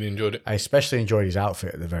 I really enjoyed it. I especially enjoyed his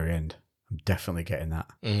outfit at the very end. I'm definitely getting that.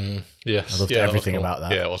 Yes. I loved everything about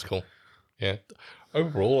that. Yeah, it was cool. Yeah.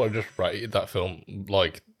 Overall, I just rated that film.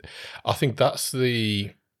 Like, I think that's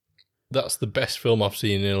the best film I've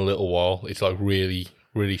seen in a little while. It's like really,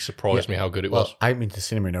 really surprised me how good it was. I haven't been to the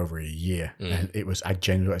cinema in over a year, and I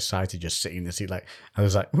genuinely was excited just sitting in the seat. Like, I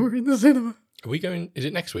was like, we're in the cinema. Are we going? Is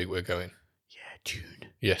it next week we're going? Yeah, June.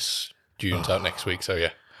 Yes, June's out next week. So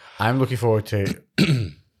yeah, I'm looking forward to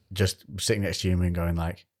just sitting next to you and going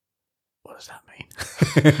like, what does that mean?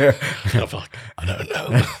 I'm like, I don't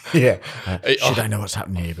know. Yeah. Should I know what's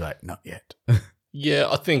happening? You'd be like, not yet. Yeah,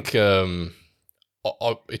 I think they're going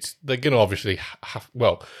to obviously have,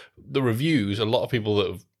 well, the reviews, a lot of people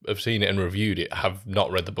that have seen it and reviewed it have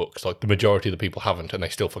not read the books. Like, the majority of the people haven't, and they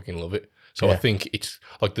still fucking love it. So I think it's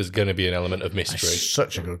like there's going to be an element of mystery. It's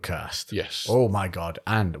such a good cast. Yes. Oh my God.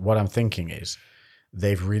 And what I'm thinking is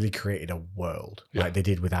they've really created a world like they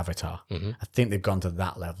did with Avatar. I think they've gone to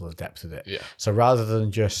that level of depth with it. Yeah. So rather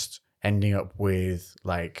than just ending up with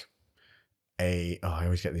like I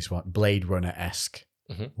always get this one, Blade Runner-esque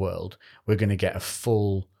world, we're going to get a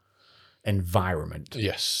full environment.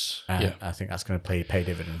 Yes. And I think that's going to pay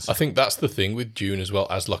dividends. I think that's the thing with Dune as well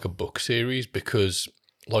as like a book series, because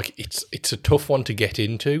like it's a tough one to get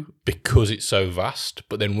into because it's so vast,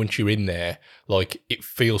 but then once you're in there, like it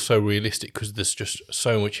feels so realistic because there's just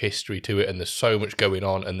so much history to it, and there's so much going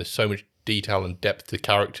on, and there's so much detail and depth to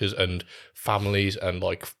characters and families, and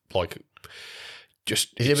like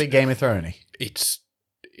just is it a bit Game of Thrones-y? It's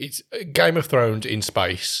Game of Thrones in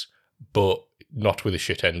space, but not with a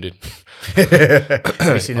shit ending. Have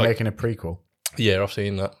you seen them making a prequel? Yeah, I've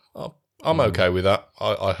seen that. I'm okay with that.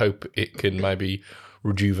 I hope it can maybe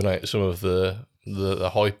rejuvenate some of the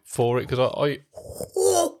hype for it, because oh,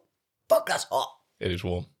 fuck, that's hot. It is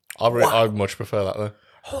warm. I much prefer that though.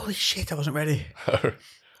 Holy shit, I wasn't ready.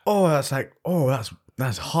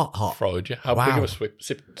 That's hot. Fried you. How big of a swip?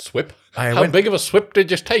 How big of a swip did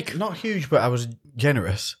you take? Not huge, but I was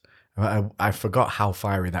generous. I forgot how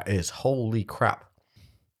fiery that is. Holy crap.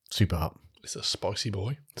 Super hot. It's a spicy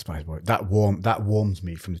boy. Spicy boy. That warms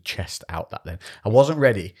me from the chest out that then. I wasn't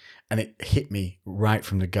ready, and it hit me right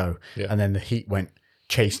from the go. Yeah. And then the heat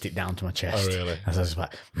chased it down to my chest. Oh, really? And so I was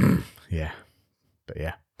like, yeah. But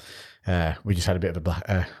yeah. We just had a bit of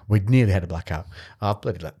a we nearly had a blackout. No,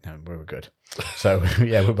 we were good. So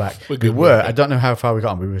yeah, we're back. We were. I don't know how far we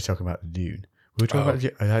got on. We were talking about the Dune. We were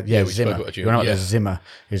talking about Zimmer. We were not Zimmer.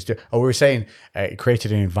 We were saying it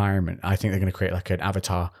created an environment. I think they're going to create like an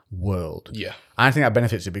Avatar world. Yeah. I think that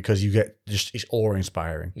benefits it because you get it's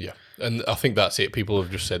awe-inspiring. Yeah. And I think that's it. People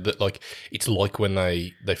have just said that like it's like when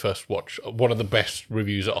they first watched. One of the best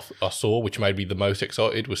reviews I saw, which made me the most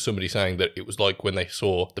excited, was somebody saying that it was like when they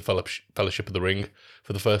saw the Fellowship of the Ring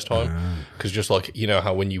for the first time. Because just like, you know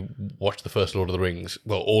how when you watch the first Lord of the Rings,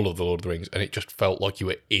 well, all of the Lord of the Rings, and it just felt like you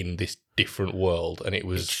were in this different world, and it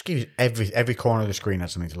just gives every corner of the screen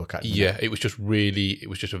has something to look at. Yeah, it was just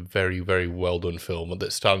a very, very well done film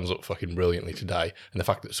that stands up fucking brilliantly today. And the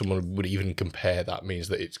fact that someone would even compare that means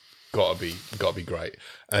that it's got to be great.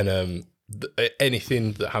 And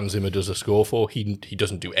anything that Hans Zimmer does a score for, he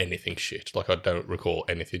doesn't do anything shit. Like, I don't recall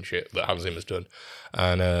anything shit that Hans Zimmer's done.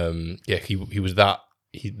 And he was that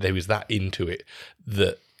into it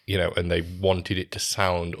that, you know, and they wanted it to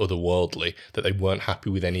sound otherworldly, that they weren't happy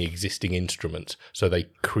with any existing instruments. So they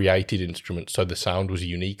created instruments so the sound was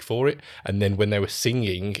unique for it. And then when they were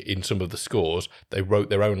singing in some of the scores, they wrote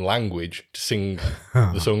their own language to sing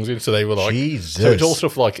the songs in. So they were like, Jesus. So it's all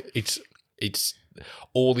stuff like, it's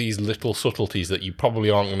all these little subtleties that you probably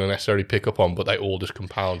aren't going to necessarily pick up on, but they all just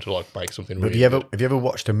compound to like make something really good. Have you ever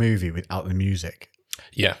watched a movie without the music?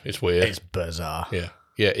 Yeah, it's weird. It's bizarre. Yeah.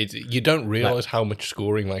 Yeah, you don't realise how much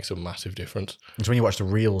scoring makes a massive difference. It's when you watch the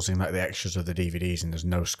reels in like the extras of the DVDs and there's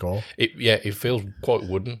no score. It feels quite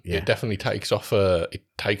wooden. Yeah. It definitely takes off. It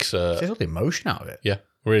takes all the emotion out of it. Yeah,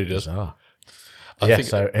 really does. Bizarre.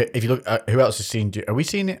 So if you look, who else has seen? Are we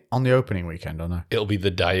seeing it on the opening weekend or no? It'll be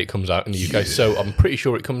the day it comes out in the UK. So I'm pretty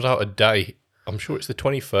sure it comes out a day. I'm sure it's the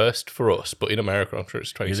 21st for us, but in America, I'm sure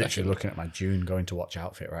it's 22nd. You're literally looking at my June going to watch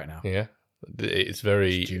outfit right now. Yeah, it's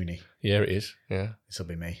very Juney. Yeah, it is. Yeah, this will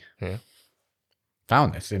be me. Yeah,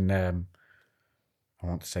 found this in I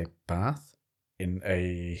want to say Bath in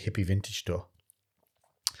a hippie vintage store.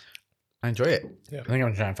 I enjoy it. Yeah. I think I'm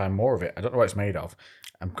going to try and find more of it. I don't know what it's made of.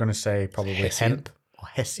 I'm going to say probably hemp or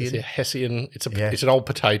Hessian. It's a Hessian. It's an old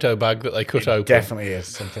potato bag that they cut open. Definitely is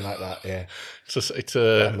something like that. Yeah. It's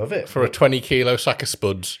a I love it for a 20 kilo sack of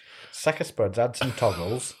spuds. Sack of spuds. Add some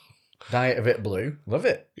toggles. Dye it a bit blue. Love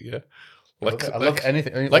it. Yeah. I love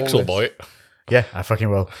anything. Lex will buy it. Yeah, I fucking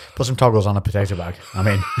will. Put some toggles on a potato bag. I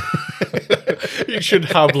mean, you should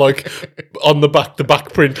have on the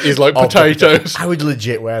back print is potatoes. I would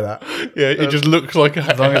legit wear that. Yeah, it just looks like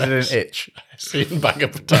as long as it didn't itch. A bag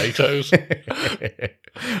of potatoes.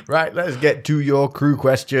 Right, let's get to your crew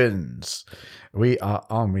questions. We are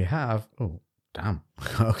on. We have. Oh, damn.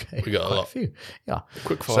 Okay, we got a lot. Few. Yeah,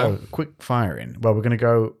 quick fire. So quick firing. Well, we're going to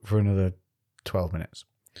go for another 12 minutes.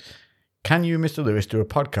 Can you, Mr. Lewis, do a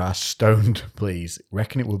podcast stoned, please?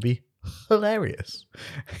 Reckon it would be hilarious.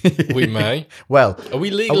 We may. Well, are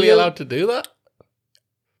we legally allowed to do that?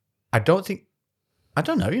 I don't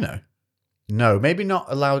know, No, maybe not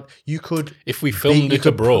allowed. You could... If we filmed it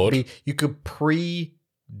abroad... You could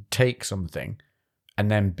pre-take something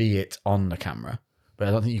and then be it on the camera. But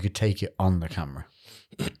I don't think you could take it on the camera.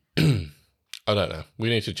 I don't know. We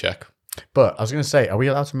need to check. But I was going to say, are we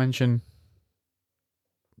allowed to mention...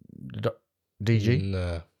 DG?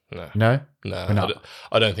 No. No? We're not.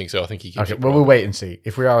 I don't think so. I think he keeps Okay, well, we'll wait and see.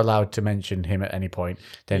 If we are allowed to mention him at any point,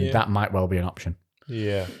 then that might well be an option.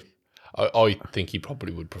 Yeah. I think he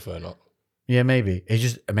probably would prefer not. Yeah, maybe. He's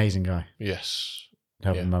just an amazing guy. Yes.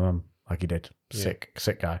 Helping my mum like he did. Sick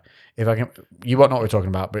guy. If I can... You won't know what we're talking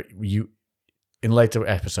about, but you... In later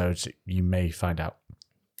episodes, you may find out.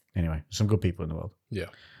 Anyway, some good people in the world. Yeah.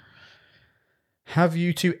 Have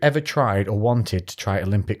you two ever tried or wanted to try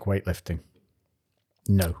Olympic weightlifting?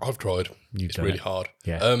 No. I've tried. It's really hard.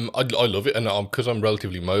 Yeah. I love it. And because I'm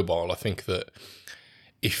relatively mobile, I think that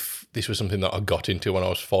if this was something that I got into when I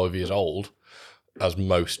was 5 years old, as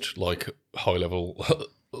most high-level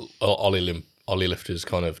ollie lifters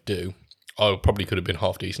kind of do, I probably could have been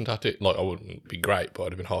half decent at it. I wouldn't be great, but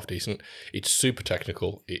I'd have been half decent. It's super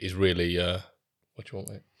technical. It is really... what do you want,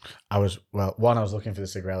 mate? I was looking for the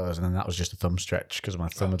Cigarellos, and then that was just a thumb stretch because my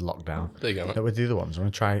thumb had locked down. There you go, mate. With the other ones, I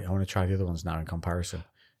want to try the other ones now in comparison.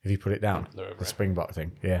 If you put it down, the Springbok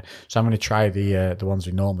thing, yeah. So I'm going to try the ones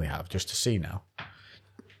we normally have just to see now.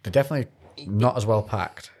 They're definitely not as well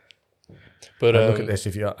packed. But look at this.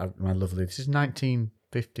 If you, my lovely, this is 1950s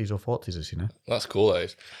or 40s, as you know. That's cool. That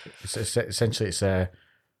is. It's essentially it's a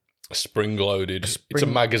spring-loaded. It's a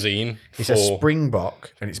magazine. It's a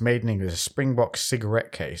Springbok, and it's made in England. It's a Springbok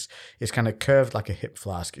cigarette case. It's kind of curved like a hip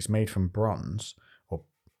flask. It's made from bronze,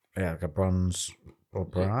 like a bronze or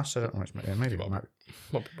brass. I don't know which. Maybe it might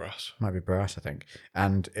be brass. Might be brass, I think.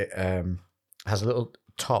 And it has a little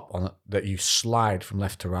top on it that you slide from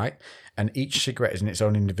left to right, and each cigarette is in its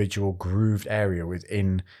own individual grooved area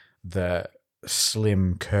within the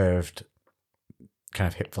slim, curved kind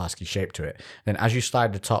of hip flasky shape to it. Then as you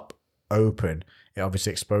slide the top open, it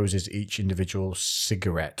obviously exposes each individual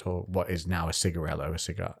cigarette, or what is now a cigarello, a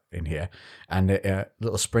cigar in here, and a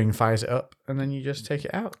little spring fires it up, and then you just take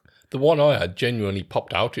it out. The one I had genuinely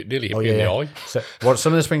popped out. It nearly hit me in the eye. So,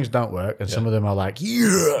 some of the springs don't work, and some of them are like,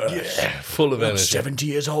 full of energy. 70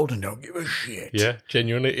 years old and don't give a shit. Yeah,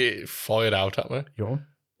 genuinely, it fired out at me. You on?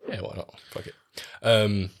 Yeah, why not? Fuck it.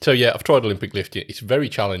 So yeah, I've tried Olympic lifting. It's very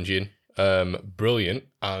challenging, brilliant,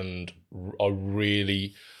 and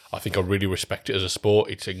I think I really respect it as a sport.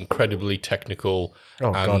 It's incredibly technical.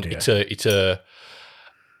 Oh, and God, yeah.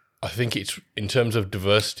 I think it's, in terms of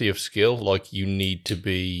diversity of skill, you need to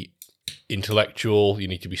be intellectual, you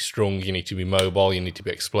need to be strong, you need to be mobile, you need to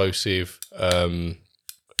be explosive. And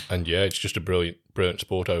yeah, it's just a brilliant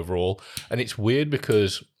sport overall. And it's weird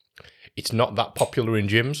because it's not that popular in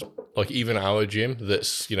gyms. Even our gym,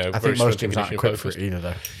 that's, I think most gyms aren't equipped for it either,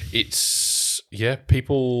 though. It's,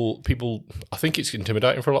 people, I think it's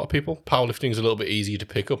intimidating for a lot of people. Powerlifting is a little bit easier to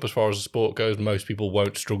pick up as far as the sport goes. Most people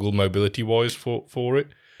won't struggle mobility-wise for it.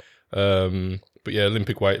 But yeah,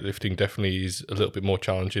 Olympic weightlifting definitely is a little bit more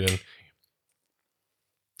challenging. And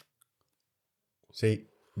see,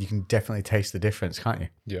 you can definitely taste the difference, can't you?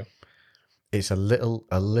 Yeah. It's a little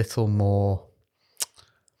more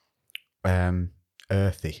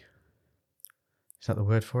earthy. Is that the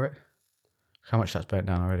word for it? How much that's burnt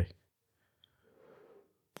down already?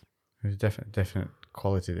 There's definite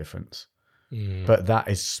quality difference. But that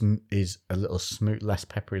is a little smooth, less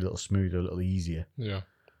peppery, a little smoother, a little easier. Yeah.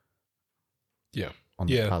 On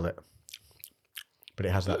the palate. But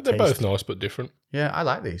it has that They're taste. both nice but different. Yeah, I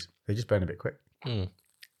like these. They just burn a bit quick.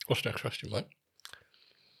 What's the next question, mate?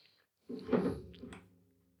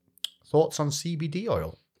 Thoughts on CBD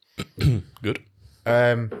oil? Good.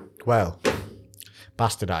 Well,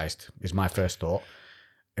 bastardized is my first thought.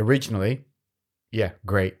 Originally, yeah,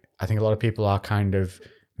 great. I think a lot of people are kind of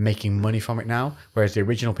making money from it now, whereas the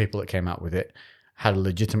original people that came out with it had a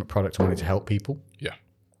legitimate product and wanted to help people. Yeah.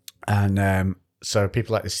 And so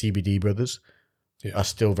people like the CBD brothers are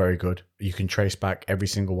still very good. You can trace back every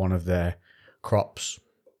single one of their crops.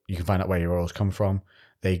 You can find out where your oils come from.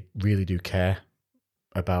 They really do care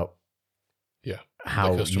about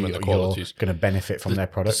how you're going to benefit from their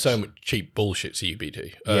products. There's so much cheap bullshit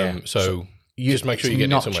CBD. So just make sure you're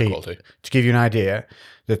getting it somewhere quality. To give you an idea,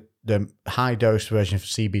 the high dose version of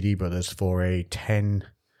CBD Brothers for a 10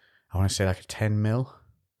 ml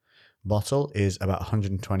bottle is about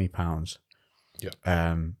 £120.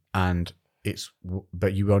 Yeah.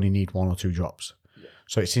 But you only need 1 or 2 drops.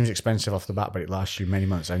 So it seems expensive off the bat, but it lasts you many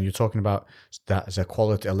months. And you're talking about that as a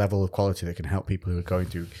level of quality that can help people who are going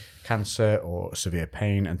through cancer or severe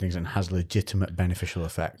pain and things, and has legitimate beneficial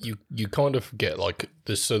effect. You kind of get like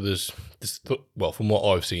this. So there's this. Well, from what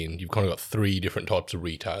I've seen, you've kind of got 3 different types of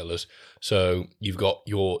retailers. So you've got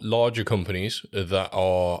your larger companies that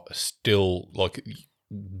are still like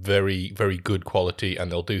very, very good quality,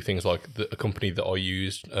 and they'll do things like a company that I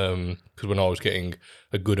used because when I was getting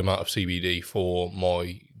a good amount of CBD for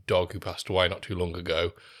my dog who passed away not too long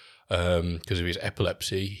ago because of his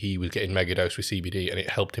epilepsy, he was getting megadose with CBD and it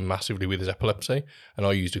helped him massively with his epilepsy. And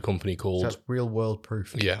I used a company called... So that's real world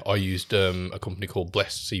proof. Yeah, I used a company called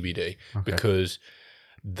Blessed CBD because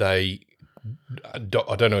they... I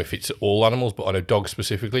don't know if it's all animals, but I know dogs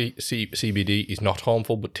specifically. CBD is not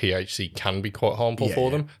harmful, but THC can be quite harmful for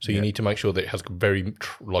them. So you need to make sure that it has very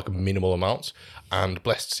minimal amounts. And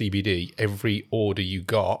Blessed CBD, every order you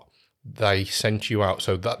got, they sent you out.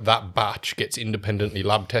 So that batch gets independently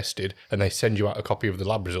lab tested, and they send you out a copy of the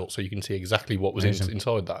lab results so you can see exactly what was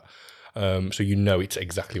inside that. So you know it's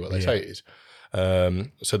exactly what they say it is.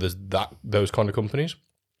 So there's those kind of companies.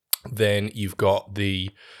 Then you've got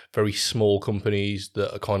the very small companies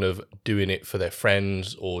that are kind of doing it for their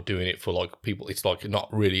friends or doing it for like people. It's like not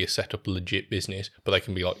really a set up legit business, but they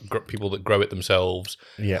can be like people that grow it themselves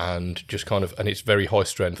and just kind of, and it's very high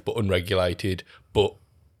strength but unregulated, but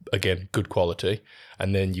again, good quality.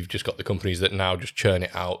 And then you've just got the companies that now just churn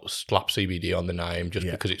it out, slap CBD on the name just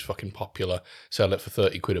because it's fucking popular, sell it for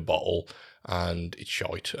 30 quid a bottle. And it's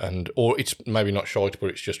shite, or it's maybe not shite, but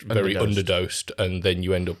it's just very underdosed, and then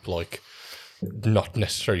you end up like not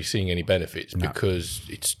necessarily seeing any benefits because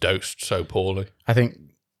it's dosed so poorly. I think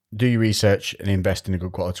do your research and invest in a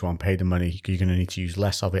good quality one. Pay the money. You're going to need to use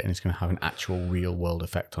less of it, and it's going to have an actual real world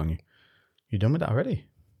effect on you. You done with that already?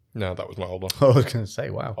 No, that was my old one. I was going to say,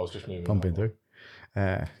 wow, I was just moving pumping through.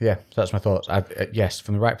 So that's my thoughts. Yes,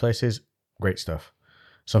 from the right places, great stuff.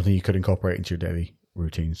 Something you could incorporate into your daily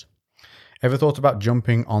routines. Ever thought about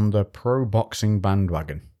jumping on the pro boxing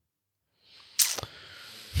bandwagon?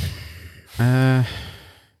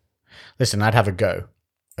 Listen, I'd have a go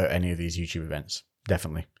at any of these YouTube events.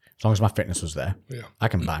 Definitely. As long as my fitness was there. Yeah. I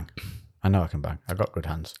can bang. I know I can bang. I've got good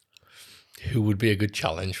hands. Who would be a good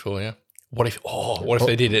challenge for you? What if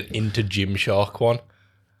they did an into Gymshark one?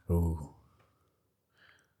 Ooh.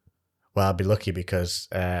 Well, I'd be lucky because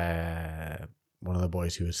one of the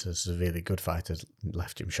boys who was a severely good fighter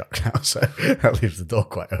left Gymshark now, so that leaves the door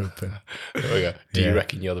quite open. Do you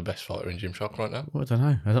reckon you're the best fighter in Gymshark right now? Well, I don't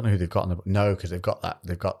know. I don't know who they've got on the... No, because they've got that.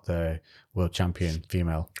 They've got the world champion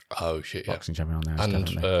female boxing champion on there.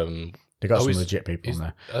 And they got some legit people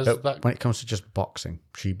on there. When it comes to just boxing,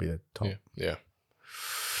 she'd be the top. Yeah.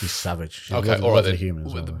 She's savage. She's okay, all right then. Human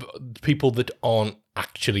as well, people that aren't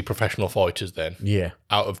actually professional fighters then. Yeah.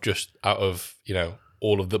 Out of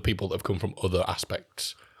all of the people that have come from other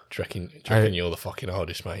aspects. Do you reckon you're the fucking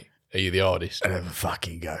hardest, mate? Are you the hardest? I'd have a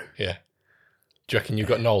fucking go. Yeah. Do you reckon you've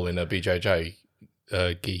got Noel in a BJJ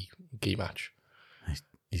gi match?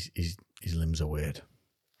 His limbs are weird.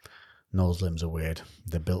 Noel's limbs are weird.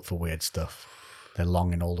 They're built for weird stuff. They're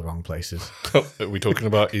long in all the wrong places. Are we talking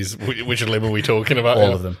about which limb are we talking about?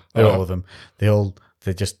 All of them. All of them.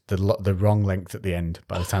 They're just the wrong length at the end.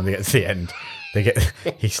 By the time they get to the end,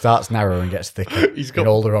 he starts narrow and gets thicker in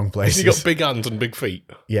all the wrong places. He's got big hands and big feet.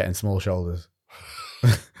 Yeah, and small shoulders.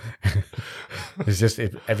 It's just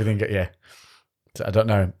everything. Yeah, so I don't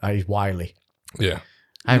know. He's wily. Yeah.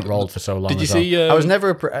 I haven't rolled for so long. Did you see? I was never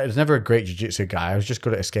a great jiu-jitsu guy. I was just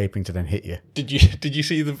good at escaping to then hit you. Did you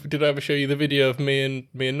see Did I ever show you the video of me and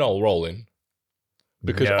Noel rolling?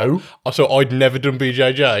 Because so I'd never done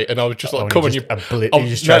BJJ, and I was just like, "Come on, you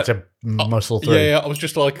just tried to muscle through." Yeah, I was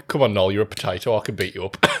just like, "Come on, Noel, you're a potato. I can beat you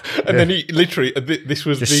up." And then he literally, this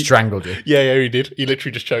was just strangled you. Yeah, he did. He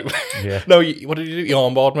literally just choked me. Yeah. No, what did he do? He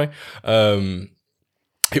armbarred me.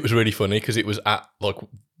 It was really funny because it was at like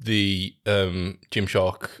the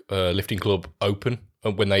Gymshark lifting club open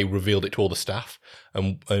when they revealed it to all the staff,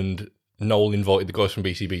 and Noel invited the guys from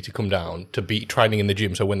BCB to come down to be training in the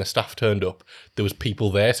gym. So when the staff turned up, there was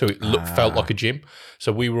people there, so it felt like a gym.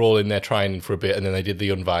 So we were all in there training for a bit, and then they did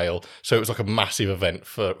the unveil. So it was like a massive event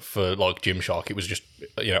for like Gymshark. It was just,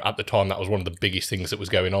 at the time that was one of the biggest things that was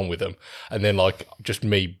going on with them. And then like just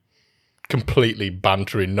me completely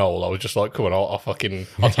bantering Noel. I was just like, come on, I'll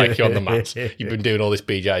take you on the mats. You've been doing all this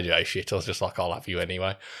BJJ shit. I was just like, I'll have you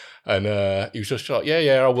anyway. And he was just like,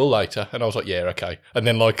 yeah, I will later. And I was like, yeah, okay. And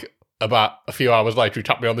then like about a few hours later, he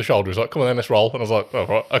tapped me on the shoulder. He was like, come on then, let's roll. And I was like, oh,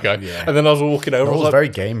 right, okay. Yeah. And then I was walking over. I was like, very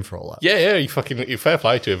game for all that. Yeah, you fair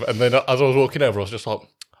play to him. And then as I was walking over, I was just like,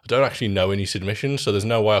 I don't actually know any submissions, so there's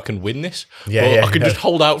no way I can win this. I can just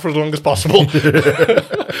hold out for as long as possible.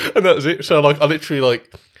 And that was it. So like, I literally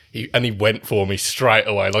he went for me straight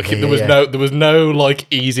away. Like there was no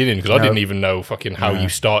like easing in because I didn't even know fucking how you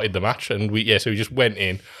started the match. And so we just went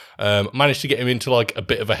in. Managed to get him into like a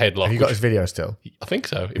bit of a headlock. Have you got his video still? I think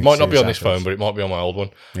so. It might not be on this phone, but it might be on my old one.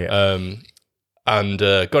 Yeah. And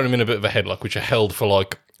got him in a bit of a headlock, which I held for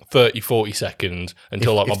like 30, 40 seconds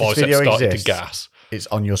until my biceps started to gas. It's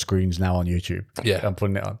on your screens now on YouTube. Yeah, I'm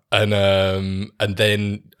putting it on. And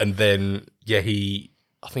then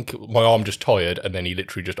I think my arm just tired, and then he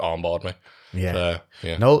literally just armbarred me. Yeah.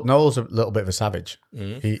 Noel's a little bit of a savage.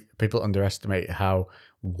 Mm-hmm. People underestimate how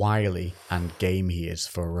wily and game he is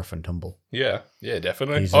for a rough and tumble. Yeah,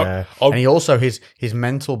 definitely. He's, and he also his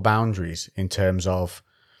mental boundaries in terms of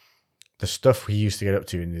the stuff he used to get up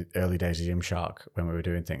to in the early days of Gymshark when we were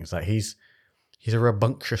doing things. Like he's a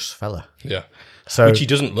rambunctious fella. Yeah. So which he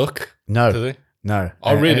doesn't look. No. Does he? No.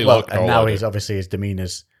 I really like. And now he's obviously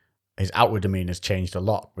his outward demeanor's changed a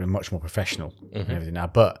lot. We're much more professional and everything now.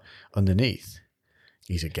 But underneath,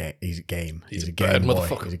 he's a game. He's a game. He's a game boy.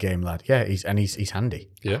 He's a game lad. Yeah. He's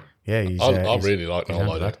handy. Yeah. Yeah. I really like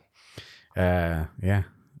Noel like that. Yeah.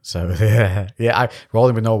 So yeah.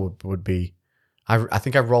 Rolling with Noel would be. I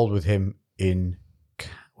think I rolled with him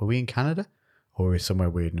were we in Canada or were we somewhere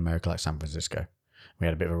weird in America like San Francisco? We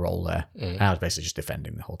had a bit of a roll there. And I was basically just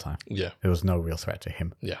defending the whole time. Yeah. There was no real threat to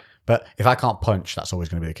him. Yeah. But if I can't punch, that's always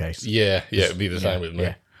going to be the case. Yeah, it'd be the same with me.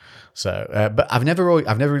 Yeah. So, but I've never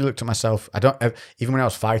really looked at myself. Even when I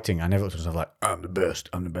was fighting, I never looked at myself like, I'm the best.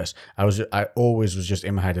 I always was just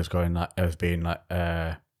in my head being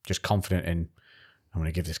just confident in, I'm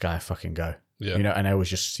going to give this guy a fucking go. Yeah. And I always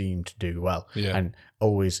just seemed to do well. Yeah. And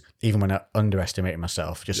always, even when I underestimated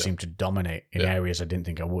myself, just seemed to dominate in areas I didn't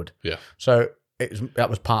think I would. Yeah. So that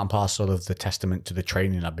was part and parcel of the testament to the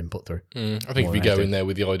training I've been put through. I think if you go in there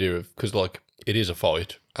with the idea of, because like it is a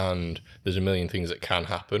fight and there's a million things that can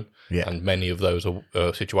happen, and many of those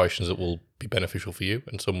are situations that will be beneficial for you,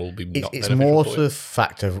 and some will be not. It's more to the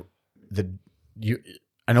fact of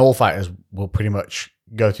and all fighters will pretty much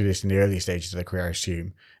go through this in the early stages of their career, I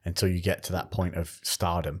assume, until you get to that point of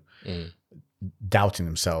stardom, doubting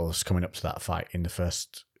themselves coming up to that fight in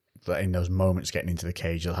those moments getting into the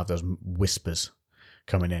cage. They'll have those whispers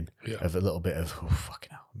coming in of a little bit of, oh,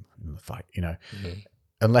 fucking hell, I'm in the fight,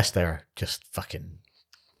 unless they're just fucking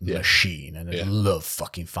machine and they love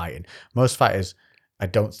fucking fighting. Most fighters, I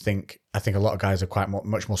think a lot of guys are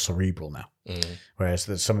much more cerebral now. Whereas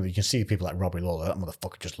you can see people like Robbie Lawler, that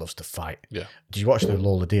motherfucker just loves to fight. Yeah. Did you watch the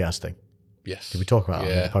Lawler Diaz thing? Yes. Did we talk about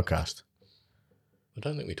it on the podcast? I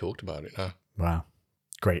don't think we talked about it, no. Wow.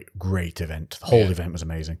 Great event. The whole event was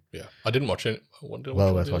amazing. Yeah. I didn't watch it.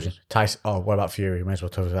 Well worth watching. Tyson, what about Fury? We may as well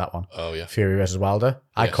talk about that one. Oh, yeah. Fury versus Wilder.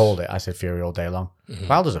 I called it. I said Fury all day long.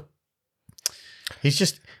 Wilder's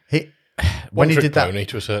when he did that, pony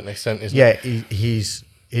to a certain extent, isn't it? Yeah, his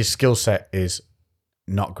skill set is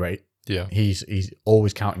not great. Yeah, he's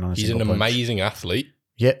always counting on. He's an amazing athlete.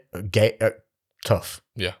 Yeah, tough.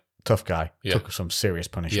 Yeah, tough guy. Yeah. Took some serious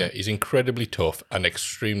punishment. Yeah, he's incredibly tough and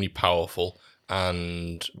extremely powerful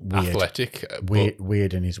and athletic.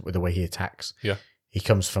 Weird in the way he attacks. Yeah. He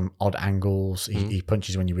comes from odd angles. He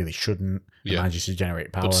punches when you really shouldn't. He manages to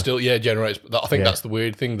generate power. But still, generates. I think that's the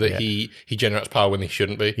weird thing, that he generates power when he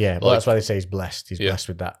shouldn't be. Yeah, well, that's why they say he's blessed. He's blessed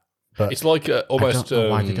with that But it's like almost I don't know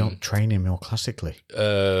why they don't train him more classically.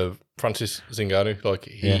 Francis Ngannou, like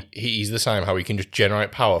he's the same. How he can just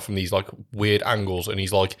generate power from these like weird angles, and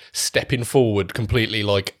he's like stepping forward completely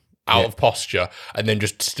like out of posture, and then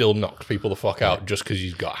just still knocked people the fuck out just because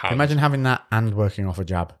he's got hands. Imagine having that and working off a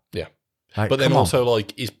jab. Yeah. Like, but then also,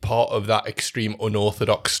 like, is part of that extreme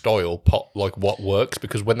unorthodox style, like, what works?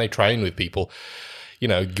 Because when they train with people, you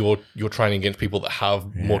know, you're training against people that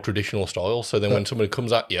have more traditional styles. So then when somebody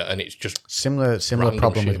comes at you and it's just similar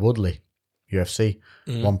problem with Woodley, UFC,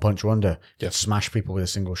 one punch wonder, smash people with a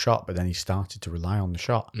single shot, but then he started to rely on the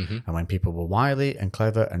shot. And when people were wily and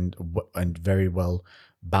clever and very well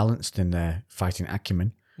balanced in their fighting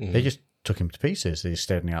acumen, they just took him to pieces. They just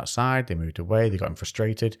stayed on the outside. They moved away. They got him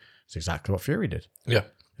frustrated. It's exactly what Fury did. Yeah,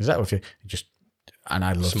 exactly what Fury. And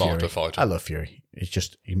I love Smarter Fury. fighter. I love Fury. It's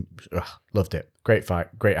just loved it. Great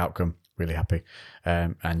fight. Great outcome. Really happy.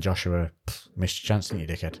 And Joshua missed your chance, didn't you,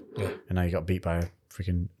 dickhead? Yeah. And now you got beat by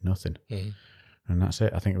freaking nothing. And that's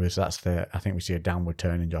it. I think we see a downward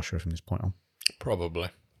turn in Joshua from this point on. Probably.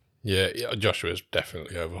 Yeah. Joshua's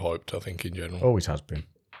definitely overhyped, I think, in general. Always has been.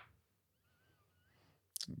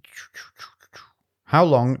 How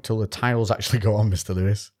long till the titles actually go on, Mr.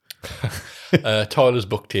 Lewis? Tyler's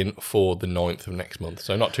booked in for the 9th of next month,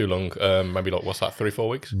 so not too long. Maybe like, what's that, 3-4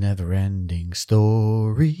 weeks? Never-ending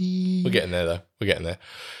story. We're getting there, though. We're getting there.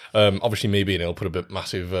 Obviously, me being ill put a bit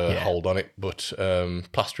massive hold on it, but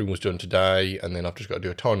plastering was done today, and then I've just got to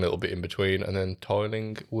do a tiny little bit in between, and then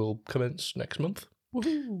tiling will commence next month.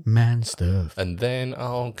 Woohoo. Man stuff. And then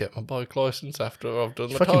I'll get my bike license after I've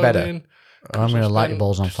done the fucking tiling. Better. I'm going to light your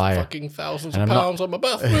balls on fire. Fucking thousands of pounds on my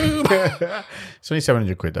bathroom. It's only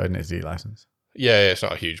 700 quid though, isn't it, the license? Yeah, it's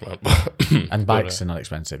not a huge amount. And bikes are not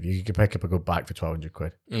expensive. You could pick up a good bike for 1,200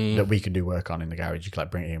 quid that we can do work on in the garage. You can like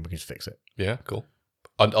bring it in, we can just fix it. Yeah, cool.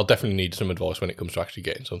 I'll definitely need some advice when it comes to actually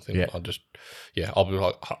getting something. Yeah. I'll be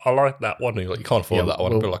like, I like that one. And you're like, you can't afford that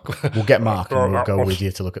one. I'll be like, we'll get Mark and we'll go with you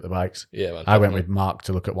to look at the bikes. Yeah, man. I went with Mark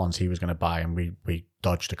to look at ones he was going to buy, and we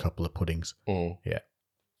dodged a couple of puddings. Yeah.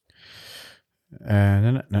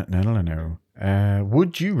 No.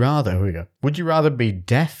 Would you rather? Here we go. Would you rather be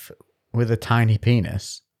deaf with a tiny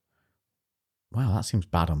penis? Wow, that seems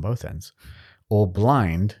bad on both ends. Or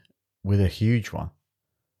blind with a huge one?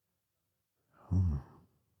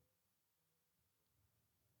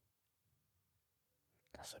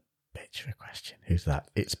 That's a bitch of a question. Who's that?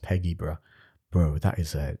 It's Peggy, bro. Bro, that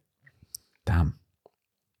is a damn.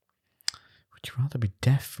 Would you rather be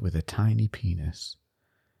deaf with a tiny penis?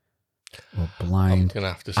 Or blind?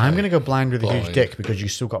 I'm gonna go blind with a huge dick because you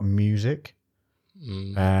still got music.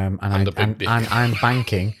 And I'm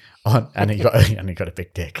banking on and he got a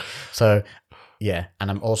big dick. So yeah,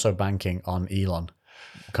 and I'm also banking on Elon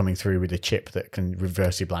coming through with a chip that can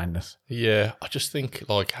reverse your blindness. Yeah, I just think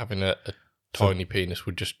like having a tiny penis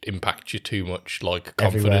would just impact you too much, like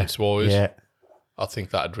confidence wise. Yeah, I think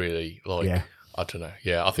that'd really I don't know.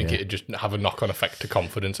 Yeah, I think it'd just have a knock-on effect to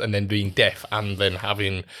confidence, and then being deaf and then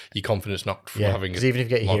having your confidence knocked from having. Because even if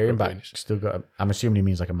you get your hearing back, still got. I'm assuming he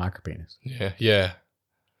means like a micro penis. Yeah.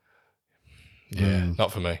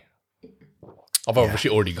 Not for me. I've obviously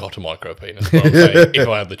already got a micro penis. But I'm saying if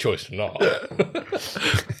I had the choice or not.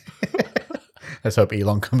 Let's hope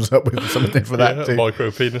Elon comes up with something for that too. Micro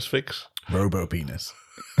penis fix. Robo penis.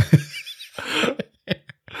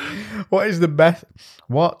 What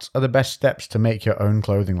are the best steps to make your own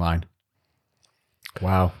clothing line?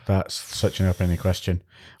 Wow, that's such an open-ended question.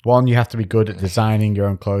 One, you have to be good at designing your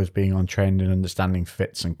own clothes, being on trend and understanding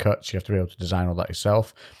fits and cuts. You have to be able to design all that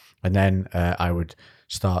yourself. And then I would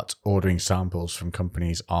start ordering samples from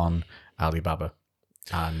companies on Alibaba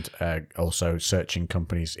and also searching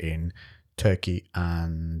companies in Turkey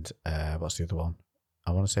and what's the other one?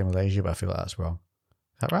 I want to say Malaysia, but I feel like that's wrong.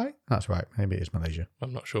 Is that right? That's right. Maybe it is Malaysia.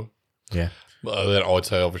 I'm not sure. Yeah. But then I would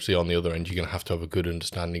say, obviously, on the other end, you're going to have a good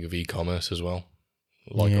understanding of e-commerce as well.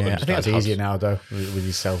 I think that's easier now, though, with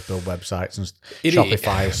these self-build websites. And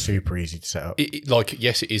Shopify is super easy to set up.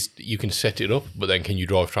 Yes, it is. You can set it up, but then can you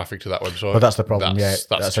drive traffic to that website? Well, that's the problem.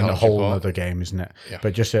 That's a whole other game, isn't it? Yeah.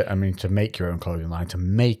 But just, to make your own clothing line, to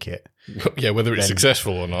make it. Yeah, whether it's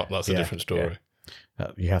successful or not, that's a different story.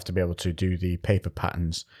 Yeah. You have to be able to do the paper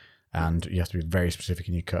patterns, and you have to be very specific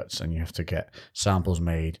in your cuts, and you have to get samples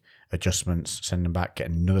made, adjustments, send them back, get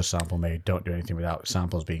another sample made. Don't do anything without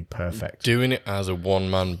samples being perfect. Doing it as a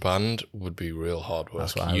one-man band would be real hard work.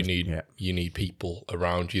 You need people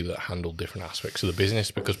around you that handle different aspects of the business,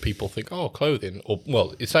 because people think, oh, clothing, or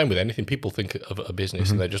well, it's the same with anything. People think of a business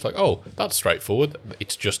and they're just like, oh, that's straightforward.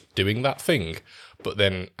 It's just doing that thing. But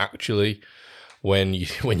then actually, when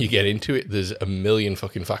you get into it, there's a million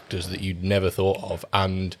fucking factors that you'd never thought of,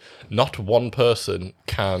 and not one person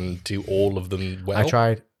can do all of them well. I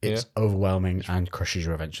tried. It's overwhelming and crushes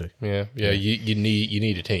you eventually. Yeah. You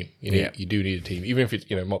need a team. You do need a team, even if it's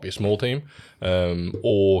it might be a small team,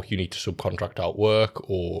 or you need to subcontract out work,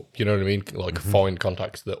 or you know what I mean, like find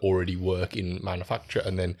contacts that already work in manufacture,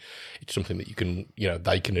 and then it's something that you can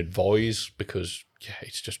they can advise, because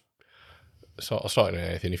it's just starting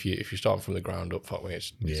anything. If you're starting from the ground up, fuck me,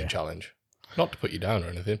 it's a challenge. Not to put you down or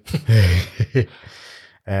anything.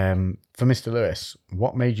 For Mr. Lewis,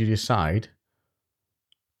 what made you decide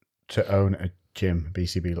to own a gym?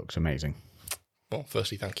 BCB looks amazing. Well,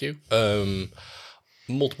 firstly, thank you.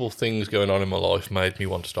 Multiple things going on in my life made me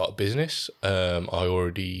want to start a business. I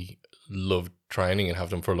already loved training and have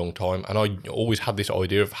done for a long time, and I always had this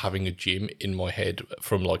idea of having a gym in my head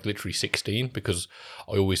from like literally 16, because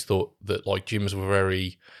I always thought that like gyms were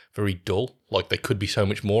very, very dull. Like they could be so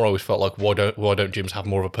much more. I always felt like why don't gyms have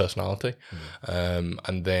more of a personality?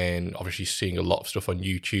 And then obviously seeing a lot of stuff on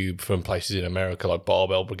YouTube from places in America like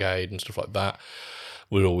Barbell Brigade and stuff like that,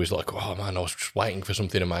 we're always like, oh man, I was just waiting for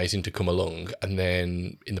something amazing to come along. And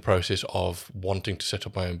then in the process of wanting to set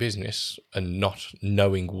up my own business and not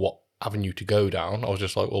knowing what avenue to go down, I was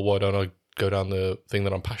just like, well, why don't I go down the thing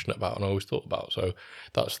that I'm passionate about and I always thought about? So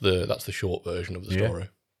that's the short version of the story.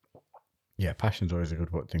 Yeah, passion's always a good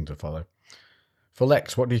thing to follow. For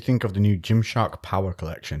Lex, what do you think of the new Gymshark Power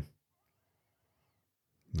Collection?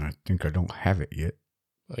 I think I don't have it yet.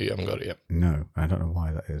 Oh, you haven't got it yet? No, I don't know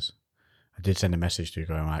why that is. I did send a message to you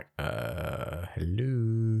going like,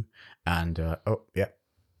 hello, and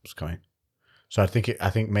it's coming. So I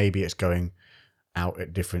think maybe it's going out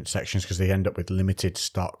at different sections, because they end up with limited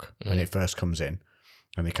stock when it first comes in,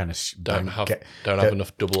 and they kind of don't have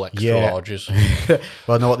enough double extra larges.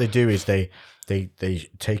 Well, no, what they do is they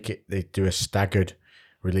take it, they do a staggered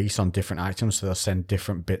release on different items, so they'll send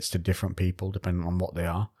different bits to different people depending on what they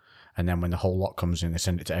are, and then when the whole lot comes in, they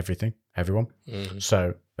send it to everyone.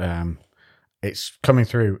 So it's coming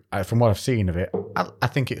through. From what I've seen of it, I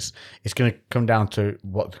think it's going to come down to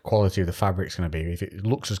what the quality of the fabric's going to be. If it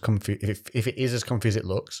looks as comfy, if it is as comfy as it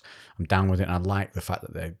looks, I'm down with it. And I like the fact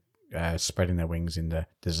that they're spreading their wings in the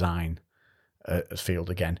design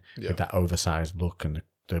field again, with that oversized look and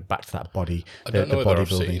the back to that body. I don't know whether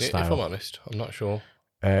I've seen it, if I'm honest. I'm not sure.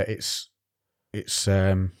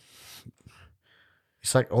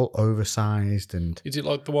 It's like all oversized, and is it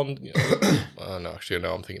like the one? No, actually,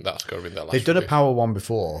 no. I'm thinking that's got to be their last. They've done a power one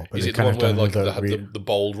before. Is it the one where like they had the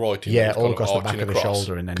bold writing? Yeah, all across the back of the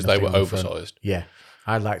shoulder, and then because they were oversized. Yeah,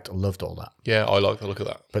 I loved all that. Yeah, I like the look of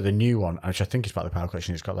that. But the new one, which I think is part of the power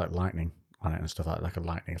collection, it's got like lightning on it and stuff like a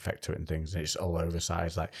lightning effect to it and things. It's all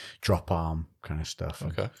oversized, like drop arm kind of stuff.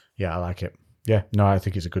 Okay. Yeah, I like it. Yeah, no, I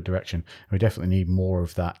think it's a good direction. We definitely need more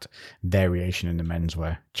of that variation in the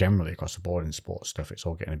menswear. Generally, across the board in sports stuff, it's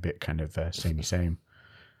all getting a bit kind of samey.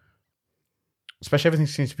 Especially everything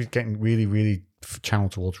seems to be getting really, really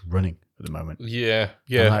channeled towards running at the moment. Yeah.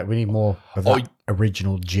 And we need more of that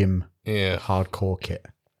original gym, hardcore kit.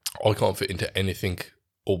 I can't fit into anything.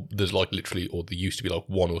 Or there's like literally, or there used to be like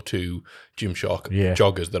one or two Gymshark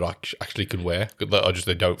joggers that I actually can wear.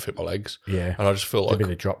 They don't fit my legs. Yeah. And I just feel like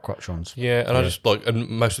maybe the drop crotch ones. Yeah, and I just like, and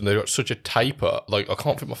most of them, they've got such a taper. Like I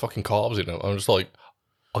can't fit my fucking calves in them. I'm just like,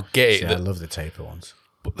 I get it. I love the taper ones.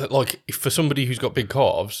 But like, if for somebody who's got big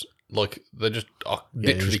calves, like they just, I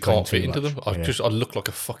literally can't fit into them. I look like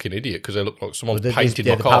a fucking idiot because they look like someone's painted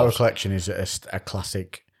my calves. The Power Collection is a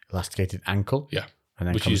classic elasticated ankle. Yeah. And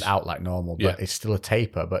then comes out like normal, but it's still a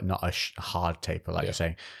taper, but not a hard taper like you're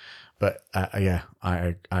saying. But I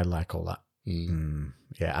like all that.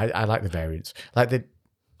 Yeah, I like the variants.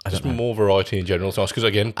 Just more variety in general. So because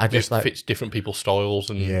again, it fits different people's styles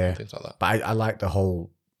and things like that. But I like the whole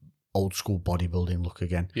old school bodybuilding look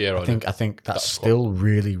again. Yeah, right. I think that's still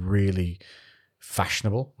really, really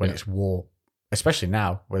fashionable when it's wore. Especially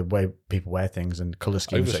now, where people wear things and colour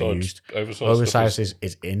schemes are used. Oversized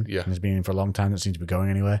is in, and has been in for a long time. Doesn't seem to be going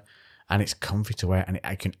anywhere. And it's comfy to wear, and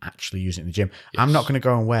I can actually use it in the gym. Yes. I'm not going to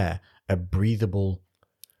go and wear a breathable,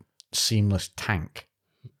 seamless tank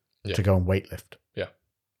to go and weightlift. Yeah.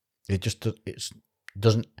 It just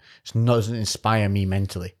doesn't inspire me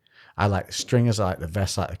mentally. I like the stringers, I like the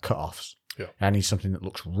vests, I like the cut-offs. Yeah. I need something that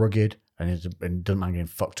looks rugged and doesn't mind getting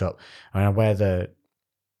fucked up. And I wear the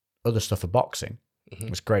other stuff for boxing.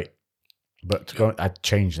 It's great, but to go, I'd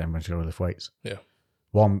change them when to go lift weights. Yeah,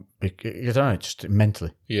 one, I don't know, just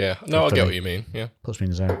mentally. Yeah, no, I get what you mean. Yeah, puts me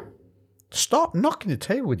in the zone. Stop knocking the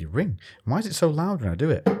table with your ring. Why is it so loud when I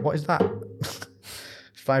do it? What is that? It's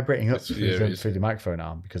vibrating up through the microphone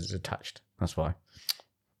arm because it's attached. That's why.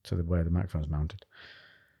 to where the microphone's mounted.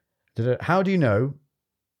 How do you know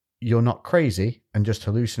you're not crazy and just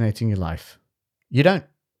hallucinating your life? You don't.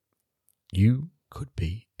 You could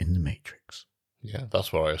be in the Matrix. Yeah,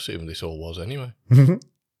 that's what I assumed this all was anyway.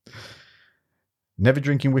 Never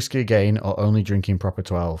drinking whiskey again or only drinking proper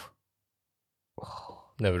 12?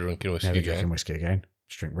 Never drinking whiskey Never again. drinking whiskey again.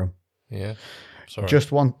 Just drink rum. Yeah. Sorry.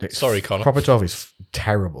 Just one. Sorry, Connor. Proper 12 is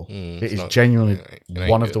terrible. It is genuinely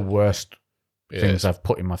one of the worst things I've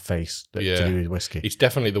put in my face to do with whiskey. It's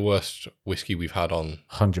definitely the worst whiskey we've had on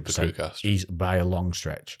 100%. the Crewcast. He's by a long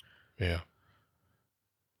stretch. Yeah.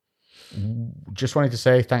 Just wanted to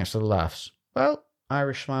say thanks for the laughs. Well,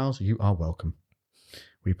 Irish Smiles, you are welcome.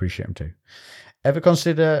 We appreciate them too. Ever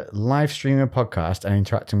consider live streaming a podcast and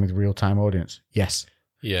interacting with real-time audience? Yes.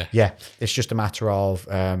 Yeah. Yeah. It's just a matter of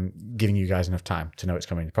giving you guys enough time to know it's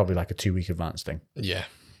coming. Probably like a 2-week advance thing. Yeah.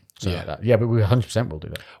 Like that. Yeah, but we 100% will do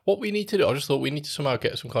that. What we need to do, I just thought we need to somehow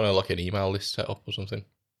get some kind of like an email list set up or something.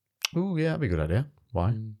 Oh, yeah, that'd be a good idea.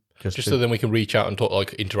 Why? Just so then we can reach out and talk,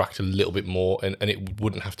 like interact a little bit more, and it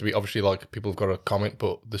wouldn't have to be, obviously, like people have got a comment,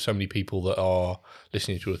 but there's so many people that are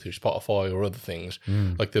listening to it through Spotify or other things,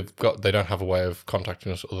 like they don't have a way of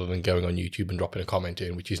contacting us other than going on YouTube and dropping a comment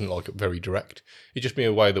in, which isn't like very direct. It'd just be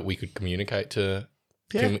a way that we could communicate to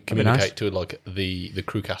to like the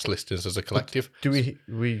Crewcast listeners as a collective. Do we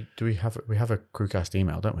have a Crewcast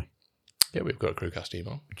email, don't we? Yeah, we've got a Crewcast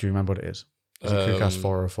email. Do you remember what it is? Is it Crewcast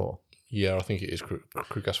 404? Yeah, I think it is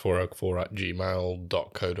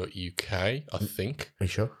crewcast404@gmail.co.uk, I think. Are you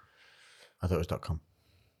sure? I thought it was .com.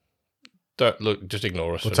 Don't look, just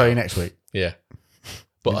ignore us. We'll tell you next week. Yeah.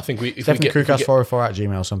 But I think it's definitely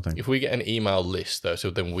crewcast404@gmail or something. If we get an email list, though, so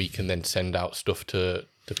then we can then send out stuff to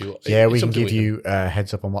people. Yeah, we can give you a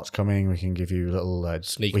heads up on what's coming. We can give you little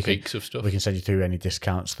sneak peeks of stuff. We can send you through any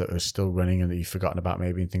discounts that are still running and that you've forgotten about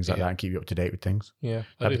maybe and things like that and keep you up to date with things. Yeah,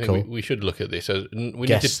 that'd be cool. We should look at this.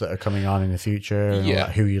 Guests that are coming on in the future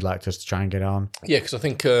and who you'd like us to try and get on. Yeah, because I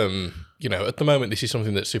think, at the moment, this is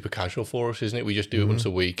something that's super casual for us, isn't it? We just do it once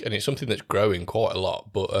a week and it's something that's growing quite a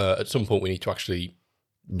lot. But at some point, we need to actually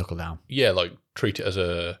knuckle down. Yeah, like treat it as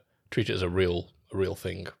a real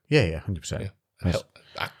thing. Yeah, 100%. Yeah.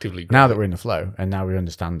 Actively growing. Now that we're in the flow and now we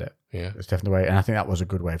understand it. Yeah. It's definitely the way. And I think that was a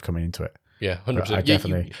good way of coming into it. Yeah, 100%. I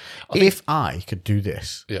definitely. If I could do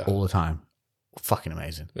this all the time, fucking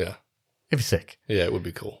amazing. Yeah. It'd be sick. Yeah, it would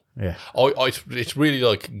be cool. Yeah. It's really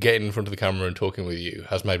like getting in front of the camera and talking with you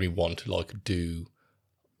has made me want to like do.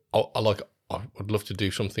 I would love to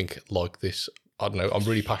do something like this. I don't know. I'm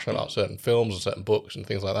really passionate about certain films and certain books and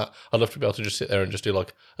things like that. I'd love to be able to just sit there and just do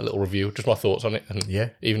like a little review, just my thoughts on it. And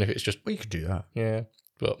even if it's just, well, you could do that. Yeah,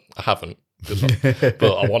 but I haven't. But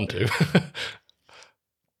I want to.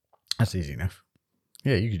 That's easy enough.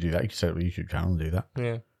 Yeah, you could do that. You could set up a YouTube channel and do that.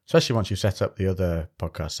 Yeah. Especially once you set up the other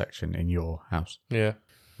podcast section in your house. Yeah.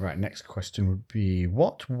 Right. Next question would be: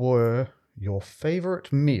 what were your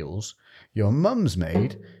favourite meals your mum's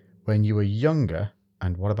made when you were younger,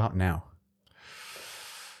 and what about now?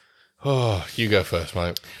 Oh, you go first,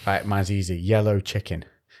 mate. Right, mine's easy. Yellow chicken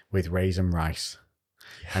with raisin rice.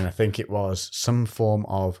 Yeah. And I think it was some form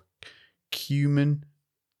of cumin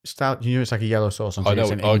style. You know, it's like a yellow sauce on. I know.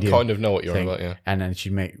 I kind of know what you're on about, yeah. And then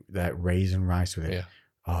she'd make that raisin rice with it. Yeah.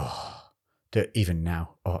 Oh, even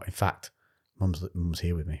now. Oh, in fact, Mum's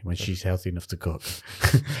here with me when she's healthy enough to cook.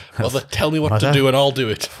 Mother, tell me what to do and I'll do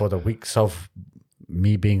it. For the weeks of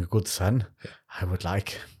me being a good son, I would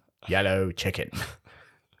like yellow chicken.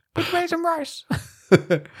 With raisin rice.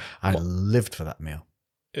 I lived for that meal.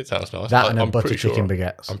 It sounds nice. That and butter chicken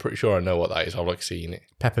baguettes. I'm pretty sure I know what that is. I've like seen it.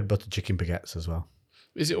 Peppered butter chicken baguettes as well.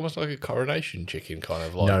 Is it almost like a coronation chicken kind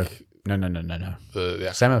of like? No.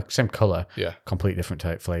 The same colour. Yeah. Complete different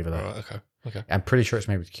type flavour though. Right, okay. I'm pretty sure it's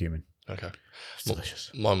made with cumin. Okay. It's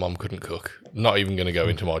delicious. My mum couldn't cook. Not even going to go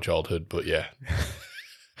into my childhood, but yeah.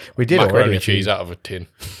 We did macaroni already. Cheese out of a tin.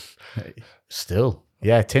 Still.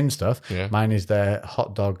 Yeah, tin stuff. Yeah. Mine is the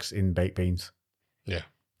hot dogs in baked beans. Yeah.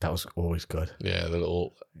 That was always good. Yeah, the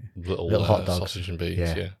little hot dogs. Sausage and beans.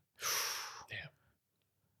 Yeah.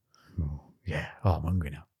 Ooh, yeah. Oh, I'm hungry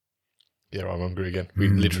now. Yeah, I'm hungry again. We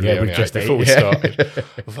literally only ate before we started.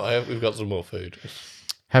 We've got some more food.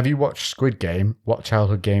 Have you watched Squid Game? What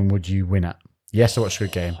childhood game would you win at? Yes, I watched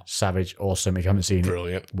Squid Game. Savage, awesome. If you haven't seen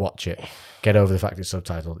it, watch it. Get over the fact it's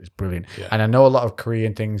subtitled. It's brilliant. Yeah. And I know a lot of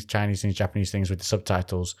Korean things, Chinese things, Japanese things with the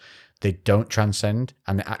subtitles, they don't transcend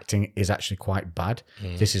and the acting is actually quite bad.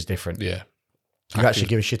 This is different. Yeah. You actually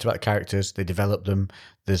give a shit about the characters. They develop them.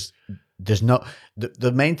 There's not...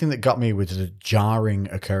 The main thing that got me was the jarring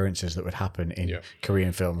occurrences that would happen in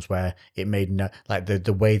Korean films where it made no... Like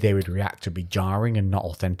the way they would react to be jarring and not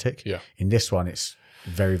authentic. Yeah. In this one, it's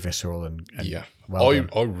very visceral and yeah. Well done.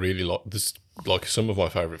 I really like this. Like some of my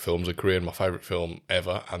favourite films are Korean, my favourite film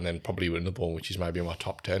ever, and then probably another one which is maybe in my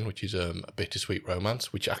top 10, which is A Bittersweet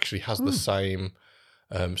Romance, which actually has the same.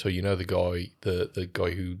 So you know the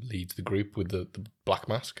guy who leads the group with the black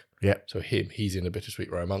mask. Yeah. So he's in A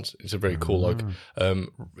Bittersweet Romance. It's a very cool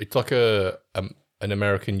it's like an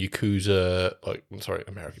American Yakuza, like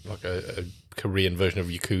a Korean version of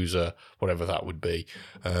Yakuza, whatever that would be.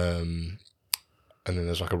 And then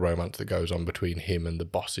there's like a romance that goes on between him and the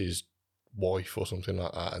boss's wife or something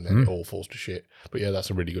like that, and then it all falls to shit. But yeah,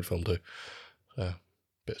 that's a really good film too. So,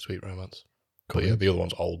 Bittersweet Romance. Cool. But yeah, the other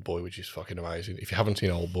one's Old Boy, which is fucking amazing. If you haven't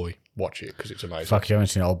seen Old Boy, watch it because it's amazing. Fuck, you haven't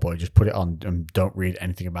seen Old Boy, just put it on and don't read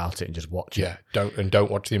anything about it and just watch it. Yeah,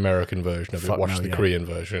 don't watch the American version of it. Watch the Korean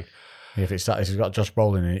version. If it's got Josh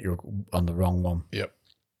Brolin in it, you're on the wrong one. Yep.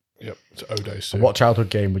 It's Odae. What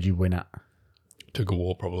childhood game would you win at? Tug of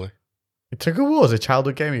War, probably. Tug of War is a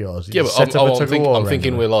childhood game of yours. Yeah, but I'm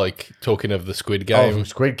thinking we're like talking of the Squid Game. Oh,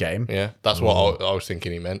 Squid Game. Yeah, that's what I was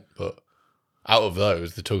thinking he meant. But out of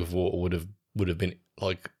those, the Tug of War would have been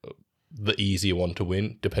like the easier one to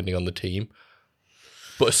win, depending on the team.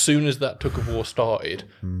 But as soon as that Tug of War started,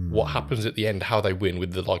 what happens at the end? How they win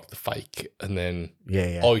with the fake, and then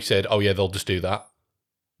I said, "Oh yeah, they'll just do that."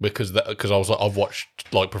 Because I was like, I've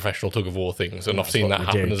watched like professional tug of war things, and I've seen that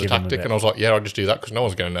happen as a tactic, and I was like, yeah, I'll just do that because no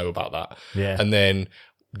one's going to know about that. Yeah. And then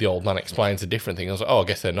the old man explains a different thing. I was like, oh, I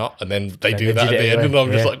guess they're not. And then they do that at the end, and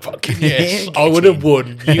I'm just like, fucking yes, I would have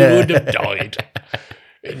won. You would have died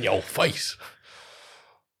in your face.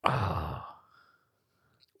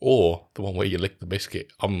 Or the one where you lick the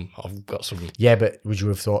biscuit. I've got some. Yeah, but would you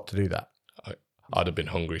have thought to do that? I'd have been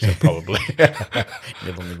hungry, so probably.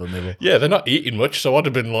 Nibble. Yeah, they're not eating much, so I'd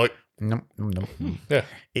have been like... No. Yeah.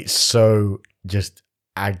 It's so just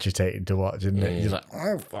agitating to watch, isn't it? You're like,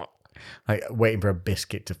 oh, fuck. Like, waiting for a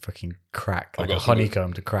biscuit to fucking crack, like a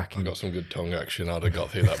honeycomb to crack. I've got some good tongue action. I'd have got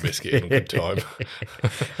through that biscuit in a good time.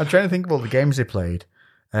 I'm trying to think of all the games they played.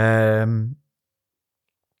 Then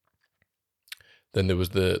there was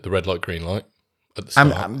the red light, green light. At the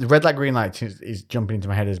start. The red light, green light is jumping into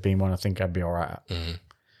my head as being one I think I'd be all right at.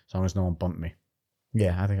 As long as no one bumped me.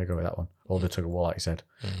 Yeah, I think I'd go with that one. Or the tug of war, like you said.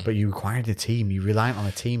 But you required a team. You reliant on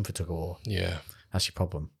a team for tug of war. Yeah. That's your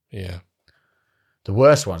problem. Yeah. The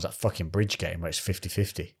worst one's that fucking bridge game where it's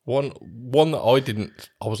 50-50. One that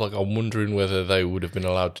I was like, I'm wondering whether they would have been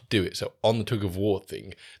allowed to do it. So on the tug of war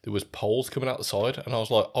thing, there was poles coming out the side, and I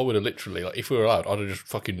was like, I would have literally, like, if we were allowed, I'd have just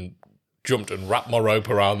fucking jumped and wrapped my rope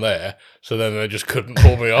around there, so then they just couldn't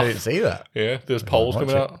pull me off. I didn't see that. Yeah, there's poles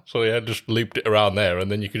coming out, so yeah, just looped it around there,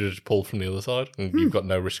 and then you could just pull from the other side, and you've got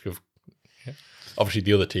no risk of. Yeah. Obviously,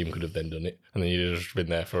 the other team could have then done it, and then you'd have just been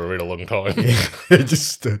there for a really long time. It just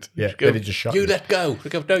stood. Yeah, just then it just shot. You let go.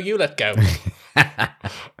 No, you let go.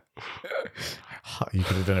 You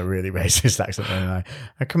could have done a really racist accent.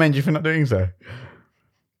 I commend you for not doing so.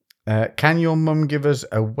 Can your mum give us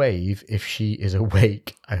a wave if she is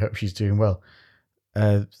awake? I hope she's doing well.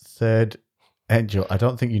 Third, Angel, I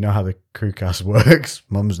don't think you know how the crewcast works.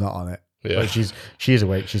 Mum's not on it. Yeah. But she is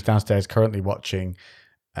awake. She's downstairs currently watching.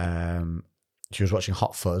 She was watching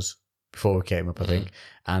Hot Fuzz before we came up, I think.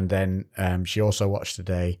 And then she also watched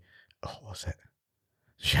today. Oh, what was it?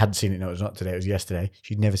 She hadn't seen it. No, it was not today. It was yesterday.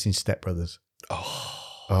 She'd never seen Step Brothers.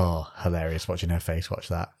 Oh, hilarious watching her face watch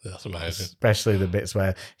that. That's amazing. Especially the bits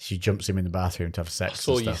where she jumps him in the bathroom to have sex. I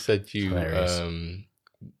saw you said you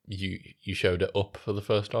showed it up for the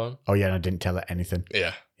first time. Oh, yeah, and I didn't tell her anything.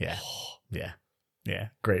 Yeah.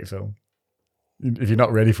 Great film. If you're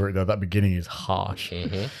not ready for it, though, that beginning is harsh.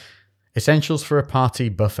 Essentials for a party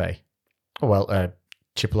buffet. Oh, well,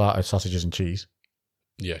 chipolata, sausages and cheese.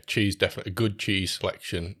 Yeah, cheese, definitely. A good cheese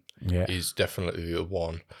selection is definitely the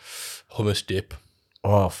one. Hummus dip.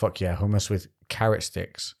 Oh, fuck yeah. Hummus with carrot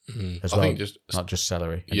sticks as well. Not just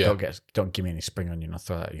celery. And don't give me any spring onion. I'll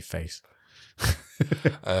throw that at your face.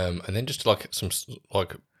 And then just like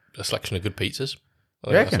a selection of good pizzas.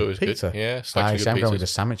 That's always pizza? Good. Yeah, I'm going with the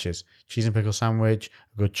sandwiches. Cheese and pickle sandwich,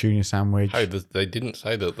 a good tuna sandwich. Oh, they didn't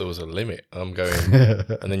say that there was a limit. I'm going,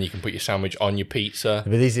 and then you can put your sandwich on your pizza.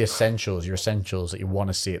 But these are your essentials that you want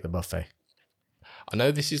to see at the buffet. I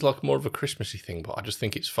know this is like more of a Christmassy thing, but I just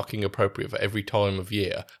think it's fucking appropriate for every time of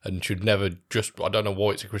year and should never I don't know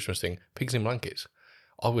why it's a Christmas thing. Pigs in blankets.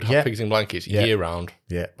 I would have pigs in blankets year round.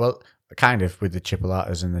 Yeah, well, kind of with the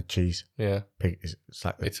chipolatas and the cheese. Yeah. Pig, it's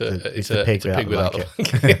like it's a pig without the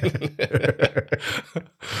blanket.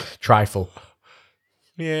 Trifle.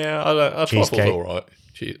 Yeah, I trifle's all right.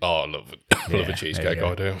 I love it. I love a cheesecake,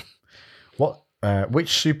 I do. What? Which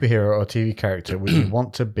superhero or TV character would you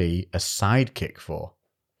want to be a sidekick for?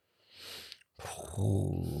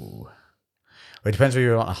 Ooh. Well, it depends whether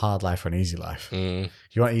you want a hard life or an easy life.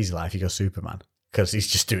 If you want an easy life, you go Superman because he's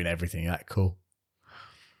just doing everything. Like, cool.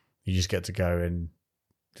 You just get to go in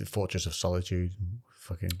the Fortress of Solitude and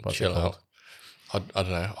fucking chill out. I don't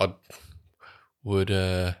know. Would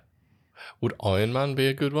Iron Man be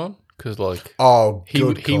a good one? Because he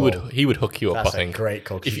would hook you up. That's I think great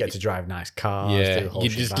call. Because you get to drive nice cars. Yeah, you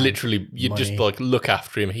just literally just like look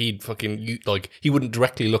after him. He'd fucking he wouldn't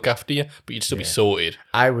directly look after you, but you'd still be sorted.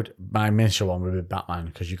 My initial one would be Batman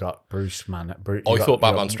because you got Bruce Manor. I thought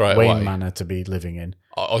Batman straight away. Wayne Wayne Manor to be living in.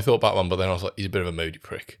 I thought Batman, but then I was like, he's a bit of a moody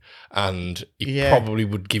prick, and he probably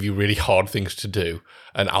would give you really hard things to do.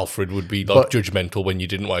 And Alfred would be judgmental when you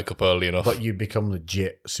didn't wake up early enough. But you'd become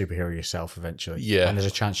legit superhero yourself eventually. Yeah, and there's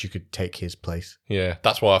a chance you could take his place. Yeah,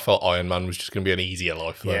 that's why I felt Iron Man was just going to be an easier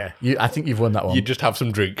life. Though. Yeah, I think you've won that one. You'd just have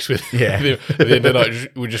some drinks with him. At the end of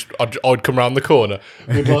the night, I'd come around the corner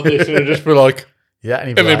with like this, and I'd just be like. Yeah, and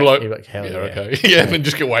he'd be like, hell yeah. Okay. Yeah, and then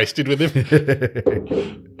just get wasted with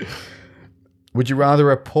him. Would you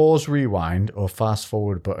rather a pause rewind or fast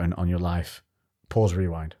forward button on your life? Pause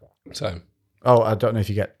rewind. Same. Oh, I don't know if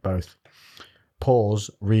you get both.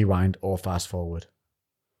 Pause, rewind, or fast forward.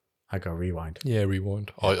 I go rewind. Yeah,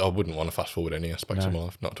 rewind. I wouldn't want to fast forward any aspects of my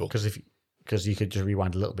life, not at all. Because you could just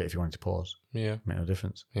rewind a little bit if you wanted to pause. Yeah. Make no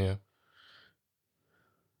difference. Yeah.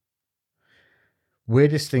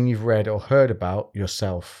 Weirdest thing you've read or heard about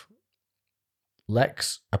yourself?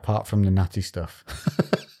 Lex, apart from the natty stuff.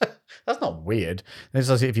 That's not weird. It's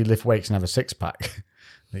as if you lift weights and have a six-pack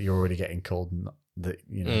that you're already getting cold and that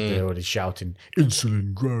they're already shouting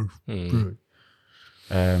insulin growth.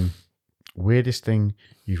 Weirdest thing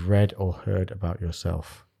you've read or heard about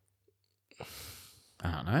yourself?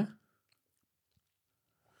 I don't know.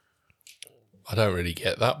 I don't really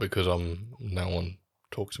get that because no one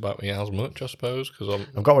talks about me as much, I suppose. Because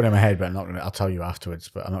I've got one in my head, but I'll tell you afterwards.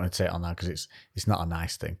 But I'm not going to say it on now because it's not a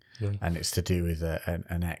nice thing, and it's to do with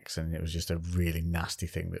an ex, and it was just a really nasty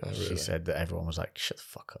thing that she said that everyone was like, "Shut the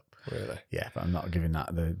fuck up." Really? Yeah, but I'm not giving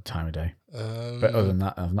that the time of day. But other than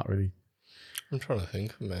that, I've not really. I'm trying to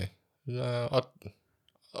think for me.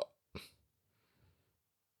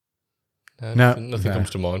 Nothing comes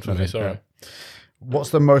to mind for me. Sorry. What's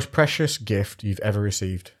the most precious gift you've ever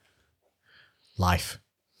received? Life.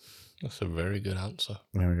 That's a very good answer.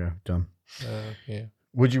 There we go. Done. Yeah.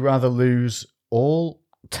 Would you rather lose all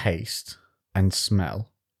taste and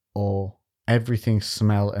smell or everything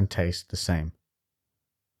smell and taste the same?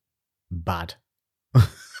 Bad.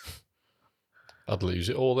 I'd lose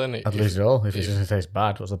it all then. I'd lose it all. If it's just going to taste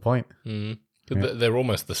bad, what's the point? Yeah. They're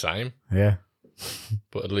almost the same. Yeah.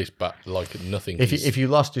 But at least nothing. If you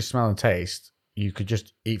lost your smell and taste, you could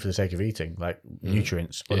just eat for the sake of eating, like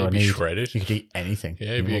nutrients. Yeah, it'd be shredded. You could eat anything.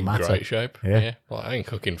 Yeah, it'd be in great shape. Yeah. Well, I ain't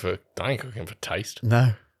cooking for taste.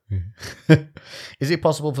 No. Is it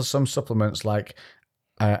possible for some supplements like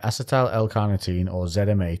acetyl L-carnitine or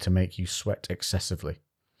ZMA to make you sweat excessively?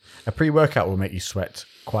 A pre-workout will make you sweat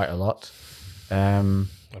quite a lot. I'm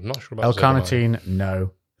not sure about L-carnitine,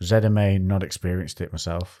 no. ZMA, not experienced it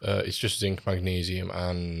myself. It's just zinc, magnesium,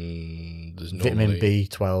 and there's vitamin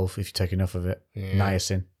B12 if you take enough of it. Yeah.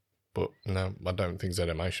 Niacin. But no, I don't think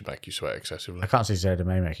ZMA should make you sweat excessively. I can't see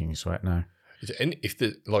ZMA making you sweat. No.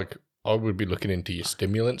 I would be looking into your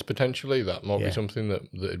stimulants potentially. That might be something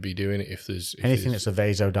that'd be doing it if there's anything that's a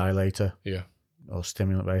vasodilator. Yeah. Or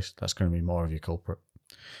stimulant based. That's going to be more of your culprit.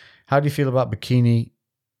 How do you feel about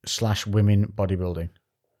bikini/women bodybuilding?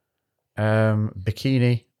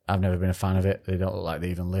 Bikini. I've never been a fan of it. They don't look like they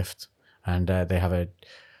even lift. And they have a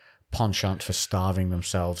penchant for starving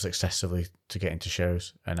themselves excessively to get into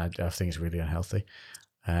shows. And I think it's really unhealthy.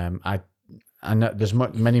 I know there's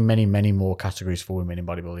many more categories for women in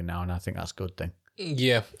bodybuilding now, and I think that's a good thing.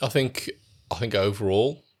 Yeah, I think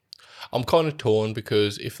overall, I'm kind of torn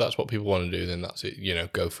because if that's what people want to do, then that's it.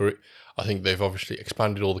 Go for it. I think they've obviously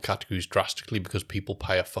expanded all the categories drastically because people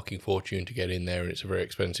pay a fucking fortune to get in there, and it's a very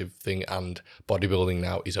expensive thing. And bodybuilding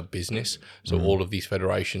now is a business, so all of these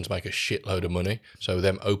federations make a shitload of money. So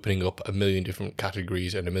them opening up a million different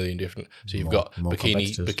categories and a million different. So you've got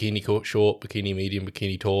bikini short, bikini medium,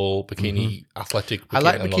 bikini tall, bikini athletic. I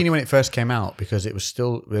liked bikini when it first came out because they were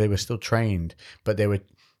still trained, but they were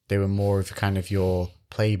more of kind of your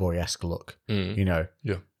Playboy-esque look. Yeah.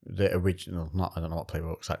 The original, I don't know what Playboy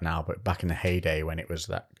looks like now, but back in the heyday when it was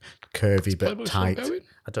that curvy but tight.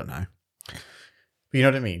 I don't know. But you know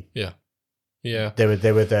what I mean? Yeah. Yeah. They were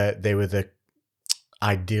the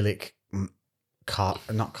idyllic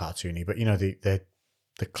not cartoony, but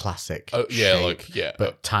the classic. Oh yeah, shape,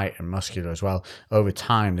 but tight and muscular as well. Over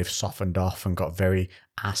time they've softened off and got very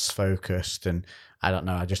ass focused, and I don't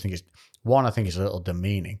know, I just think it's one, I think it's a little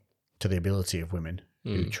demeaning to the ability of women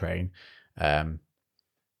who train.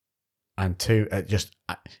 And two,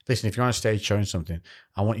 listen, if you're on a stage showing something,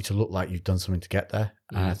 I want you to look like you've done something to get there.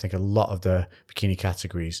 And I think a lot of the bikini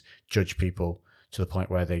categories judge people to the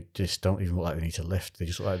point where they just don't even look like they need to lift. They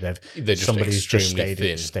just look like they're just somebody's just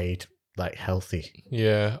stayed like healthy.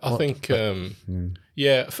 Yeah, I think,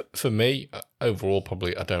 for me, overall,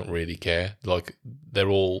 probably I don't really care. Like, they're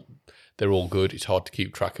all good. It's hard to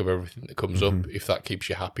keep track of everything that comes up. If that keeps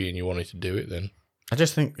you happy and you wanted to do it, then I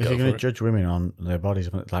just think if you're going to judge women on their bodies,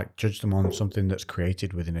 like, judge them on something that's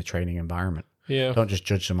created within a training environment. Yeah. Don't just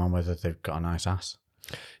judge them on whether they've got a nice ass.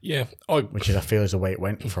 Yeah. Which I feel is the way it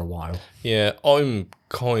went for a while. Yeah. I'm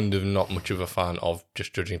kind of not much of a fan of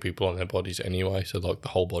just judging people on their bodies anyway. So, like, the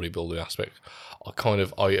whole bodybuilding aspect, I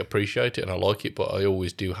appreciate it and I like it, but I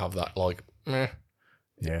always do have that, like,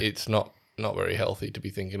 it's not very healthy to be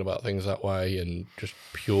thinking about things that way, and just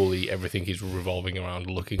purely everything is revolving around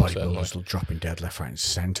looking. Bodybuilders still dropping dead left, right, and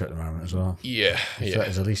centre at the moment as well. Yeah,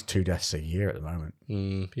 There's at least 2 deaths a year at the moment.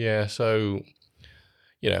 Yeah, so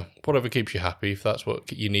whatever keeps you happy. If that's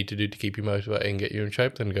what you need to do to keep you motivated and get you in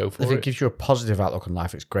shape, then go for it. If it gives you a positive outlook on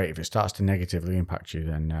life, it's great. If it starts to negatively impact you,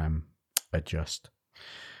 then adjust.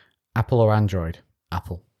 Apple or Android?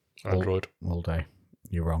 Apple. Android. All day.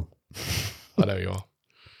 You're wrong. I know you are.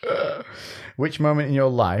 Which moment in your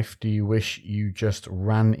life do you wish you just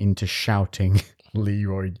ran into shouting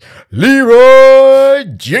Leroy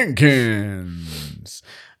Jenkins?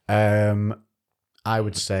 I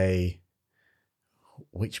would say,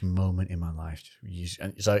 which moment in my life?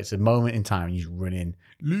 So it's a moment in time you run in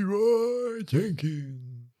Leroy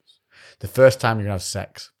Jenkins. The first time you're going to have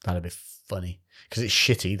sex, that'd be funny. Because it's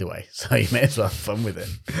shit either way, so you may as well have fun with it.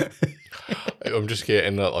 I'm just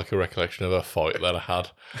getting like a recollection of a fight that I had,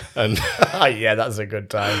 and yeah, that's a good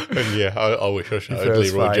time. And I wish I shouted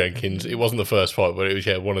Leroy Jenkins. It wasn't the first fight, but it was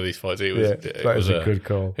one of these fights. It was a good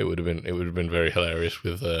call. It would have been very hilarious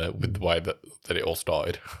with the way that it all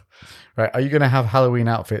started. Right, are you going to have Halloween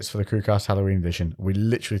outfits for the Crewcast Halloween edition? We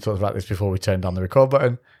literally talked about this before we turned on the record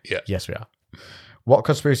button. Yeah, yes, we are. What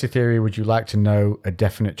conspiracy theory would you like to know a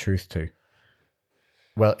definite truth to?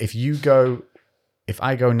 Well, if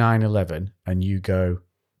I go 9/11 and you go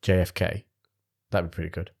JFK, that'd be pretty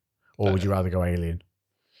good. Or would you rather go Alien?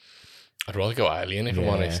 I'd rather go Alien, if I'm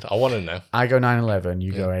honest. I want to know. I go 9/11,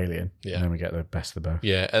 you go Alien, and then we get the best of both.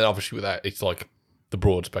 Yeah, and obviously with that, it's like the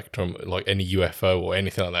broad spectrum, like any UFO or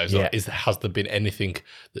anything like that. Has there been anything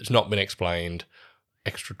that's not been explained,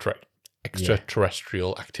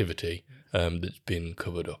 extraterrestrial activity that's been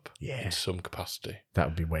covered up in some capacity? That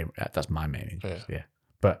would be that's my main interest, yeah.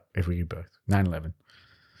 But if we do both, 9/11.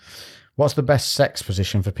 What's the best sex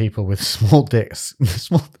position for people with small dicks?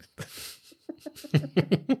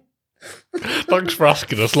 Thanks for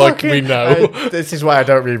asking us, like we know. This is why I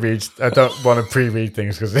don't reread. I don't want to pre-read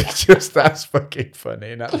things because it's just that's fucking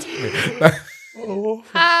funny. And that's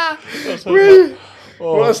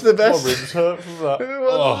what's the best? My ribs hurt from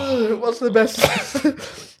that. What's the best?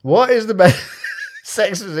 What is the best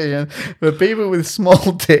sex position for people with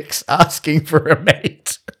small dicks asking for a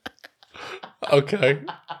mate? Okay.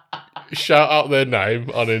 Shout out their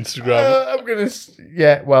name on Instagram. I'm going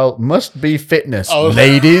to... well, must be fitness.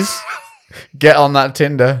 Ladies, get on that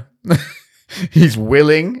Tinder. He's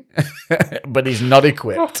willing, but he's not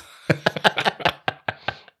equipped.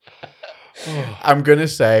 I'm going to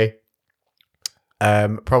say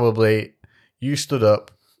probably you stood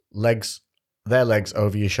up, their legs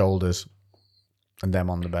over your shoulders, and them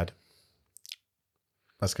on the bed.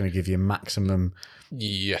 That's going to give you maximum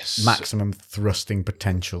thrusting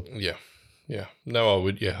potential. Yeah. No, I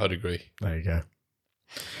would. Yeah, I'd agree. There you go.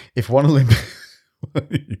 If one Olympic...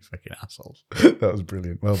 you fucking assholes. That was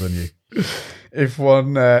brilliant. Well done, you. If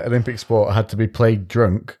one Olympic sport had to be played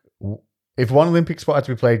drunk... If one Olympic sport had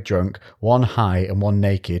to be played drunk, one high and one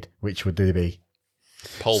naked, which would they be?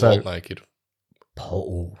 Pole vault naked.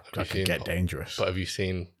 That could get dangerous. But have you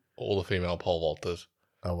seen all the female pole vaulters?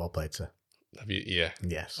 Oh, well played, sir. Have you? Yeah.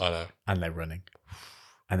 Yes. I know. And they're running.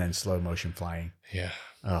 And then slow motion flying. Yeah.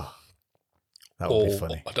 Oh, that would be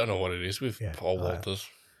funny. I don't know what it is with pole vaulters.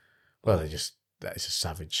 Well, it's a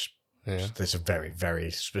savage. Yeah. It's a very,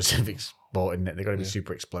 very specific sport, isn't it? They've got to be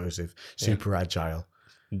super explosive, super agile.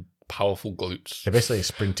 Powerful glutes. They're basically a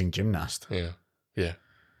sprinting gymnast. Yeah.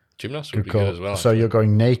 Gymnast would be good as well. So you're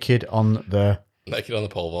going naked on the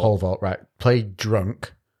pole vault. Pole vault, right. Play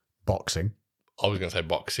drunk, boxing. I was going to say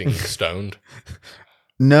boxing, stoned.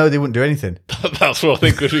 No, they wouldn't do anything. That's what I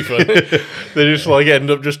think would be funny. They just like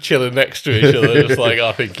end up just chilling next to each other, just like,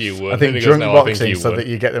 I think you would. I think drunk boxing, so that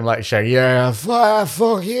you get them like saying, "Yeah,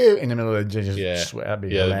 fuck you," in the middle of the just swear. That'd be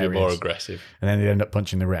hilarious. They'd be more aggressive. And then they end up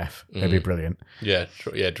punching the ref. That'd be brilliant. Yeah.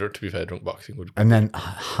 To be fair, drunk boxing would. And then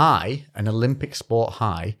an Olympic sport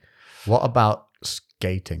high. What about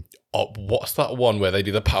skating? Oh, what's that one where they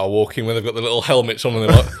do the power walking where they've got the little helmets on and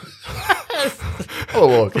they're like.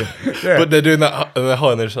 Walking. Yeah. But they're doing that and they're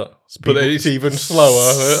high and they're just like, but it's even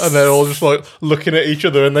slower and they're all just like looking at each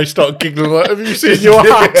other and they start giggling like, have you seen your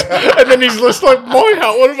hat? And then he's just like, my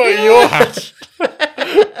hat, what about your hat?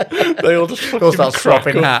 They all just fucking start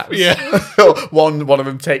swapping hats. Yeah. one of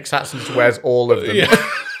them takes hats and just wears all of them. Yeah.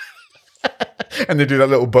 And they do that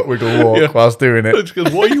little butt wiggle walk whilst doing it. It's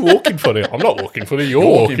because, why are you walking funny? I'm not walking funny, you're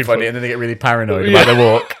walking funny. And then they get really paranoid about their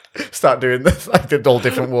walk. Start doing the all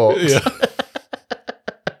different walks. Yeah.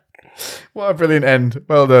 What a brilliant end.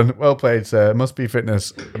 Well done. Well played, sir. Must be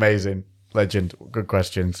fitness. Amazing. Legend. Good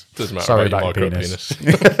questions. Doesn't matter. Sorry about your penis.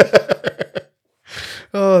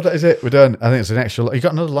 Oh, that is it. We're done. I think it's an extra. You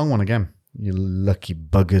got another long one again. You lucky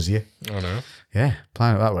buggers, you. I know. Yeah.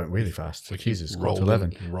 That went really fast. Jesus, got to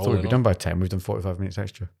 11. Thought we'd be done by 10. We've done 45 minutes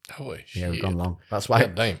extra. Holy shit. Yeah, we've gone long. That's why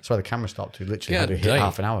the camera stopped. We literally had to hit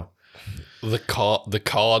half an hour. The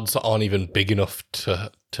cards aren't even big enough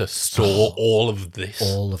to store all of this.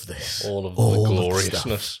 All of the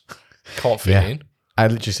gloriousness. Can't fit in. I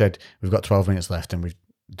literally said, we've got 12 minutes left and we've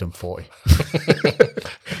done 40.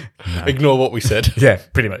 No. Ignore what we said. Yeah,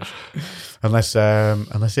 pretty much. Unless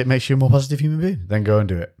it makes you a more positive human being, then go and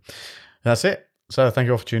do it. That's it. So thank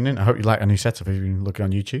you all for tuning in. I hope you like our new setup if you've been looking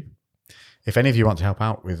on YouTube. If any of you want to help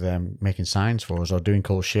out with making signs for us or doing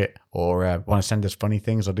cool shit or want to send us funny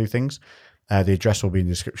things or do things, the address will be in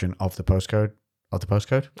the description of the postcode. Of the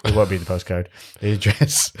postcode? It won't be in the postcode. The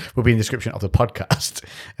address will be in the description of the podcast.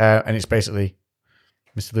 And it's basically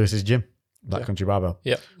Mr. Lewis's gym, Black Country Barbell.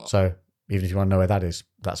 Yep. So even if you want to know where that is,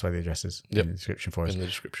 that's where the address is in the description for us. In the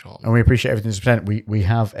description. And we appreciate everything to present. We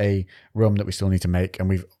have a rum that we still need to make and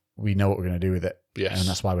we know what we're going to do with it. Yes. And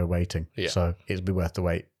that's why we're waiting. Yeah. So it'll be worth the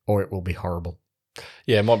wait or it will be horrible.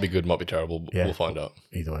 Yeah, it might be good, might be terrible. Yeah. We'll find out.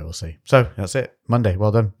 Either way, we'll see. So that's it. Monday.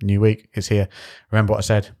 Well done. New week is here. Remember what I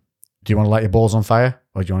said. Do you want to light your balls on fire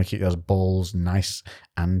or do you want to keep those balls nice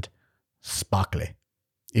and sparkly?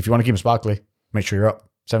 If you want to keep them sparkly, make sure you're up.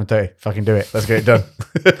 7:30. Fucking do it. Let's get it done.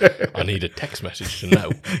 I need a text message to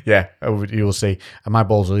know. Yeah, you will see. And my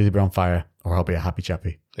balls will either be on fire or I'll be a happy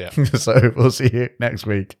chappy. Yeah. So we'll see you next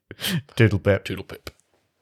week. Toodle pip. Toodle pip.